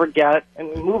just forget and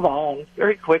we move on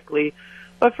very quickly.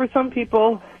 But for some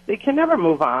people, they can never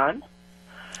move on.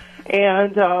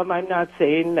 And I'm not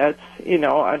saying that,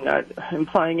 I'm not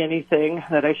implying anything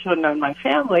that I shouldn't on my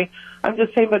family. I'm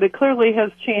just saying, but it clearly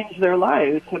has changed their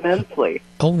lives immensely.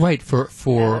 Oh, right. For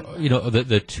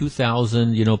the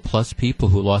 2,000, plus people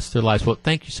who lost their lives. Well,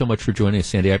 thank you so much for joining us,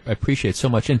 Sandy. I appreciate it so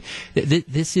much. And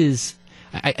this is,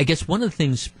 I guess, one of the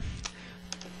things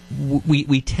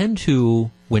we tend to,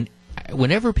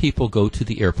 whenever people go to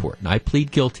the airport, and I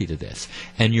plead guilty to this,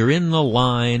 and you're in the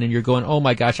line and you're going, oh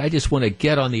my gosh, I just want to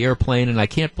get on the airplane and I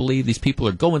can't believe these people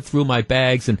are going through my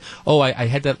bags, and I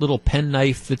had that little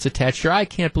penknife that's attached here. I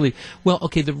can't believe. Well,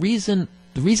 okay, the reason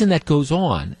that goes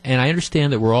on, and I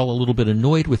understand that we're all a little bit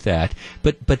annoyed with that,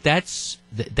 but that's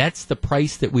the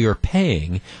price that we are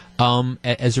paying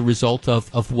as a result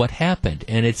of what happened.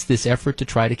 And it's this effort to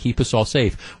try to keep us all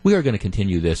safe. We are going to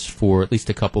continue this for at least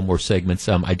a couple more segments.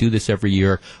 I do this every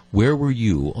year. Where were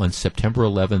you on September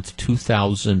 11th,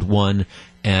 2001?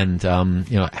 And,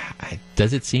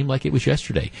 does it seem like it was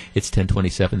yesterday? It's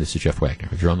 10:27. This is Jeff Wagner.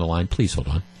 If you're on the line, please hold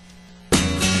on.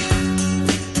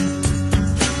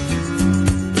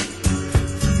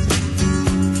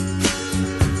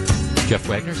 Jeff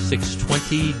Wagner,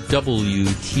 620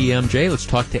 WTMJ. Let's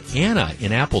talk to Anna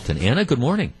in Appleton. Anna, good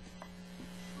morning.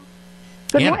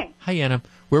 Good morning. Hi, Anna.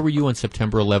 Where were you on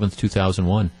September 11th,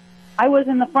 2001? I was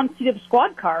in the front seat of a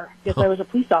squad car because I was a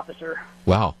police officer.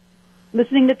 Wow.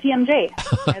 Listening to TMJ,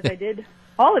 as I did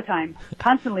all the time,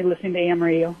 constantly listening to AM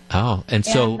radio. Oh, and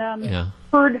so,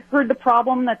 heard the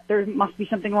problem that there must be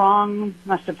something wrong,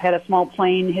 must have had a small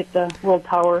plane hit the World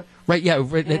Tower. Right, yeah.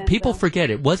 And, people forget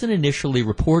it wasn't initially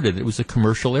reported. It was a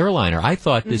commercial airliner. I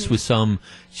thought this was some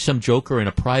joker in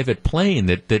a private plane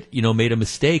that made a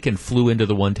mistake and flew into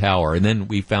the one tower. And then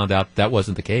we found out that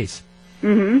wasn't the case.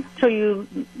 Mm-hmm. So you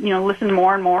listen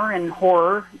more and more in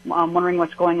horror, wondering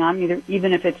what's going on.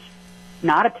 Even if it's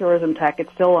not a tourism tech,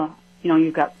 it's still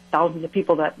you've got thousands of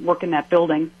people that work in that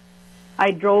building.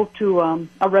 I drove to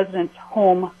a resident's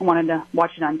home. I wanted to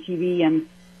watch it on TV and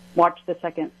watch the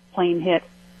second plane hit.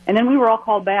 And then we were all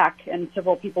called back, and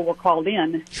several people were called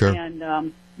in. Sure.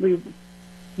 And we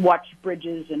watched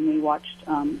bridges, and we watched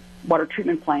water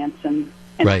treatment plants and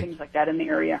right. things like that in the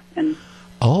area. And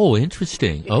oh,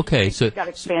 interesting. Okay, so it got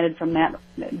expanded from that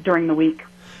during the week.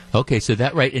 Okay, so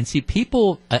that right, and see,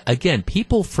 people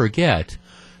forget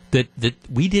that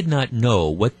we did not know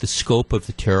what the scope of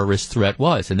the terrorist threat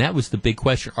was, and that was the big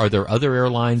question. Are there other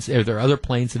airlines? Are there other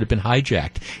planes that have been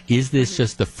hijacked? Is this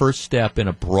just the first step in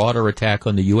a broader attack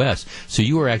on the U.S.? So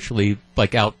you were actually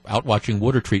out watching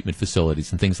water treatment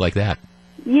facilities and things like that.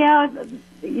 Yeah,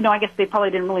 I guess they probably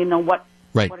didn't really know what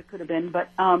it could have been, but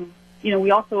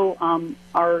we also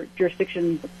our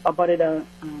jurisdiction abutted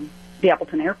the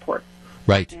Appleton Airport,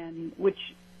 right? And which.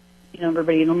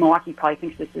 Everybody in Milwaukee probably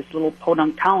thinks it's this little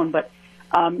podunk town, but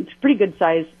it's a pretty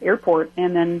good-sized airport.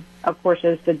 And then, of course,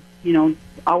 as the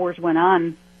hours went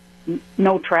on,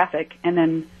 no traffic, and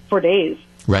then for days,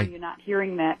 right? You're not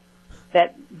hearing that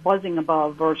buzzing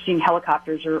above or seeing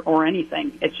helicopters or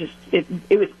anything. It's just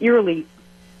it was eerily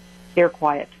air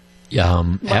quiet.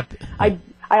 I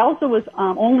also was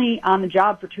only on the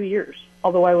job for 2 years,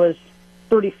 although I was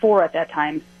 34 at that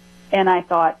time. And I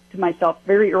thought to myself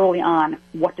very early on,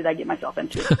 what did I get myself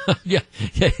into? yeah.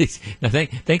 No,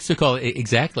 thanks for calling.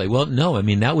 Exactly. Well, no, I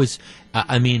mean, that was,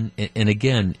 and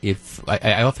again, if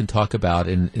I often talk about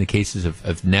in the cases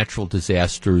of natural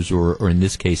disasters or in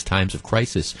this case, times of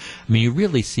crisis, I mean, you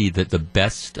really see that the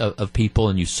best of people,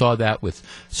 and you saw that with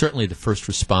certainly the first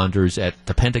responders at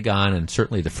the Pentagon and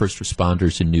certainly the first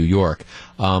responders in New York.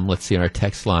 Let's see on our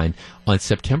text line. On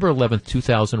September 11th,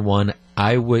 2001,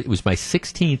 it was my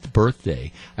 16th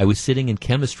birthday. I was sitting in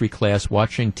chemistry class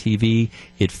watching TV.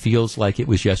 It feels like it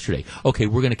was yesterday. Okay,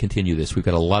 we're going to continue this. We've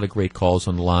got a lot of great calls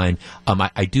on the line.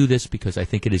 I do this because I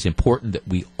think it is important that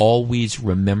we always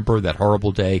remember that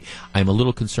horrible day. I'm a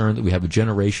little concerned that we have a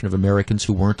generation of Americans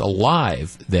who weren't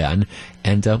alive then,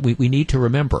 and we need to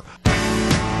remember.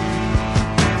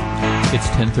 It's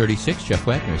 10:36. Jeff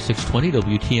Wagner,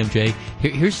 620 WTMJ.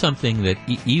 Here's something that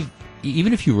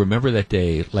even if you remember that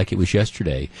day like it was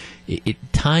yesterday,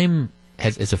 time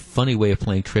has a funny way of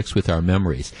playing tricks with our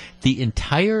memories. The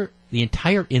entire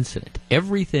incident,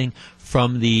 everything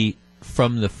from the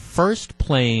first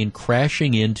plane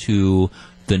crashing into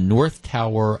the North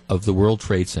Tower of the World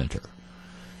Trade Center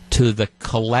to the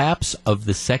collapse of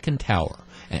the second tower.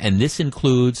 And this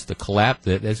includes the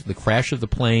crash of the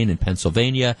plane in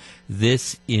Pennsylvania.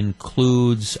 This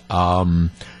includes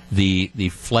the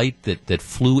flight that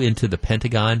flew into the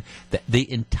Pentagon.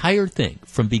 The entire thing,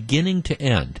 from beginning to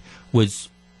end, was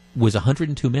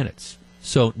 102 minutes.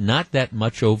 So not that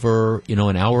much over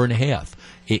an hour and a half.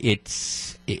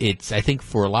 It's I think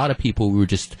for a lot of people we were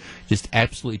just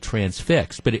absolutely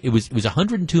transfixed. But it was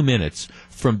 102 minutes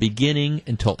from beginning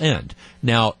until end.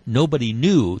 Now nobody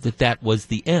knew that was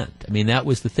the end. I mean, that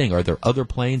was the thing. Are there other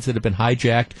planes that have been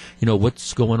hijacked?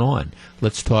 What's going on?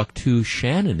 Let's talk to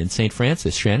Shannon in St.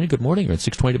 Francis. Shannon, good morning. You're on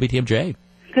 620 WTMJ.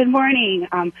 Good morning.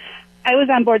 I was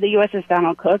on board the USS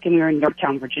Donald Cook, and we were in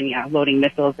Yorktown, Virginia, loading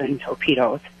missiles and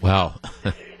torpedoes. Wow.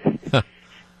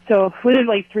 So within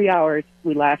 3 hours,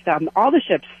 we left. All the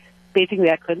ships, basically,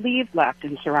 that could leave, left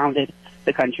and surrounded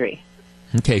the country.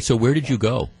 Okay, so where did you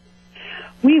go?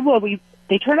 We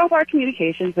they turned off our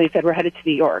communications. They said we're headed to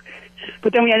New York.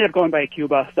 But then we ended up going by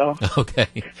Cuba, so.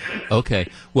 Okay.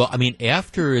 Well, I mean,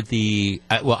 after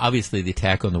obviously the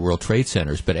attack on the World Trade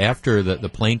Centers, but after the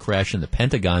plane crash in the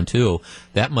Pentagon, too,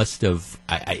 that must have,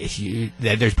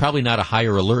 there's probably not a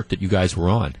higher alert that you guys were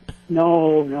on.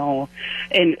 No.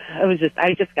 And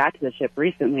I just got to the ship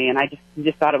recently, and I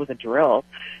just thought it was a drill.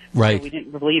 Right. So we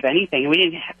didn't believe anything. We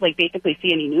didn't, basically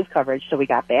see any news coverage till we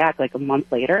got back, a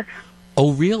month later.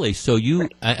 Oh, really? So so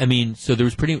there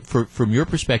was from your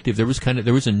perspective, there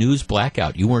was a news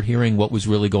blackout. You weren't hearing what was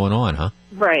really going on, huh?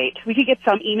 Right. We could get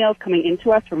some emails coming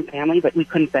into us from family, but we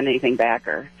couldn't send anything back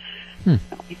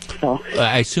So.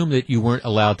 I assume that you weren't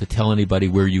allowed to tell anybody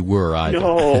where you were either.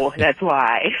 No, that's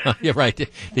why. Yeah, right.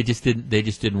 They just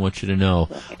didn't want you to know.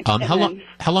 How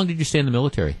long did you stay in the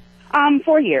military?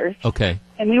 4 years. Okay.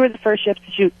 And we were the first ship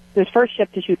to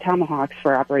shoot Tomahawks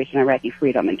for Operation Iraqi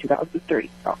Freedom in 2003.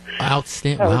 So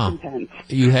outstanding! Wow.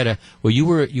 You had you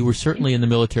were certainly in the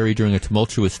military during a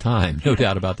tumultuous time, no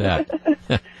doubt about that.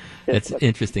 That's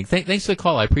interesting. Thanks for the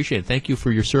call. I appreciate it. Thank you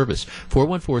for your service.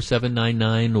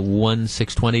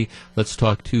 414-799-1620. Let's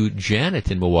talk to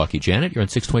Janet in Milwaukee. Janet, you're on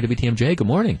 620 WTMJ. Good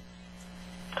morning.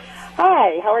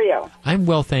 Hi, how are you? I'm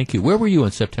well, thank you. Where were you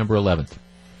on September 11th?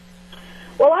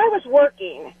 Well, I was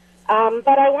working,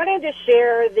 but I wanted to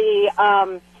share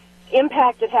the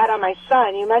impact it had on my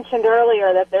son. You mentioned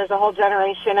earlier that there's a whole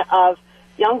generation of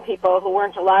young people who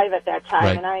weren't alive at that time,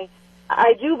 right. And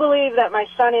I do believe that my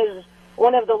son is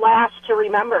one of the last to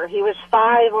remember. He was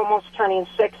 5, almost turning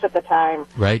 6 at the time.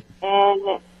 Right.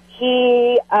 And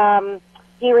he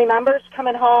remembers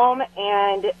coming home,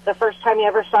 and the first time he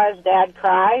ever saw his dad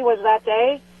cry was that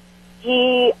day.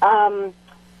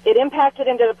 It impacted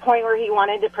him to the point where he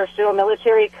wanted to pursue a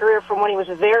military career from when he was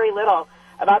very little.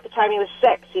 About the time he was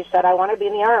 6, he said, I want to be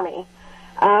in the Army.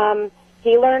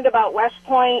 He learned about West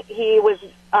Point. He was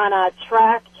on a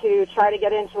track to try to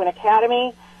get into an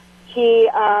academy. He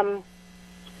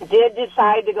did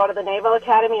decide to go to the Naval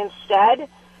Academy instead.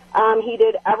 He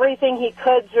did everything he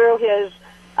could through his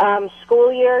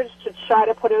school years to try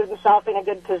to put himself in a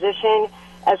good position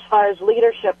as far as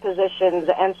leadership positions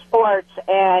and sports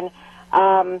and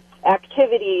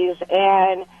activities,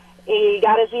 and he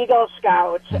got his Eagle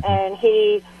Scouts, and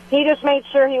he just made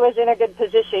sure he was in a good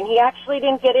position. He actually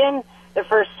didn't get in the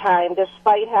first time,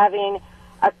 despite having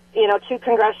 2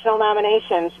 congressional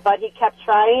nominations, but he kept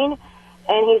trying,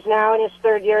 and he's now in his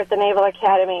 3rd year at the Naval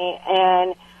Academy,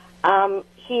 and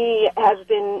he has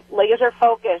been laser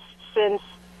focused since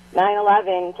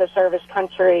 9/11 to serve his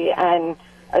country and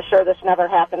assure this never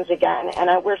happens again.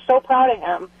 And we're so proud of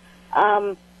him.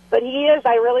 But he is,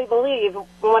 I really believe,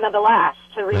 one of the last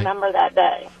to remember that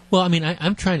day. Well, I mean,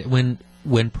 I'm trying to,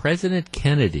 when President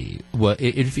Kennedy,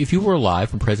 if you were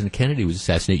alive when President Kennedy was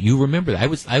assassinated, you remember that.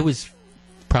 I was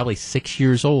probably 6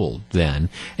 years old then,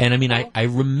 and I mean, I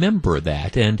remember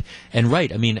that, and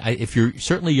right. I mean, if you're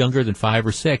certainly younger than 5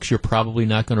 or 6, you're probably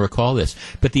not going to recall this.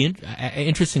 But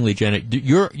interestingly, Janet,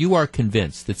 you are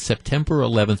convinced that September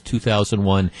 11th,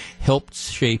 2001, helped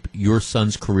shape your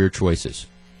son's career choices.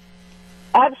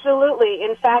 Absolutely.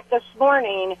 In fact, this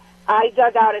morning I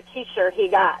dug out a T-shirt he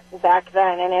got back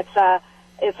then, and it's a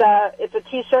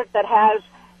T-shirt that has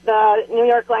the New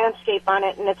York landscape on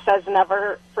it, and it says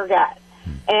 "Never Forget."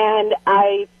 And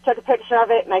I took a picture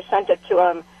of it and I sent it to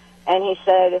him, and he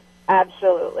said,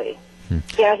 "Absolutely."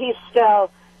 Yeah, he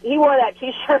wore that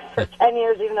T-shirt for 10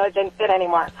 years, even though it didn't fit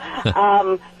anymore.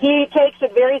 He takes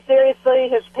it very seriously.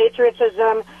 His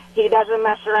patriotism. He doesn't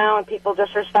mess around when people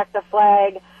disrespect the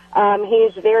flag.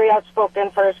 He's very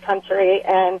outspoken for his country,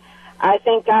 and I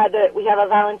thank God that we have a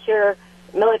volunteer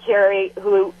military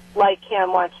who, like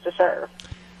him, wants to serve.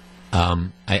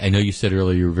 I know you said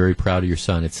earlier you were very proud of your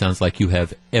son. It sounds like you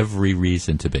have every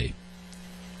reason to be.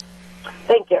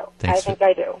 Thank you. I think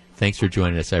I do. Thanks for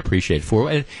joining us. I appreciate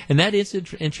it. And that is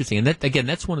interesting. And that, again,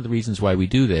 that's one of the reasons why we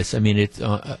do this. I mean, it's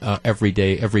every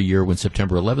day, every year when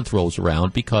September 11th rolls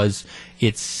around, because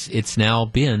it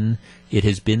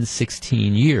has been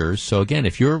 16 years. So again,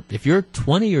 if you're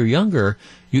 20 or younger,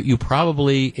 you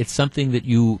probably, it's something that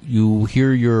you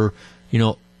hear your,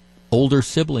 older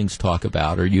siblings talk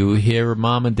about, or you hear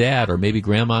mom and dad, or maybe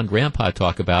grandma and grandpa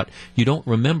talk about. You don't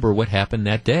remember what happened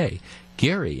that day.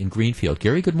 Gary in Greenfield.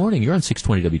 Gary, good morning. You're on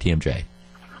 620 WTMJ.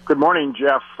 Good morning,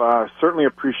 Jeff. Certainly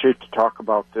appreciate to talk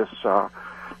about this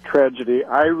tragedy.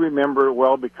 I remember it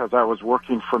well because I was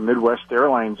working for Midwest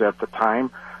Airlines at the time.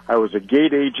 I was a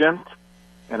gate agent,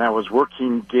 and I was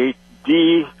working gate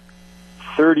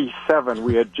D37.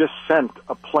 We had just sent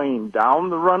a plane down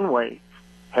the runway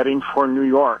heading for New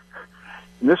York.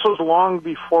 And this was long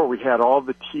before we had all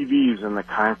the TVs in the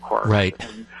Concourse. Right.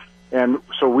 And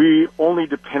so we only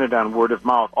depended on word of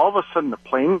mouth. All of a sudden, the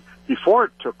plane, before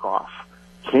it took off,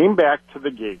 came back to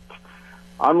the gate,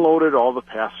 unloaded all the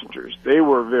passengers. They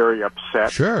were very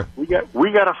upset. Sure. We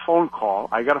got a phone call.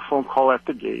 I got a phone call at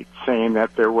the gate saying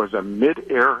that there was a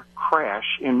mid-air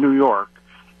crash in New York,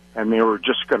 and they were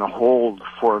just going to hold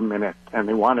for a minute, and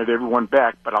they wanted everyone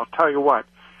back. But I'll tell you what,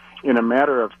 in a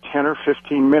matter of 10 or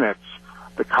 15 minutes,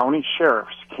 the county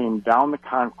sheriffs came down the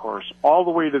concourse all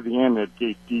the way to the end at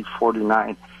gate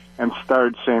D49 and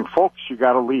started saying, folks, you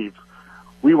got to leave.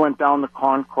 We went down the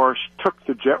concourse, took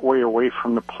the jetway away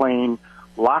from the plane,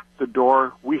 locked the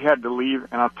door. We had to leave,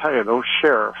 and I'll tell you, those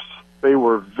sheriffs, they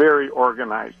were very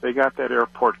organized. They got that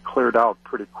airport cleared out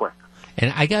pretty quick.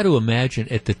 And I got to imagine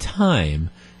at the time,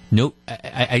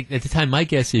 at the time, my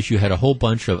guess is you had a whole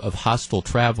bunch of hostile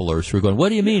travelers who were going, what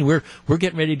do you mean? We're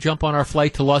getting ready to jump on our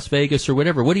flight to Las Vegas or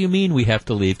whatever. What do you mean we have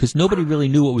to leave? Because nobody really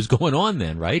knew what was going on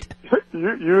then, right?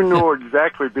 You know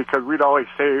exactly, because we'd always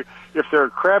say, if there are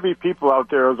crabby people out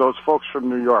there, those folks from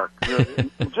New York.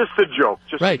 Just a joke.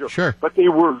 Right, a joke. Sure. But they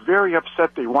were very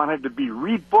upset. They wanted to be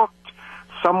rebooked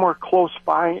somewhere close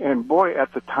by. And, boy,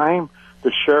 at the time,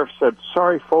 the sheriff said,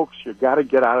 sorry, folks, you got to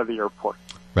get out of the airport.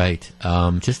 Right.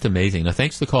 Just amazing. Now,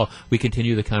 thanks for the call. We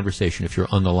continue the conversation. If you're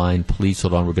on the line, please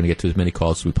hold on. We're going to get to as many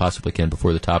calls as we possibly can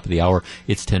before the top of the hour.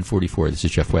 It's 10:44. This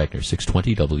is Jeff Wagner,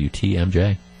 620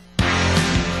 WTMJ.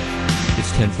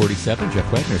 It's 10:47. Jeff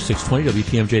Wagner, 620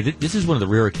 WTMJ. This is one of the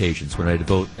rare occasions when I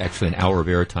devote actually an hour of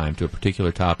airtime to a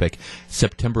particular topic.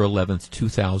 September 11th,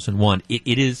 2001.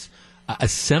 It is a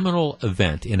seminal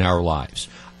event in our lives.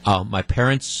 My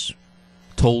parents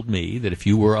told me that if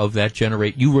you were of that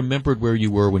generation, you remembered where you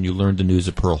were when you learned the news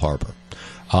of Pearl Harbor.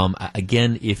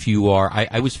 Again, if you are,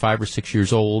 I was 5 or 6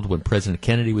 years old when President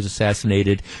Kennedy was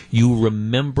assassinated. You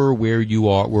remember where you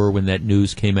were when that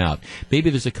news came out.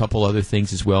 Maybe there's a couple other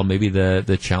things as well. Maybe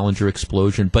the Challenger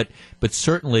explosion, but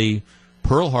certainly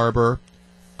Pearl Harbor,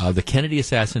 the Kennedy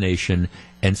assassination,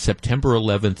 and September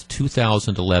 11th,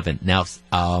 2011. Now,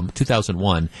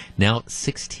 2001. Now,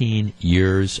 16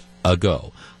 years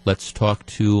ago. Let's talk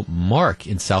to Mark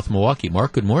in South Milwaukee.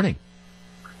 Mark, good morning.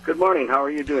 Good morning. How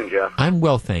are you doing, Jeff? I'm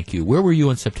well, thank you. Where were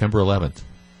you on September 11th?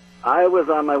 I was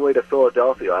on my way to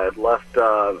Philadelphia. I had left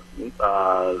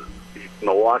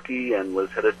Milwaukee and was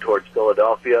headed towards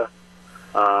Philadelphia.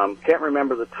 Can't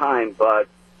remember the time, but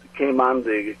came on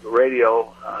the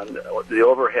radio, on the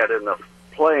overhead in the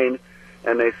plane,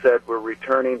 and they said we're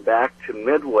returning back to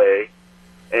Midway,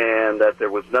 and that there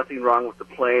was nothing wrong with the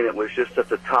plane. It was just that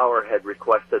the tower had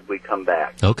requested we come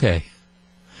back. Okay.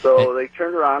 So they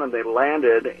turned around and they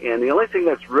landed, and the only thing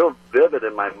that's real vivid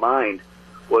in my mind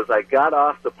was I got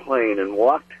off the plane and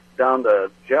walked down the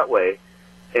jetway,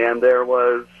 and there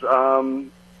was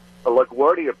a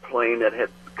LaGuardia plane that had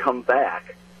come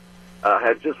back,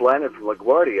 had just landed from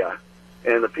LaGuardia,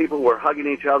 and the people were hugging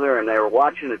each other, and they were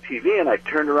watching the TV, and I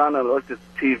turned around and looked at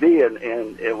the TV,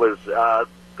 and it was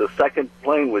the second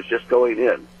plane was just going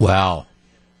in. Wow.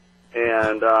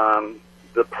 And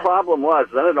the problem was,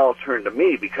 then it all turned to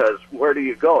me, because where do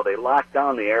you go? They locked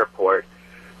down the airport.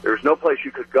 There was no place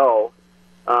you could go.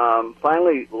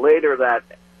 Finally, later that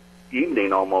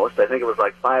evening almost, I think it was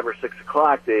like 5 or 6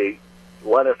 o'clock, they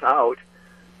let us out.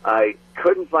 I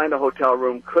couldn't find a hotel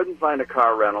room, couldn't find a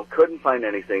car rental, couldn't find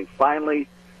anything. Finally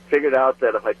figured out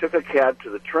that if I took a cab to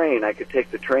the train, I could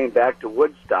take the train back to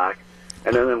Woodstock,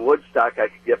 and then in Woodstock I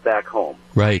could get back home.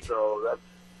 Right. So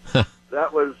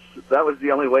that was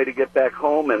the only way to get back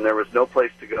home, and there was no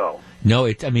place to go. No,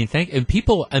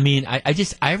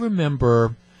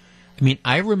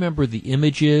 I remember the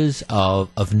images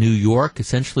of New York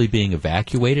essentially being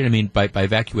evacuated. I mean, by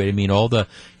evacuated, I mean all the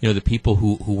people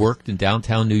who worked in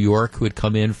downtown New York who had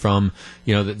come in from,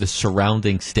 the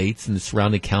surrounding states and the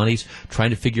surrounding counties, trying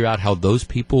to figure out how those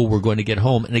people were going to get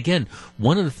home. And again,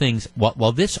 one of the things,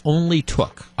 while this only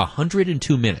took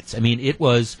 102 minutes, I mean, it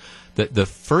was the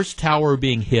first tower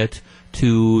being hit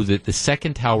to the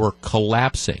second tower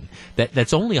collapsing.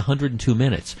 That's only 102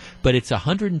 minutes, but it's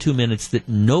 102 minutes that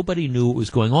nobody knew what was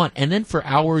going on. And then for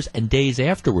hours and days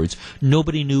afterwards,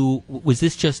 nobody knew, was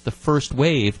this just the first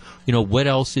wave? What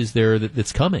else is there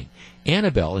that's coming?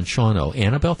 Annabelle and Shawano.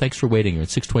 Annabelle, thanks for waiting here at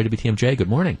 620 WTMJ. Good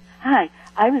morning. Hi.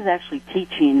 I was actually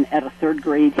teaching at a third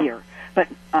grade here, but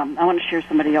I want to share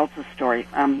somebody else's story.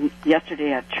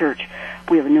 Yesterday at church,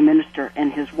 we have a new minister,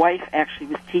 and his wife actually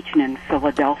was teaching in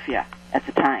Philadelphia at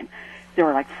the time. There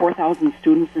were like 4,000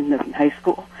 students in the high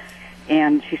school,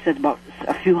 and she said about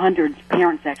a few hundred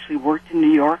parents actually worked in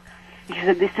New York. She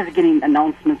said they started getting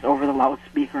announcements over the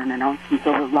loudspeaker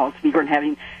and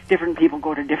having different people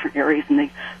go to different areas, and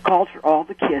they called for all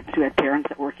the kids who had parents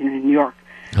that worked in New York.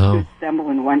 Oh. That assemble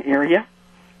in one area.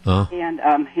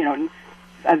 And,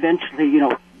 eventually,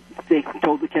 they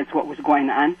told the kids what was going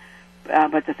on.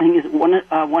 But the thing is, one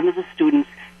of the students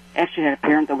actually had a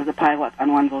parent that was a pilot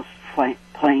on one of those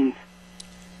planes.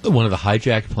 One of the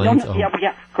hijacked planes?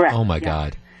 Yeah, correct. Oh, my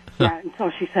God. Yeah, and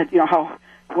so she said,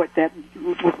 what that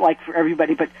was like for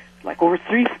everybody. But like over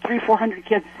 400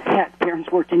 kids had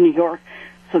parents worked in New York,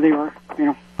 so they were,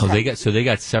 Oh, they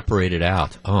got separated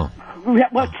out. Oh. Yeah,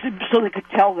 well, so they could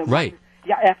tell them. Right.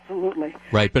 Yeah, absolutely.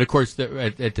 Right, but of course,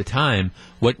 at the time,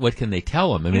 what can they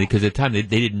tell them? I mean, because at the time they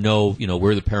didn't know,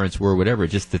 where the parents were, or whatever.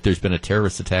 Just that there's been a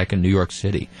terrorist attack in New York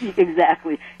City.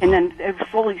 Exactly, and then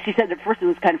slowly, she said at first it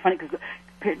was kind of funny because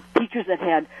teachers that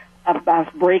had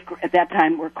a break at that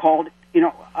time were called,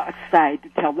 aside to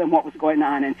tell them what was going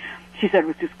on, and she said it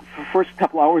was just for the first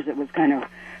couple hours it was kind of,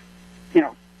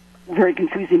 very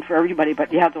confusing for everybody.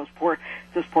 But yeah, those poor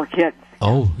kids.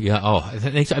 Oh yeah. Oh,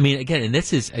 thanks. I mean, again, and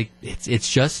this is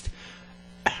it's just,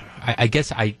 I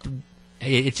guess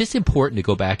it's just important to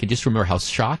go back and just remember how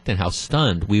shocked and how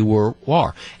stunned we were.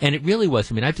 And it really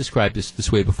was. I mean, I've described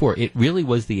this way before. It really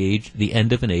was the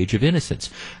end of an age of innocence.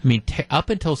 I mean, up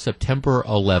until September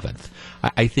 11th,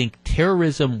 I think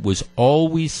terrorism was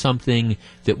always something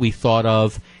that we thought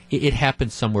of. It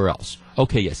happened somewhere else.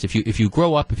 Okay, yes, if you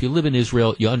grow up, if you live in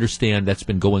Israel, you understand that's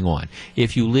been going on.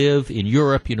 If you live in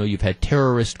Europe, you've had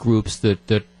terrorist groups that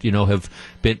have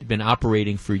been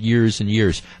operating for years and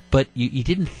years. But you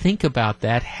didn't think about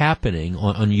that happening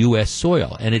on U.S.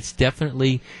 soil. And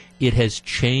it has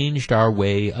changed our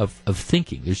way of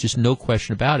thinking. There's just no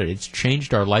question about it. It's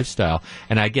changed our lifestyle.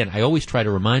 And again, I always try to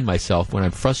remind myself when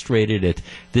I'm frustrated at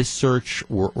this search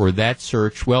or that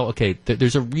search, well, okay,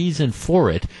 there's a reason for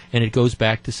it, and it goes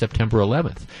back to September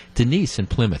 11th. Denise in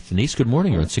Plymouth. Denise, good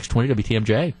morning. You're on 620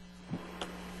 WTMJ.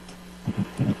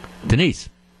 Denise.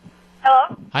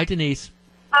 Hello? Hi, Denise.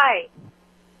 Hi.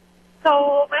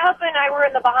 So my husband and I were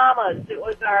in the Bahamas. It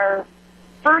was our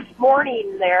first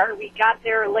morning there. We got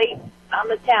there late on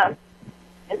the 10th,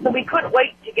 and so we couldn't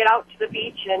wait to get out to the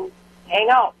beach and hang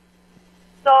out.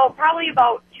 So probably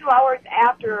about 2 hours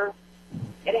after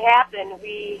it happened,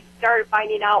 we started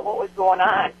finding out what was going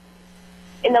on.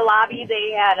 In the lobby,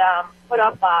 they had put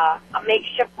up a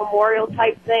makeshift memorial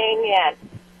type thing, and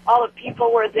all the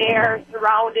people were there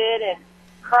surrounded and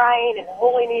crying and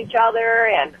holding each other,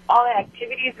 and all the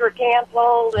activities were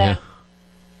canceled, and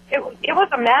it was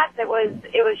a mess. It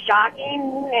was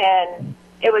shocking, and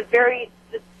it was very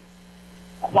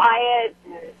quiet.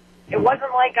 It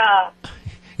wasn't like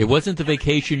It wasn't the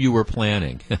vacation you were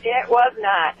planning. It was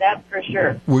not. That's for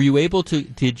sure. Were you able to?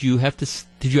 Did you have to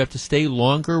stay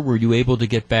longer? Were you able to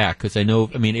get back? Because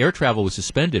air travel was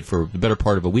suspended for the better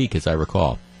part of a week, as I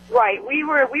recall. Right. We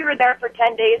were there for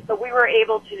 10 days, so we were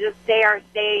able to just stay our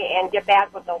stay and get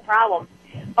back with no problem.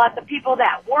 But the people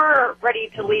that were ready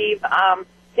to leave,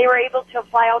 they were able to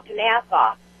fly out to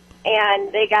Nassau,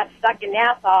 and they got stuck in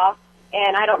Nassau,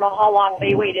 and I don't know how long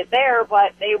they waited there,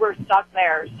 but they were stuck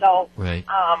there. So, right.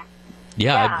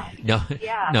 Yeah.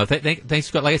 Thanks,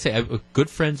 Scott. Like I say, good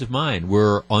friends of mine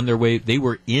were on their way. They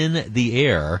were in the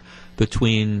air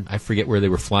between, I forget where they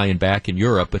were flying back in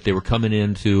Europe, but they were coming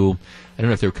into, I don't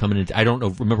know if they were coming into, I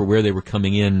don't remember where they were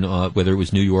coming in, whether it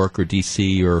was New York or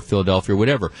D.C. or Philadelphia or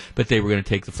whatever, but they were going to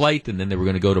take the flight and then they were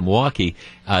going to go to Milwaukee.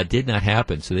 Did not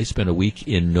happen, so they spent a week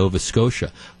in Nova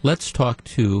Scotia. Let's talk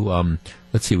to,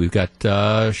 we've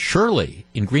got Shirley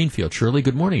in Greenfield. Shirley,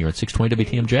 good morning. You're at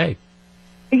 620 WTMJ.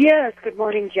 Yes, good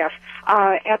morning, Jeff.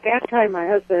 At that time, my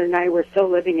husband and I were still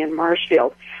living in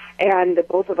Marshfield, and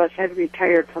both of us had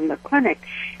retired from the clinic,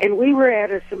 and we were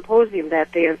at a symposium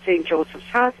that day in St. Joseph's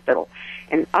Hospital.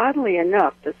 And oddly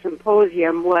enough, the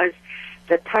symposium was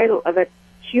the title of it,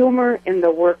 Humor in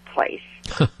the Workplace.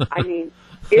 I mean,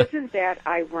 isn't that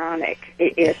ironic?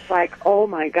 It's like, oh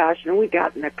my gosh, and we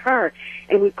got in the car,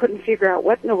 and we couldn't figure out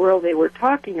what in the world they were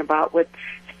talking about with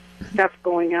stuff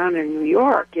going on in New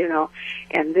York,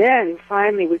 And then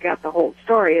finally we got the whole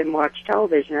story and watched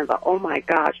television and thought, oh my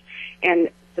gosh. And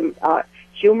some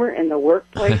humor in the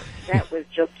workplace, that was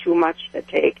just too much to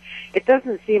take. It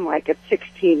doesn't seem like it's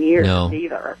 16 years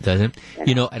either. Doesn't.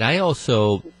 And I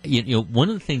also, one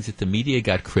of the things that the media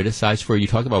got criticized for, you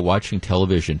talk about watching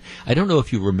television, I don't know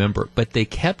if you remember, but they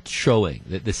kept showing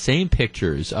the same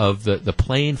pictures of the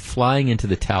plane flying into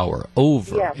the tower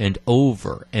over and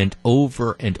over and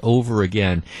over and over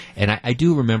again. And I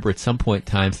do remember at some point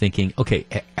in time thinking, okay,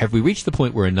 have we reached the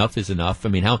point where enough is enough? I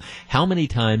mean, how many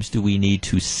times do we need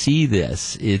to see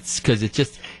this? It's because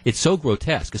it's so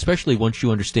grotesque, especially once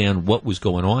you understand what was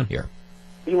going on here.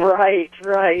 Right.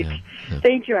 Yeah.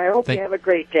 Thank you. I hope you have a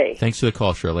great day. Thanks for the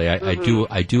call, Shirley. I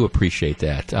do appreciate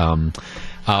that.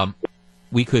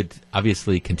 we could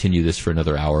obviously continue this for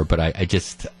another hour, but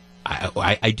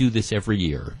I do this every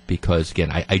year because,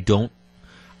 again,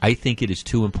 I think it is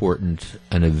too important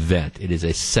an event. It is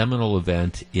a seminal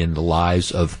event in the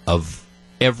lives of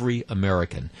every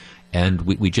American. And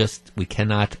we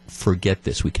cannot forget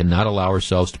this. We cannot allow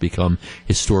ourselves to become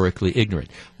historically ignorant.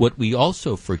 What we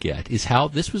also forget is how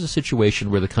this was a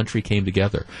situation where the country came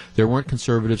together. There weren't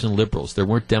conservatives and liberals. There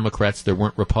weren't Democrats. There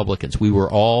weren't Republicans. We were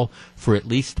all, for at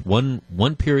least one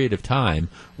period of time,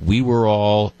 we were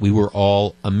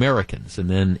all Americans. And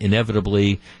then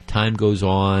inevitably time goes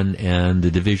on and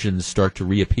the divisions start to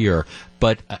reappear.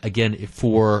 But again,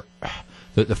 for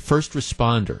the first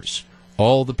responders,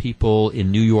 all the people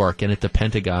in New York and at the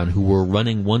Pentagon who were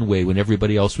running one way when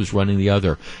everybody else was running the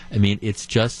other. I mean, it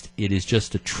is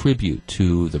just a tribute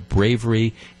to the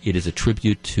bravery. It is a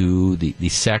tribute to the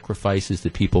sacrifices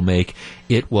that people make.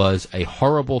 It was a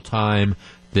horrible time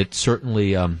that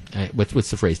certainly,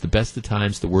 what's the phrase? The best of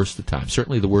times, the worst of times.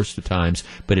 Certainly the worst of times,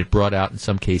 but it brought out in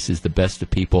some cases the best of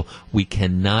people. We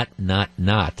cannot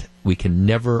we can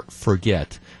never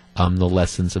forget the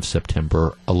lessons of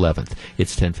September 11th.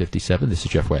 It's 10:57. This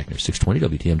is Jeff Wagner,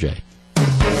 620 WTMJ.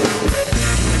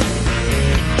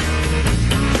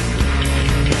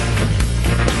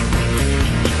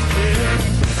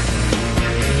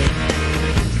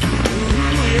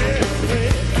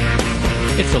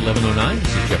 It's 11:09.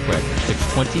 This is Jeff Wagner,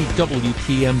 620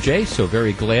 WTMJ. So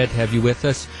very glad to have you with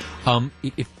us.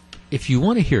 If you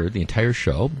want to hear the entire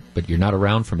show, but you're not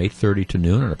around from 8:30 to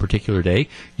noon on a particular day,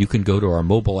 you can go to our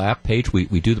mobile app page.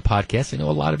 We do the podcast. I know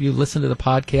a lot of you listen to the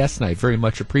podcast, and I very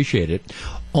much appreciate it.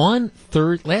 On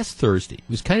last Thursday, it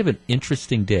was kind of an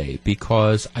interesting day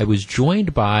because I was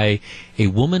joined by a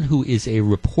woman who is a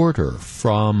reporter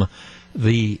from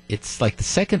it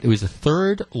was the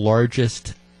third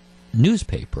largest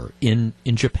newspaper in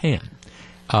Japan.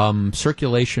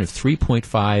 Circulation of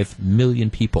 3.5 million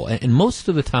people. And most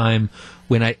of the time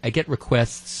when I get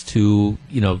requests to,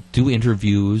 do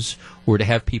interviews or to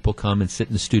have people come and sit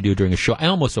in the studio during a show, I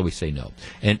almost always say no.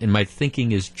 And my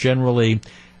thinking is generally,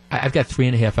 I've got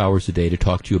 3.5 hours a day to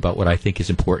talk to you about what I think is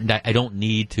important. I don't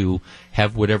need to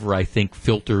have whatever I think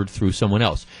filtered through someone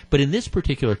else. But in this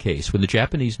particular case, when the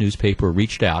Japanese newspaper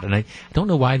reached out, and I don't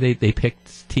know why they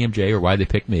picked TMJ or why they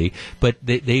picked me, but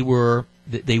it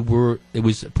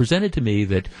was presented to me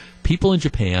that people in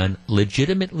Japan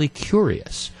legitimately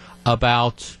curious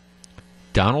about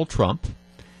Donald Trump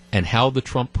and how the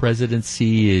Trump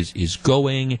presidency is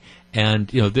going. And,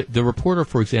 the reporter,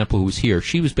 for example, who was here,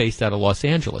 she was based out of Los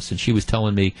Angeles, and she was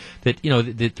telling me that,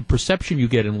 the perception you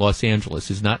get in Los Angeles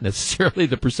is not necessarily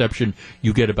the perception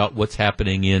you get about what's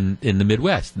happening in the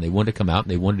Midwest. And they wanted to come out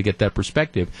and they wanted to get that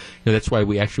perspective. That's why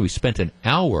we spent an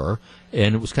hour,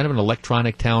 and it was kind of an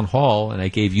electronic town hall, and I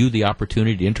gave you the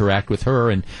opportunity to interact with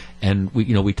her, and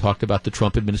we talked about the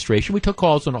Trump administration. We took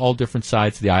calls on all different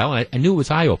sides of the aisle, and I knew it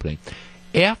was eye-opening.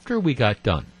 After we got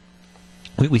done,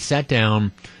 we sat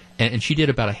down, and she did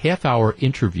about a half-hour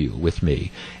interview with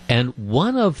me. And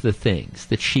one of the things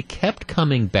that she kept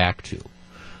coming back to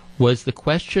was the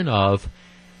question of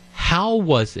how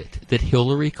was it that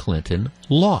Hillary Clinton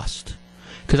lost?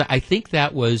 Because I think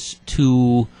that was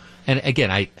to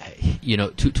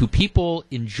people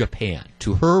in Japan,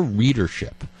 to her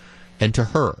readership, and to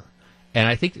her. And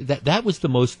I think that was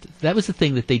the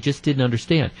thing that they just didn't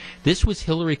understand. This was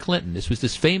Hillary Clinton. This was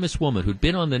this famous woman who'd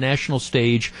been on the national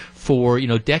stage for,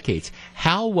 decades.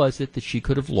 How was it that she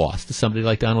could have lost to somebody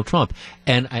like Donald Trump?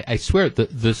 And I swear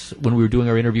when we were doing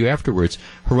our interview afterwards,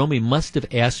 Hiromi must have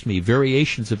asked me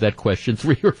variations of that question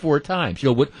 3 or 4 times.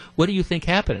 What do you think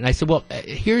happened? And I said, well,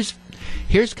 here's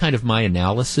kind of my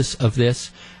analysis of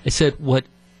this. I said, what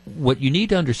you need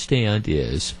to understand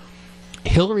is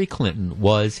Hillary Clinton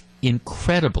was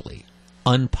incredibly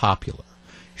unpopular.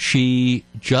 She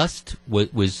just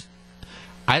was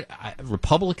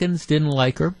Republicans didn't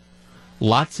like her.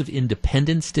 Lots of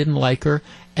independents didn't like her,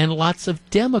 and lots of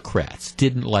Democrats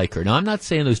didn't like her. Now, I'm not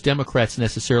saying those Democrats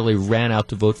necessarily ran out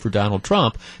to vote for Donald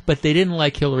Trump, but they didn't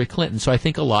like Hillary Clinton, so I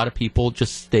think a lot of people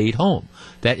just stayed home.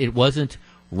 That it wasn't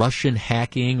Russian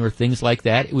hacking or things like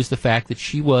that. It was the fact that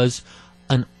she was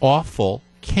an awful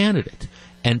candidate.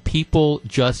 And people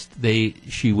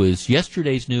she was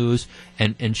yesterday's news,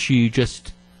 and she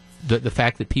just, the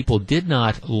fact that people did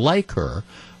not like her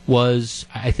was,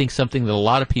 I think, something that a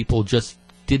lot of people just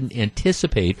didn't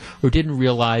anticipate or didn't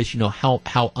realize,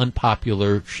 how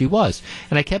unpopular she was.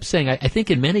 And I kept saying, I think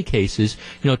in many cases,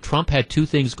 Trump had 2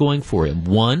 things going for him.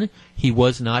 One, he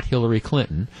was not Hillary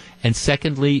Clinton. And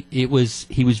secondly, he was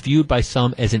viewed by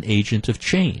some as an agent of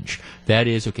change. That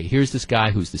is, okay, here's this guy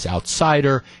who's this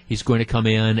outsider. He's going to come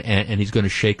in and he's going to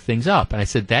shake things up. And I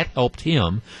said that helped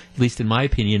him, at least in my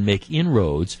opinion, make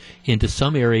inroads into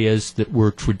some areas that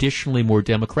were traditionally more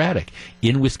Democratic.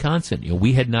 In Wisconsin,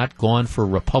 we had not gone for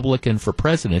Republican for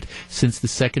president since the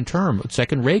second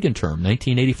Reagan term,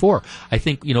 1984. I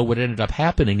think, what ended up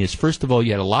happening is, first of all,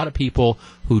 you had a lot of people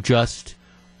who just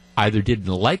either didn't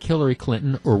like Hillary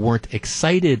Clinton or weren't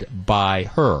excited by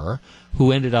her,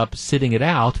 who ended up sitting it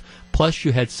out. Plus,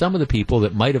 you had some of the people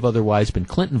that might have otherwise been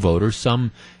Clinton voters,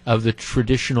 some of the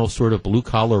traditional sort of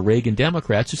blue-collar Reagan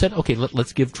Democrats who said, okay,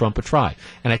 let's give Trump a try.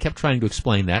 And I kept trying to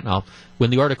explain that. And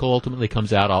when the article ultimately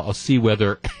comes out, I'll see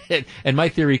whether – and my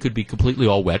theory could be completely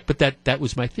all wet, but that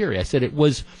was my theory. I said it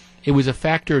was a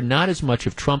factor not as much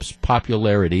of Trump's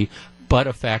popularity, but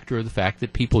a factor of the fact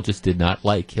that people just did not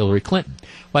like Hillary Clinton.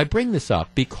 Well, I bring this up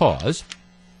because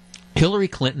Hillary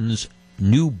Clinton's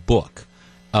new book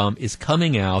is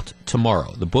coming out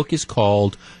tomorrow. The book is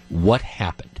called What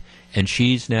Happened, and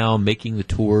she's now making the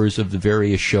tours of the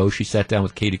various shows. She sat down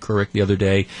with Katie Couric the other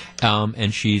day,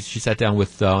 and she sat down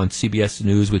with on CBS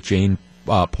News with Jane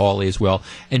Pauley as well,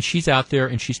 and she's out there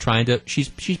and she's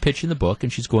pitching the book,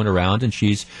 and she's going around and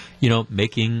she's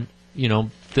making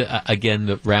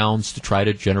the rounds to try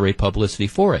to generate publicity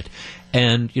for it.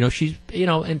 And she's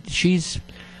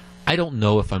I don't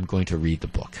know if I'm going to read the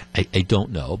book. I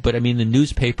don't know. But, I mean, the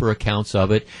newspaper accounts of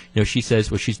it, she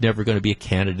says, well, she's never going to be a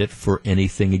candidate for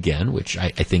anything again, which I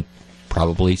think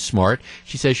probably smart.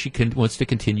 She says she wants to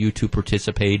continue to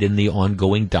participate in the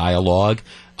ongoing dialogue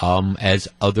as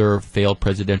other failed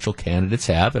presidential candidates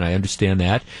have, and I understand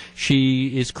that.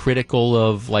 She is critical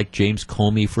of, like, James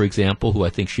Comey, for example, who I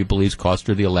think she believes cost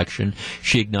her the election.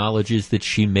 She acknowledges that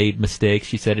she made mistakes.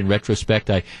 She said, in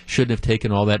retrospect, I shouldn't have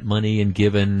taken all that money and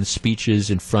given speeches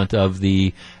in front of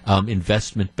the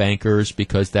investment bankers,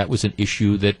 because that was an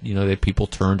issue that, that people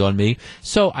turned on me.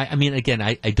 So, I mean, again,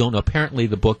 I don't know. Apparently,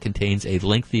 the book contains a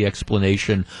lengthy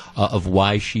explanation of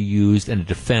why she used, and a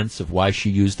defense of why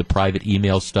she used the private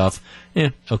email stuff.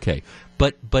 Okay.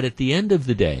 But at the end of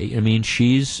the day, I mean,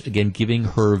 she's, again, giving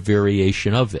her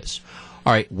variation of this.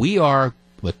 All right, we are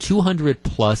 200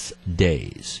 plus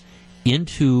days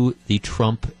into the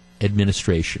Trump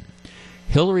administration.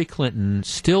 Hillary Clinton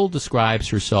still describes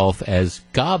herself as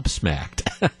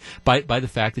gobsmacked by the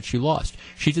fact that she lost.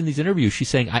 She's in these interviews. She's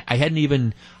saying, I hadn't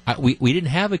even, we didn't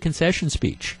have a concession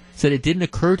speech. Said it didn't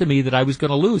occur to me that I was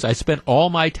going to lose. I spent all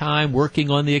my time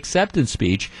working on the acceptance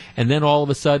speech, and then all of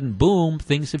a sudden, boom,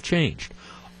 things have changed.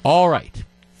 All right.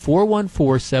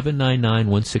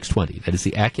 414-799-1620. That is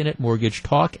the Accunet Mortgage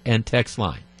talk and text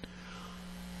line.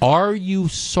 Are you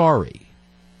sorry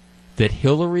that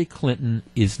Hillary Clinton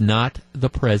is not the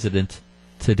president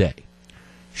today?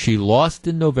 She lost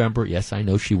in November. Yes, I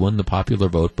know she won the popular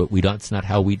vote, but that's not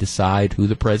how we decide who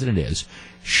the president is.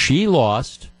 She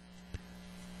lost.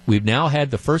 We've now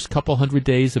had the first couple hundred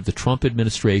days of the Trump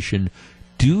administration.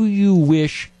 Do you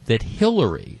wish that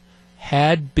Hillary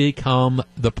had become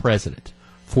the president?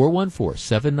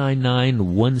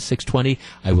 414-799-1620.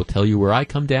 I will tell you where I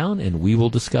come down, and we will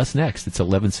discuss next. It's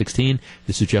 11:16.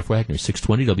 This is Jeff Wagner,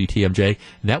 620 WTMJ.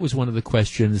 And that was one of the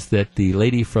questions that the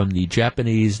lady from the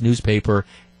Japanese newspaper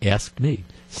asked me.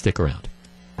 Stick around.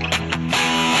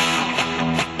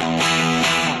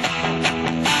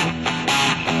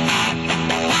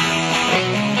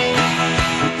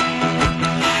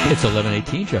 It's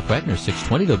 11:18. Jeff Wagner,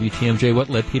 620 WTMJ. What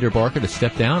led Peter Barker to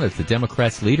step down as the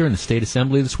Democrats' leader in the state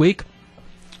assembly this week?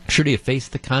 Should he have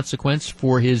faced the consequence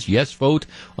for his yes vote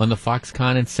on the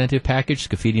Foxconn incentive package?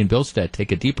 Scafidi and Bilstead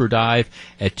take a deeper dive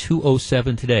at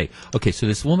 2:07 today. Okay, so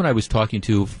this woman I was talking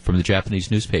to from the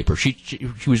Japanese newspaper, she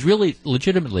was really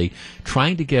legitimately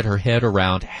trying to get her head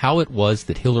around how it was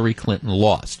that Hillary Clinton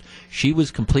lost. She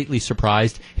was completely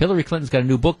surprised. Hillary Clinton's got a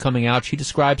new book coming out. She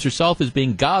describes herself as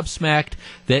being gobsmacked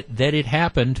that it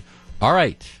happened. All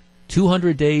right,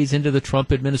 200 days into the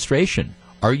Trump administration.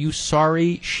 Are you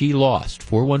sorry she lost?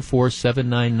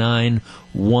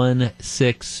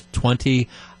 414-799-1620.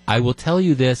 I will tell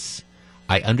you this.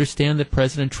 I understand that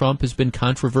President Trump has been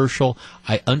controversial.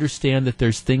 I understand that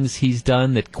there's things he's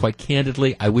done that, quite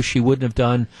candidly, I wish he wouldn't have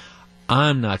done.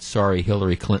 I'm not sorry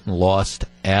Hillary Clinton lost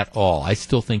at all. I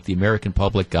still think the American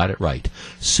public got it right.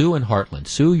 Sue in Heartland.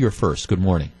 Sue, you're first. Good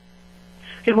morning.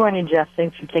 Good morning, Jeff.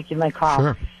 Thanks for taking my call.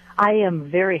 Sure. I am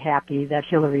very happy that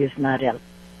Hillary is not in.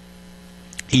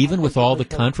 Even with all the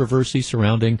controversy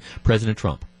surrounding President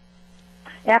Trump?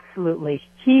 Absolutely.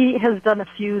 He has done a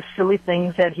few silly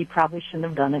things that he probably shouldn't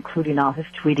have done, including all his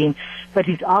tweeting, but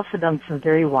he's also done some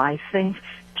very wise things.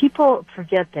 people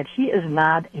forget that he is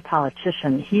not a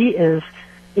politician. He is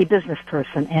a business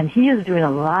person, and he is doing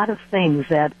a lot of things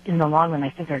that, in the long run, I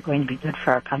think are going to be good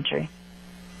for our country.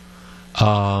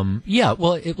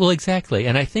 Well, exactly.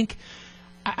 And I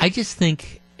just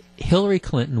think Hillary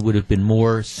Clinton would have been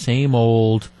more same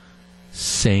old.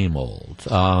 No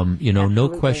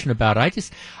question about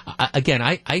it.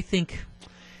 I think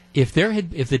if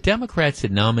the Democrats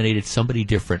had nominated somebody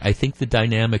different, I think the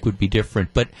dynamic would be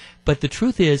different. But the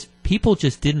truth is, people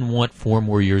just didn't want 4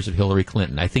 more years of Hillary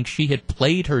Clinton. I think she had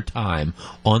played her time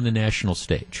on the national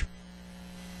stage.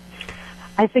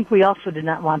 I think we also did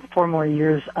not want 4 more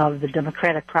years of the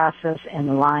democratic process and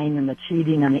the lying and the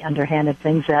cheating and the underhanded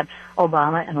things that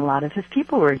Obama and a lot of his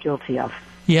people were guilty of.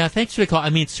 Yeah, thanks for the call. I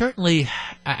mean, certainly,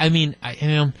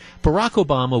 Barack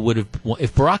Obama would have,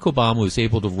 if Barack Obama was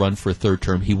able to run for a third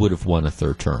term, he would have won a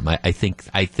third term. I think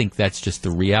that's just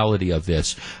the reality of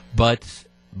this. But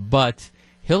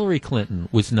Hillary Clinton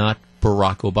was not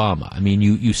Barack Obama. I mean,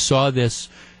 you saw this.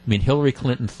 I mean, Hillary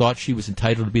Clinton thought she was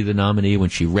entitled to be the nominee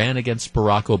when she ran against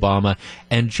Barack Obama.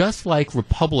 And just like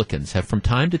Republicans have from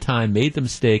time to time made the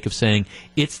mistake of saying,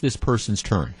 it's this person's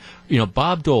turn.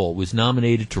 Bob Dole was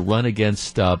nominated to run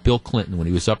against Bill Clinton when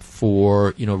he was up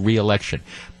for, re-election.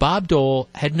 Bob Dole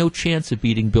had no chance of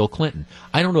beating Bill Clinton.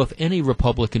 I don't know if any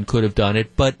Republican could have done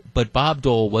it, but Bob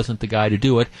Dole wasn't the guy to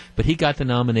do it, but he got the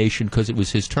nomination because it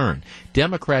was his turn.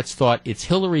 Democrats thought it's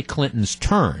Hillary Clinton's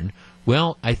turn.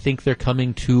 Well, I think they're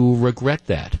coming to regret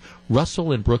that.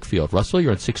 Russell in Brookfield. Russell,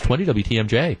 you're on 620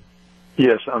 WTMJ.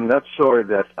 Yes, I'm not sorry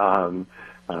that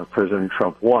President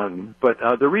Trump won. But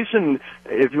the reason,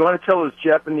 if you want to tell this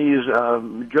Japanese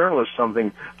journalist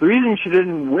something, the reason she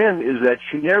didn't win is that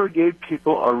she never gave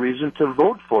people a reason to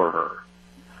vote for her.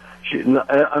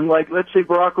 Unlike, let's say,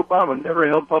 Barack Obama, never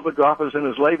held public office in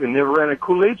his life and never ran a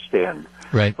Kool-Aid stand.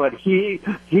 Right. But he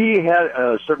had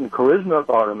a certain charisma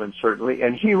about him, and certainly,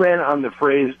 and he ran on the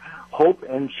phrase hope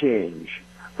and change.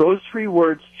 Those 3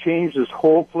 words changed his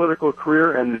whole political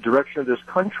career and the direction of this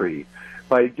country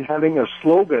by having a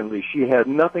slogan. She had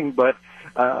nothing but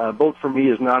a vote for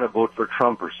me is not a vote for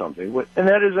Trump or something, and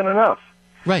that isn't enough.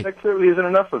 Right. That clearly isn't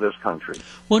enough for this country.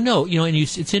 Well, no, and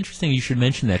it's interesting you should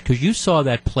mention that because you saw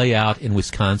that play out in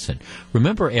Wisconsin.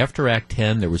 Remember, after Act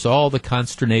 10, there was all the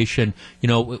consternation.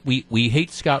 We hate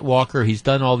Scott Walker. He's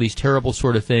done all these terrible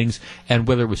sort of things. And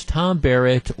whether it was Tom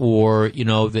Barrett or,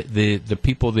 the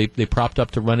people they propped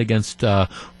up to run against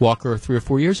Walker 3 or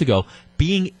 4 years ago,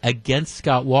 being against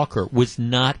Scott Walker was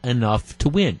not enough to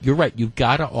win. You're right. You've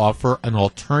got to offer an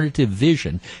alternative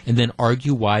vision and then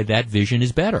argue why that vision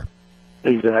is better.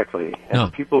 Exactly.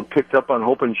 And people picked up on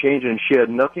hope and change, and she had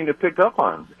nothing to pick up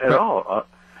on at all.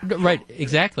 Right,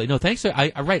 exactly. No, thanks.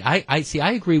 I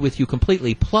agree with you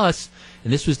completely. Plus,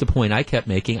 and this was the point I kept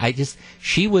making,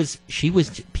 she was,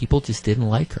 people just didn't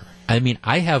like her. I mean,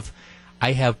 I have,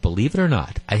 believe it or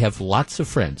not, I have lots of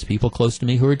friends, people close to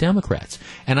me who are Democrats.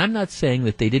 And I'm not saying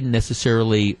that they didn't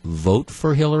necessarily vote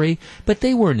for Hillary, but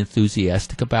they weren't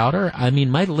enthusiastic about her. I mean,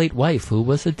 my late wife, who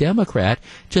was a Democrat,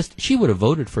 she would have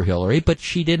voted for Hillary, but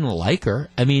she didn't like her.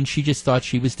 I mean, she just thought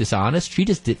she was dishonest. She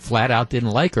just flat out didn't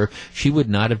like her. She would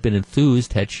not have been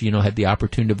enthused had she, had the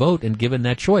opportunity to vote and given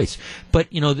that choice. But,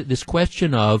 this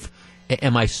question of,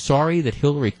 am I sorry that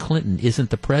Hillary Clinton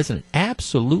isn't the president?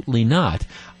 Absolutely not.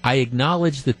 I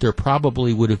acknowledge that there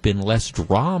probably would have been less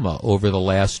drama over the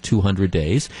last 200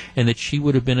 days and that she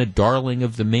would have been a darling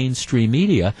of the mainstream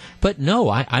media. But no,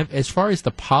 I as far as the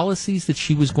policies that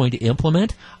she was going to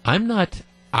implement, I'm not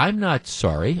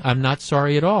sorry. I'm not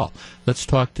sorry at all. Let's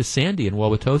talk to Sandy in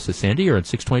Wauwatosa. Sandy, you're on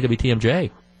 620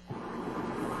 WTMJ.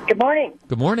 Good morning.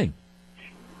 Good morning.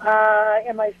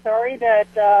 Am I sorry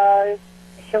that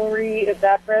Hillary is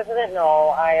not president? No,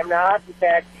 I am not. In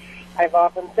fact, I've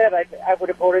often said I would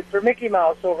have voted for Mickey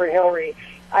Mouse over Hillary.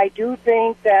 I do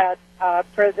think that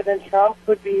President Trump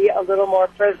could be a little more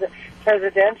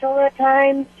presidential at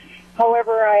times.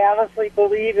 However, I honestly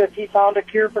believe if he found a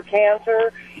cure for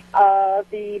cancer,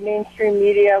 the mainstream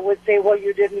media would say, well,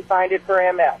 you didn't find it for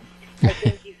MS. I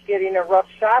think he's getting a rough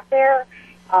shot there.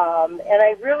 And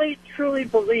I really, truly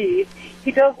believe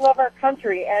he does love our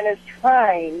country and is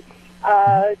trying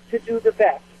to do the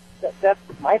best. That's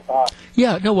my thought.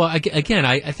 Yeah, no, well, again,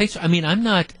 I think so. I mean, I'm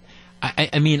not,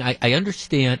 I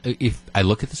understand if I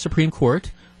look at the Supreme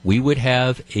Court, we would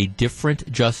have a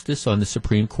different justice on the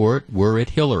Supreme Court were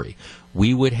it Hillary.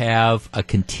 We would have a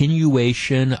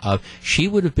continuation of, she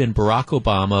would have been Barack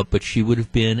Obama, but she would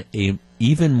have been a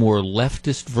even more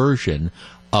leftist version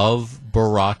of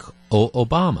Barack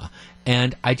Obama.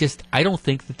 And I don't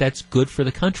think that that's good for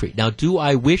the country. Now, do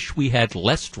I wish we had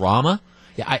less drama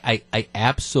Yeah, I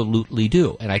absolutely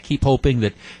do. And I keep hoping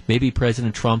that maybe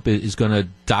President Trump is going to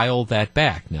dial that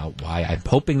back. Now, why I'm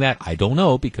hoping that, I don't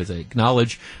know, because I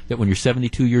acknowledge that when you're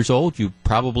 72 years old, you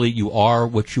are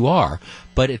what you are.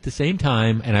 But at the same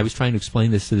time, and I was trying to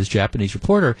explain this to this Japanese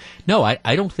reporter, no,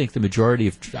 I don't think the majority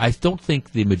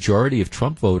of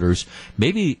Trump voters,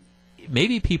 maybe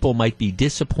people might be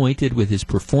disappointed with his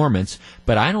performance,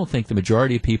 but I don't think the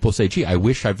majority of people say, gee, I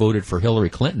wish I voted for Hillary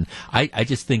Clinton. I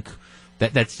just think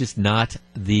that's just not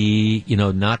the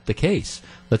case.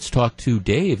 Let's talk to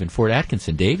Dave in Fort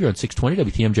Atkinson. Dave, you're on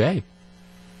 620 WTMJ.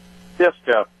 Yes,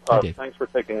 Jeff. Hi, Dave. Thanks for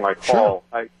taking my call.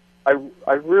 Sure.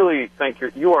 I really think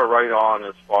you are right on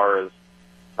as far as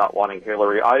not wanting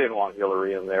Hillary. I didn't want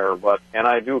Hillary in there, and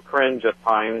I do cringe at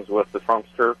times with the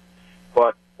Trumpster,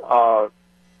 but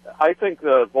I think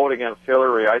the vote against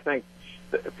Hillary, I think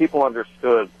people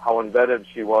understood how embedded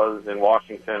she was in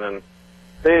Washington, and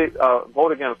they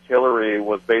vote against Hillary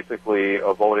was basically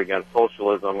a vote against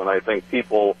socialism, and I think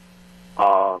people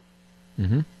they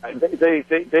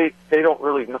don't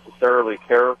really necessarily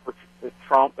care for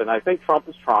Trump, and I think Trump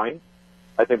is trying.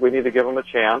 I think we need to give him a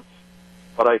chance,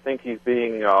 but I think he's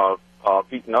being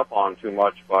beaten up on too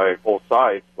much by both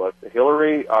sides. But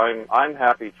Hillary, I'm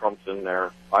happy Trump's in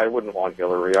there. I wouldn't want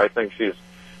Hillary. I think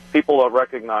people have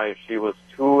recognized she was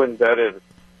too embedded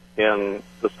in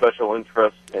the special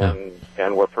interest,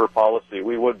 and with her policy,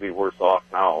 we would be worse off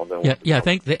now. Than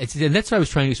and that's what I was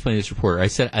trying to explain to this reporter. I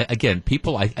said, again,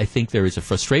 people, I think there is a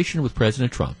frustration with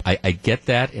President Trump. I get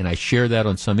that, and I share that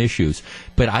on some issues,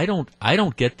 but I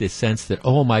don't get this sense that,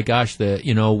 oh my gosh, this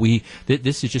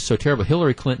is just so terrible.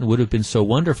 Hillary Clinton would have been so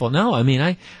wonderful. No, I mean,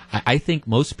 I think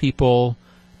most people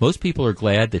are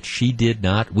glad that she did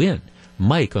not win.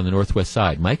 Mike on the Northwest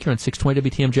Side. Mike, you're on 620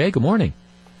 WTMJ. Good morning.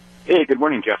 Hey, good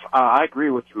morning, Jeff. I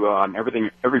agree with you on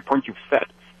every point you've said.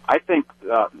 I think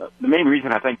the main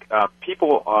reason I think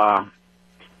people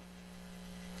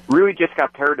really just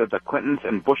got tired of the Clintons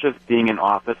and Bushes being in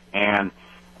office, and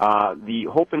the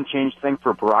hope and change thing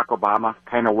for Barack Obama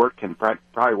kind of worked and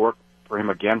probably work for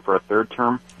him again for a third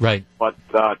term. Right. But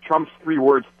Trump's 3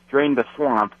 words, drain the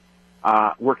swamp,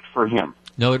 worked for him.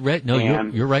 No,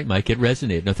 you're right, Mike. It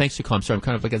resonated. No, thanks to call. I'm sorry, I'm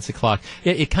kind of against the clock.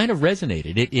 It kind of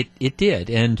resonated. It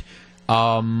did. And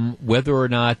whether or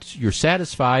not you're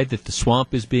satisfied that the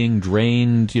swamp is being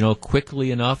drained,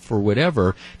 quickly enough or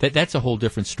whatever, that's a whole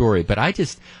different story. But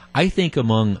I think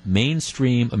among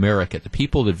mainstream America, the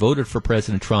people that voted for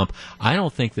President Trump, I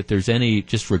don't think that there's any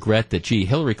just regret that, gee,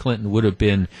 Hillary Clinton would have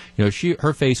been,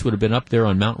 her face would have been up there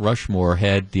on Mount Rushmore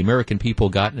had the American people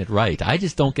gotten it right. I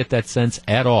just don't get that sense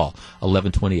at all.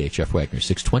 1128, Jeff Wagner,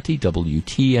 620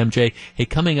 WTMJ. Hey,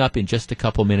 coming up in just a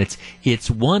couple minutes,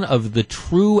 it's one of the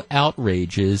true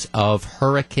outrages of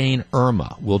Hurricane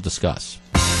Irma. We'll discuss.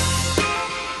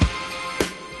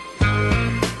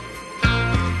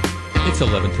 It's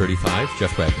 11:35.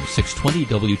 Jeff Wagner, 620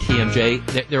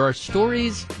 WTMJ. There are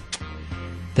stories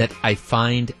that I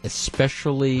find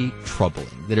especially troubling,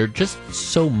 that are just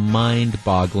so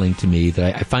mind-boggling to me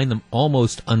that I find them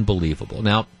almost unbelievable.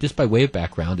 Now, just by way of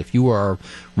background, if you are a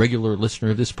regular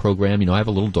listener of this program, I have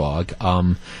a little dog.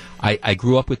 I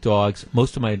grew up with dogs.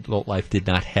 Most of my adult life did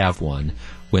not have one.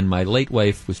 When my late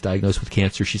wife was diagnosed with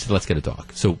cancer, she said, let's get a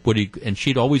dog. So and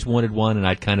she'd always wanted one, and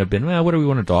I'd kind of been, what do we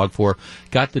want a dog for?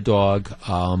 Got the dog,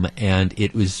 and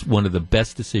it was one of the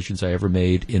best decisions I ever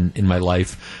made in my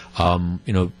life.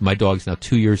 My dog's now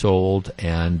 2 years old,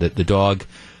 and the dog,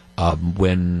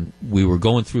 when we were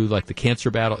going through like the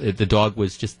cancer battle, the dog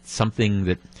was just something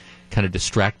that kind of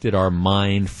distracted our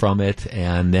mind from it.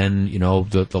 And then,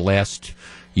 the last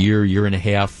year and a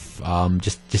half,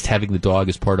 just having the dog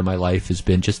as part of my life has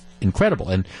been just incredible.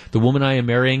 And the woman I am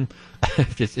marrying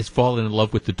has fallen in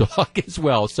love with the dog as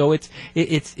well. So it's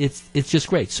just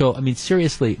great. So, I mean,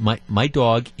 seriously, my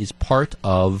dog is part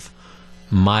of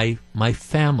my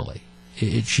family.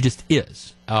 She just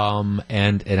is.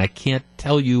 And I can't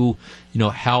tell you,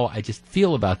 how I just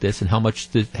feel about this and how much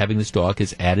having this dog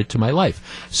has added to my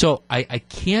life. So I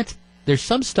can't. There's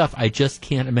some stuff I just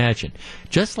can't imagine.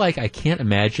 Just like I can't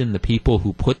imagine the people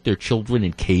who put their children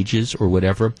in cages or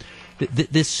whatever.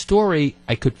 This story,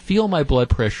 I could feel my blood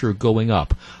pressure going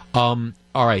up. All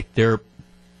right,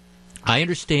 I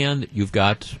understand that you've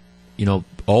got,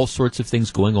 all sorts of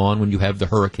things going on when you have the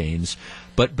hurricanes.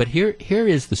 But here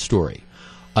is the story.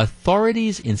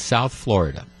 Authorities in South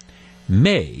Florida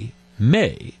may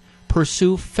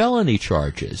pursue felony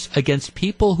charges against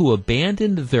people who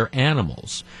abandoned their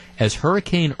animals as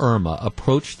Hurricane Irma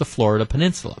approached the Florida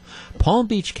Peninsula. Palm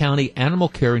Beach County Animal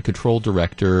Care and Control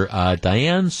Director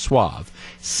Diane Suave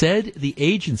said the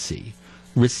agency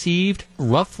received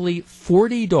roughly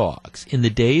 40 dogs in the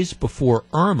days before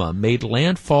Irma made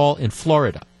landfall in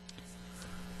Florida.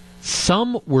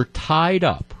 Some were tied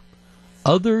up.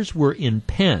 Others were in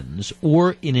pens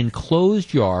or in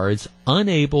enclosed yards,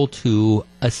 unable to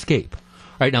escape.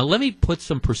 All right, now let me put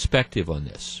some perspective on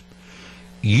this.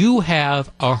 You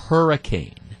have a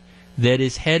hurricane that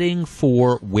is heading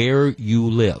for where you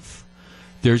live.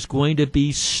 There's going to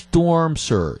be storm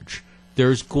surge.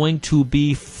 There's going to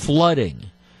be flooding.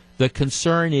 The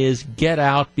concern is get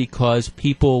out because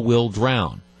people will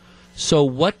drown. So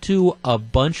what do a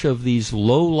bunch of these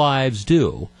lowlives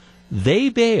do? They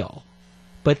bail,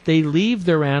 but they leave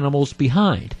their animals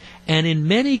behind. And in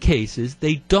many cases,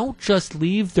 they don't just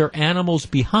leave their animals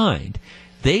behind.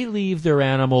 They leave their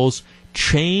animals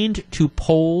chained to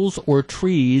poles or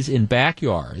trees in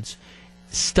backyards,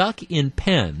 stuck in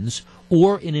pens,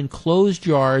 or in enclosed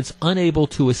yards, unable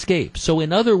to escape. So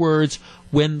in other words,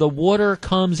 when the water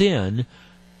comes in,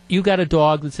 you got a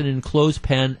dog that's in an enclosed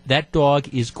pen, that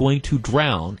dog is going to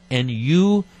drown, and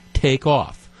you take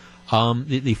off.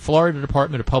 The Florida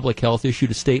Department of Public Health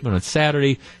issued a statement on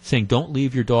Saturday saying don't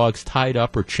leave your dogs tied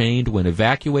up or chained when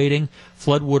evacuating.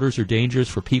 Floodwaters are dangerous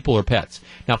for people or pets.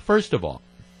 Now, first of all,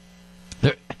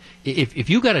 if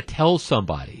you got to tell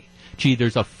somebody, gee,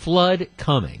 there's a flood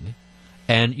coming,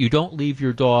 and you don't leave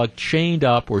your dog chained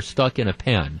up or stuck in a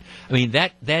pen, I mean,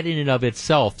 that in and of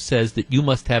itself says that you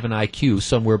must have an IQ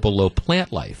somewhere below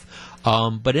plant life.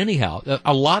 But anyhow,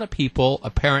 a lot of people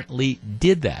apparently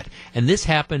did that. And this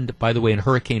happened, by the way, in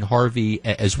Hurricane Harvey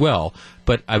as well.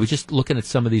 But I was just looking at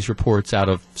some of these reports out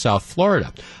of South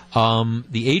Florida.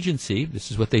 The agency, this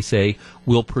is what they say,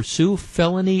 will pursue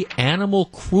felony animal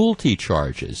cruelty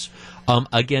charges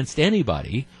against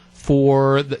anybody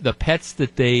for the pets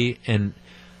that they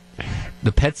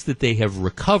have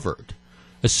recovered,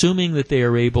 assuming that they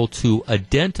are able to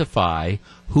identify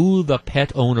who the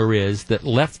pet owner is that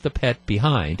left the pet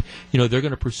behind. You know, they're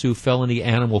going to pursue felony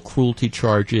animal cruelty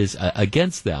charges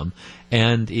against them.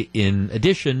 And in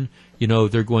addition, you know,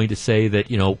 they're going to say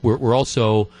that, you know, we're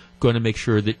also going to make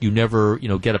sure that you never, you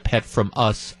know, get a pet from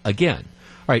us again.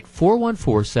 All right,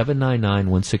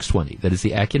 414-799-1620. That is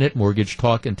the Acunet Mortgage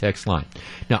talk and text line.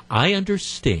 Now, I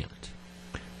understand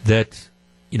that,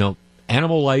 you know,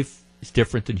 animal life is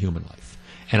different than human life.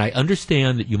 And I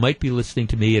understand that you might be listening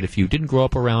to me, and if you didn't grow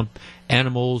up around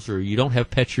animals or you don't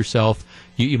have pets yourself,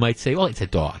 you might say, well, it's a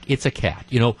dog, it's a cat.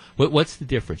 You know, what's the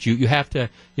difference? You have to,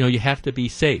 you know, you have to be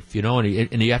safe, you know,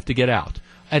 and you have to get out.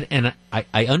 And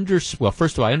well,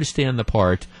 first of all, I understand the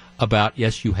part about,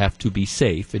 yes, you have to be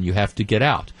safe and you have to get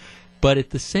out. But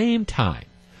at the same time,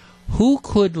 who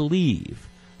could leave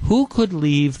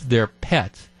their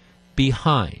pet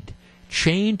behind,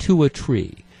 chained to a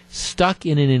tree, stuck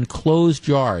in an enclosed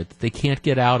yard that they can't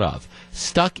get out of,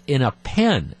 stuck in a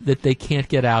pen that they can't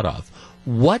get out of?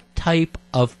 What type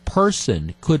of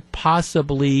person could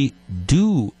possibly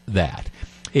do that?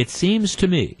 It seems to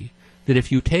me that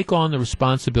if you take on the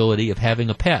responsibility of having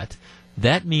a pet,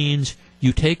 that means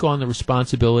you take on the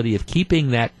responsibility of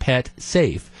keeping that pet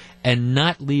safe and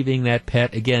not leaving that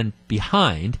pet, again,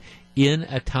 behind in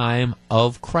a time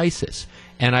of crisis.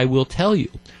 And I will tell you,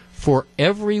 for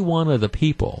every one of the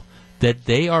people that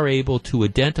they are able to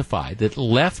identify that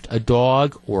left a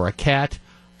dog or a cat,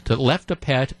 that left a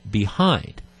pet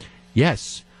behind,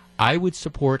 yes, I would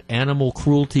support animal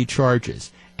cruelty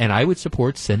charges, and I would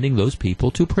support sending those people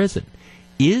to prison.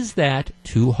 Is that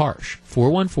too harsh?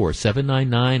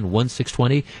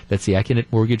 414-799-1620. That's the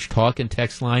Acunet Mortgage talk and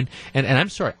text line. And I'm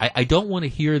sorry, I don't want to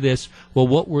hear this, well,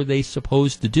 what were they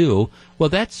supposed to do? Well,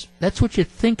 that's what you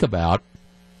think about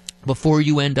before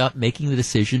you end up making the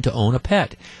decision to own a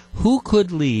pet. Who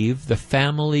could leave the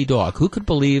family dog? Who could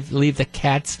leave the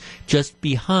cats just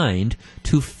behind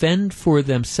to fend for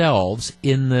themselves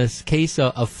in the case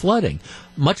of flooding?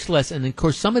 Much less, and of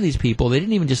course some of these people, they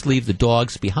didn't even just leave the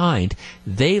dogs behind.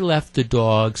 They left the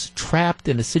dogs trapped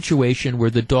in a situation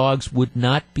where the dogs would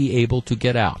not be able to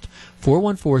get out.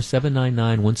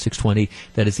 414-799-1620.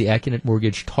 That is the Acunet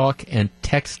Mortgage talk and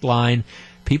text line.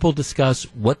 People discuss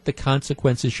what the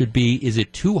consequences should be. Is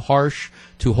it too harsh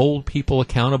to hold people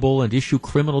accountable and issue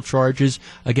criminal charges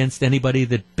against anybody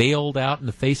that bailed out in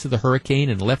the face of the hurricane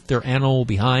and left their animal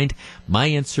behind? My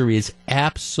answer is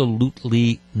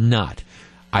absolutely not.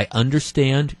 I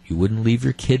understand you wouldn't leave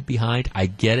your kid behind. I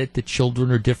get it that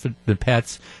children are different than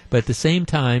pets. But at the same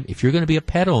time, if you're going to be a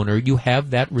pet owner, you have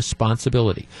that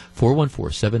responsibility.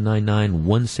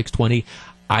 414-799-1620.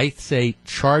 I say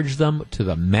charge them to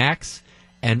the max.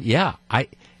 And yeah,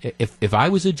 if I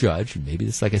was a judge, and maybe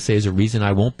this, like I say, is a reason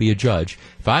I won't be a judge.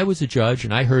 If I was a judge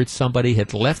and I heard somebody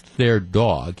had left their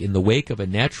dog in the wake of a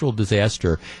natural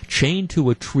disaster, chained to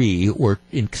a tree or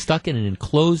stuck in an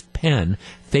enclosed pen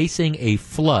facing a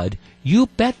flood, you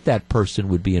bet that person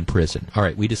would be in prison. All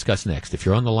right, we discuss next. If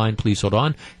you're on the line, please hold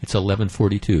on. It's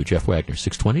 11:42. Jeff Wagner,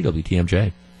 620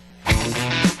 WTMJ.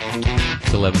 It's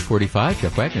 11:45.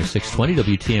 Jeff Wagner,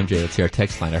 620 WTMJ. That's our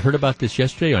text line. I heard about this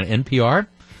yesterday on NPR.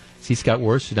 See Scott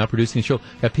Worth, who's now producing the show.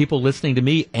 Got people listening to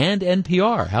me and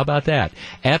NPR. How about that?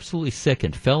 Absolutely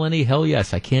sickened. Felony? Hell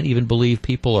yes. I can't even believe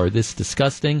people are this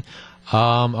disgusting.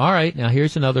 All right, now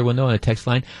here's another one, though, on a text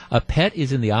line. A pet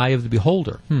is in the eye of the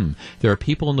beholder. There are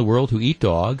people in the world who eat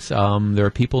dogs. There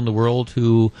are people in the world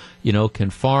who, can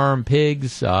farm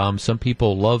pigs. Some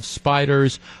people love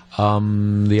spiders.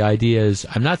 The idea is,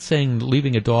 I'm not saying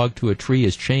leaving a dog to a tree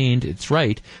is chained. It's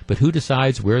right, but who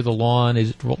decides where the line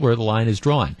is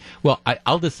drawn? Well,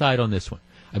 I'll decide on this one.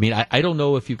 I mean, I don't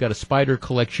know if you've got a spider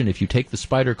collection, if you take the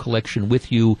spider collection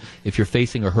with you, if you're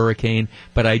facing a hurricane,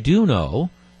 but I do know,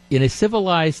 in a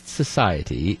civilized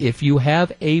society, if you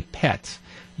have a pet,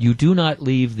 you do not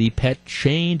leave the pet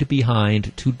chained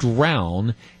behind to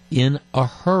drown in a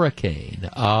hurricane.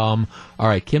 All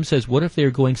right, Kim says, what if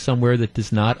they're going somewhere that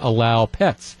does not allow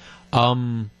pets?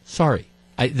 Sorry.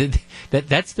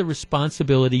 That's the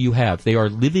responsibility you have. They are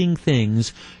living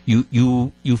things.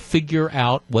 You figure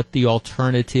out what the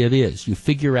alternative is. You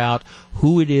figure out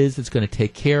who it is that's going to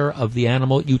take care of the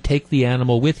animal. You take the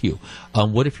animal with you.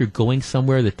 What if you're going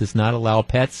somewhere that does not allow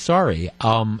pets? Sorry.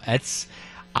 That's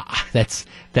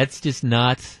just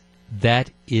not.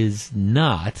 That is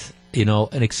not.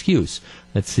 An excuse.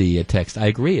 Let's see, a text. I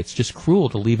agree. It's just cruel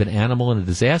to leave an animal in a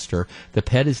disaster. The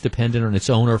pet is dependent on its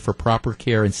owner for proper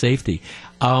care and safety.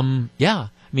 Yeah. I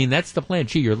mean, that's the plan.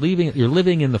 Gee, you're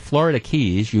living in the Florida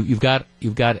Keys. You've got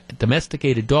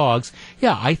domesticated dogs.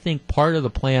 Yeah, I think part of the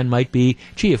plan might be,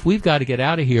 gee, if we've got to get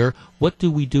out of here, what do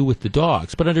we do with the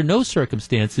dogs? But under no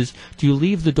circumstances do you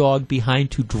leave the dog behind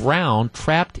to drown,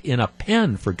 trapped in a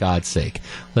pen, for God's sake.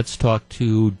 Let's talk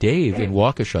to Dave in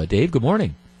Waukesha. Dave, good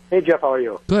morning. Hey, Jeff, how are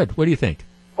you? Good. What do you think?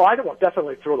 Well, I don't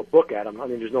definitely throw the book at him. I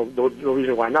mean, there's no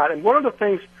reason why not. And one of the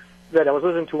things that I was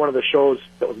listening to, one of the shows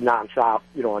that was nonstop,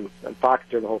 on Fox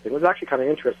during the whole thing, was actually kind of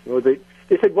interesting.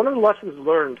 They said one of the lessons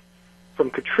learned from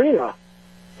Katrina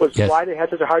was why they had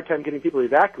such a hard time getting people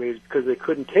evacuated, because they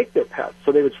couldn't take their pets,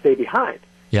 so they would stay behind.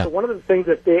 Yeah. So one of the things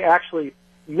that they actually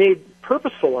made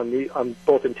purposeful on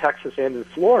both in Texas and in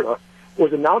Florida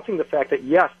was announcing the fact that,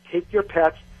 yes, take your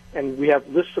pets, and we have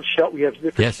lists of we have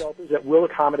different shelters that will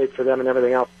accommodate for them and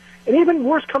everything else. And even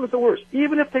worse comes to worse,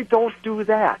 even if they don't do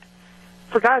that,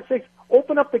 for God's sake,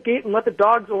 open up the gate and let the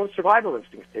dog's own survival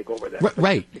instincts take over that.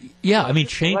 Right. Yeah, I mean,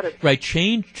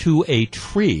 chained to a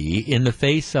tree in the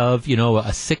face of, a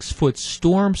 6-foot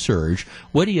storm surge,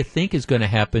 what do you think is going to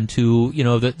happen to,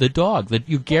 the dog? That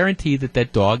you guarantee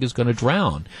that dog is going to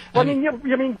drown. Well, I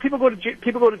mean, people go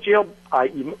to jail,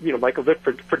 Michael Vick,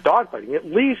 for dog fighting. At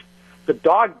least the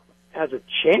dog has a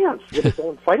chance with its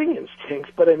own fighting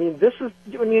instincts, but you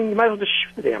might as well just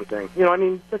shoot the damn thing.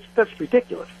 That's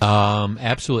ridiculous.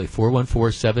 Absolutely.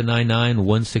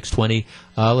 414-799-1620.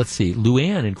 Let's see.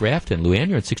 Luann in Grafton. Luann,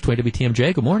 you're at 620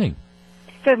 WTMJ. Good morning.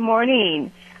 Good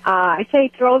morning. I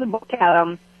say throw the book at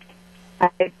them.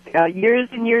 Years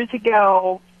and years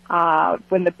ago,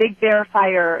 when the Big Bear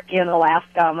fire in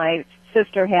Alaska, my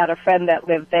sister had a friend that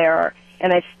lived there,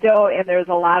 and there's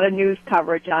a lot of news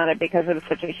coverage on it because it was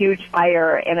such a huge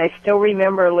fire, and I still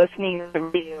remember listening to the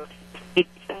radio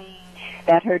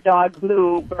that her dog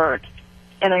Blue burnt,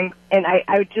 and I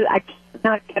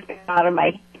cannot get it out of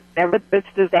my head. Whenever this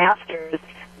disaster,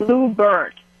 Blue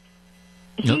burnt.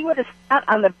 He would have sat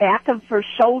on the back of her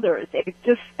shoulders. It would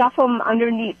just stuff him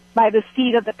underneath by the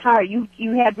seat of the car. You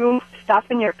had room for stuff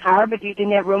in your car, but you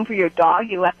didn't have room for your dog.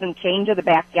 You left him chained to the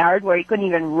backyard where he couldn't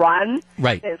even run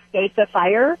to escape the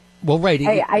fire. Well, right.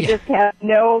 I just have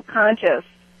no conscience.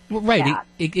 Well, right.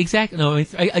 Exactly. No.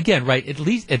 Again, right.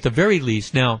 At the very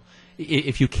least. Now,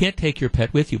 if you can't take your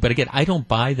pet with you, but again, I don't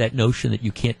buy that notion that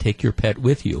you can't take your pet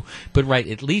with you. But right,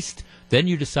 at least. Then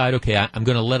you decide, okay, I'm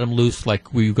going to let him loose, like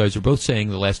you guys are both saying,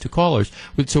 the last two callers.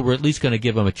 So we're at least going to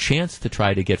give him a chance to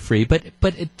try to get free. But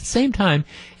at the same time,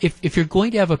 if you're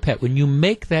going to have a pet, when you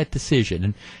make that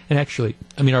decision, and actually,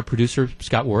 our producer,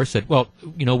 Scott Warris, said, well,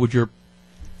 would your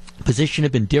position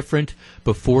have been different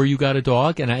before you got a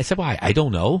dog? And I said, well, I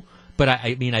don't know. But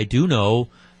I do know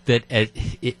that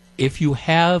if you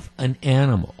have an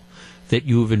animal that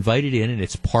you've invited in and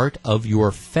it's part of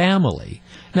your family.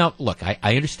 Now, look,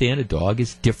 I understand a dog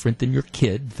is different than your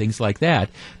kid, things like that.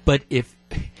 But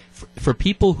for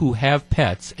people who have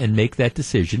pets and make that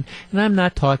decision, and I'm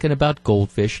not talking about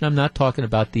goldfish, and I'm not talking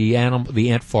about the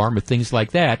ant farm or things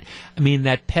like that. I mean,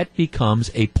 that pet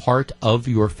becomes a part of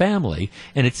your family,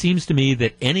 and it seems to me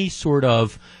that any sort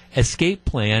of escape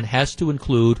plan has to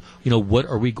include, what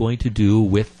are we going to do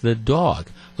with the dog?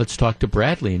 Let's talk to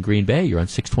Bradley in Green Bay. You're on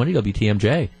 620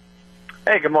 WTMJ.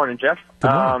 Hey, good morning, Jeff.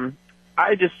 Good morning.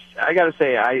 I got to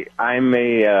say, I'm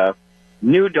a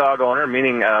new dog owner,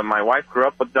 meaning my wife grew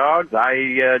up with dogs.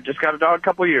 I just got a dog a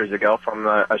couple years ago from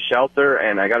a shelter,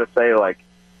 and I got to say,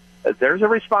 there's a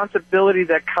responsibility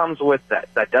that comes with that.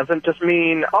 That doesn't just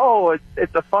mean,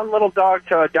 it's a fun little dog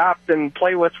to adopt and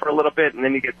play with for a little bit, and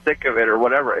then you get sick of it or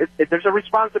whatever. There's a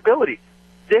responsibility.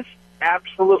 This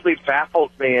absolutely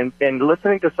baffles me, and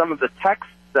listening to some of the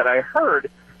texts that I heard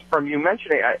from you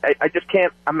mentioning, I just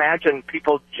can't imagine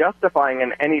people justifying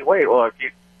in any way. Well,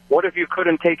 what if you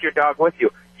couldn't take your dog with you?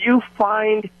 You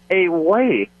find a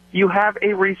way. You have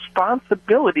a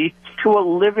responsibility to a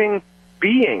living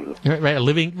being. Right, a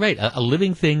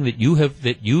living thing that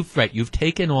you've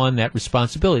taken on that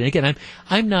responsibility. And again,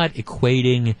 I'm not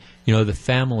equating, the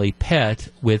family pet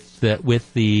with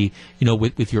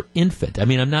your infant. I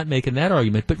mean, I'm not making that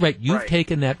argument, but you've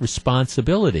taken that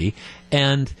responsibility,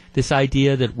 and this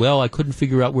idea that, I couldn't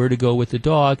figure out where to go with the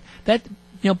dog, that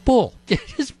bull.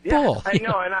 Just bull. I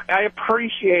know, and I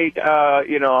appreciate,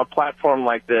 a platform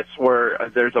like this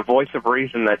where there's a voice of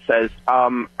reason that says,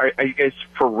 are you guys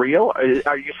for real?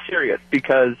 Are you serious?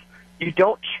 Because you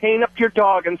don't chain up your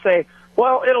dog and say,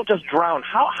 well, it'll just drown.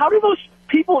 How do those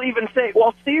people even say,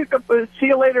 well, see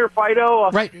you later, Fido?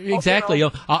 Right, exactly.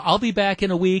 I'll be back in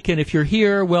a week, and if you're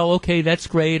here, well, okay, that's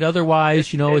great.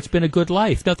 Otherwise, it's been a good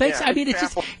life. No, thanks. I mean,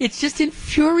 it's just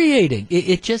infuriating.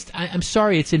 I'm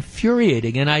sorry, it's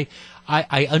infuriating, and I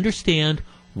understand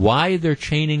why they're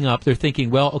chaining up. They're thinking,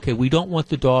 well, okay, we don't want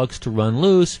the dogs to run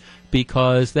loose,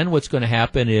 because then what's going to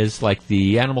happen is,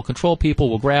 the animal control people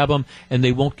will grab them, and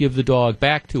they won't give the dog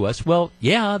back to us. Well,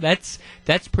 yeah, that's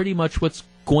pretty much what's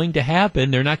going to happen.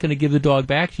 They're not going to give the dog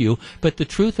back to you. But the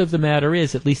truth of the matter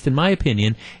is, at least in my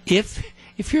opinion, if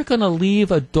you're going to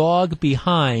leave a dog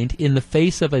behind in the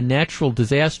face of a natural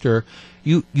disaster,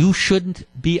 you shouldn't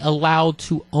be allowed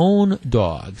to own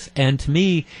dogs. And to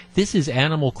me, this is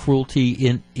animal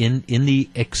cruelty in the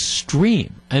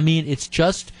extreme. I mean, it's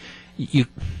just you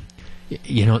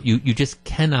just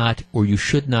cannot, or you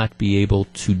should not be able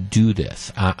to do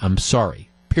this. I'm sorry.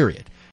 Period.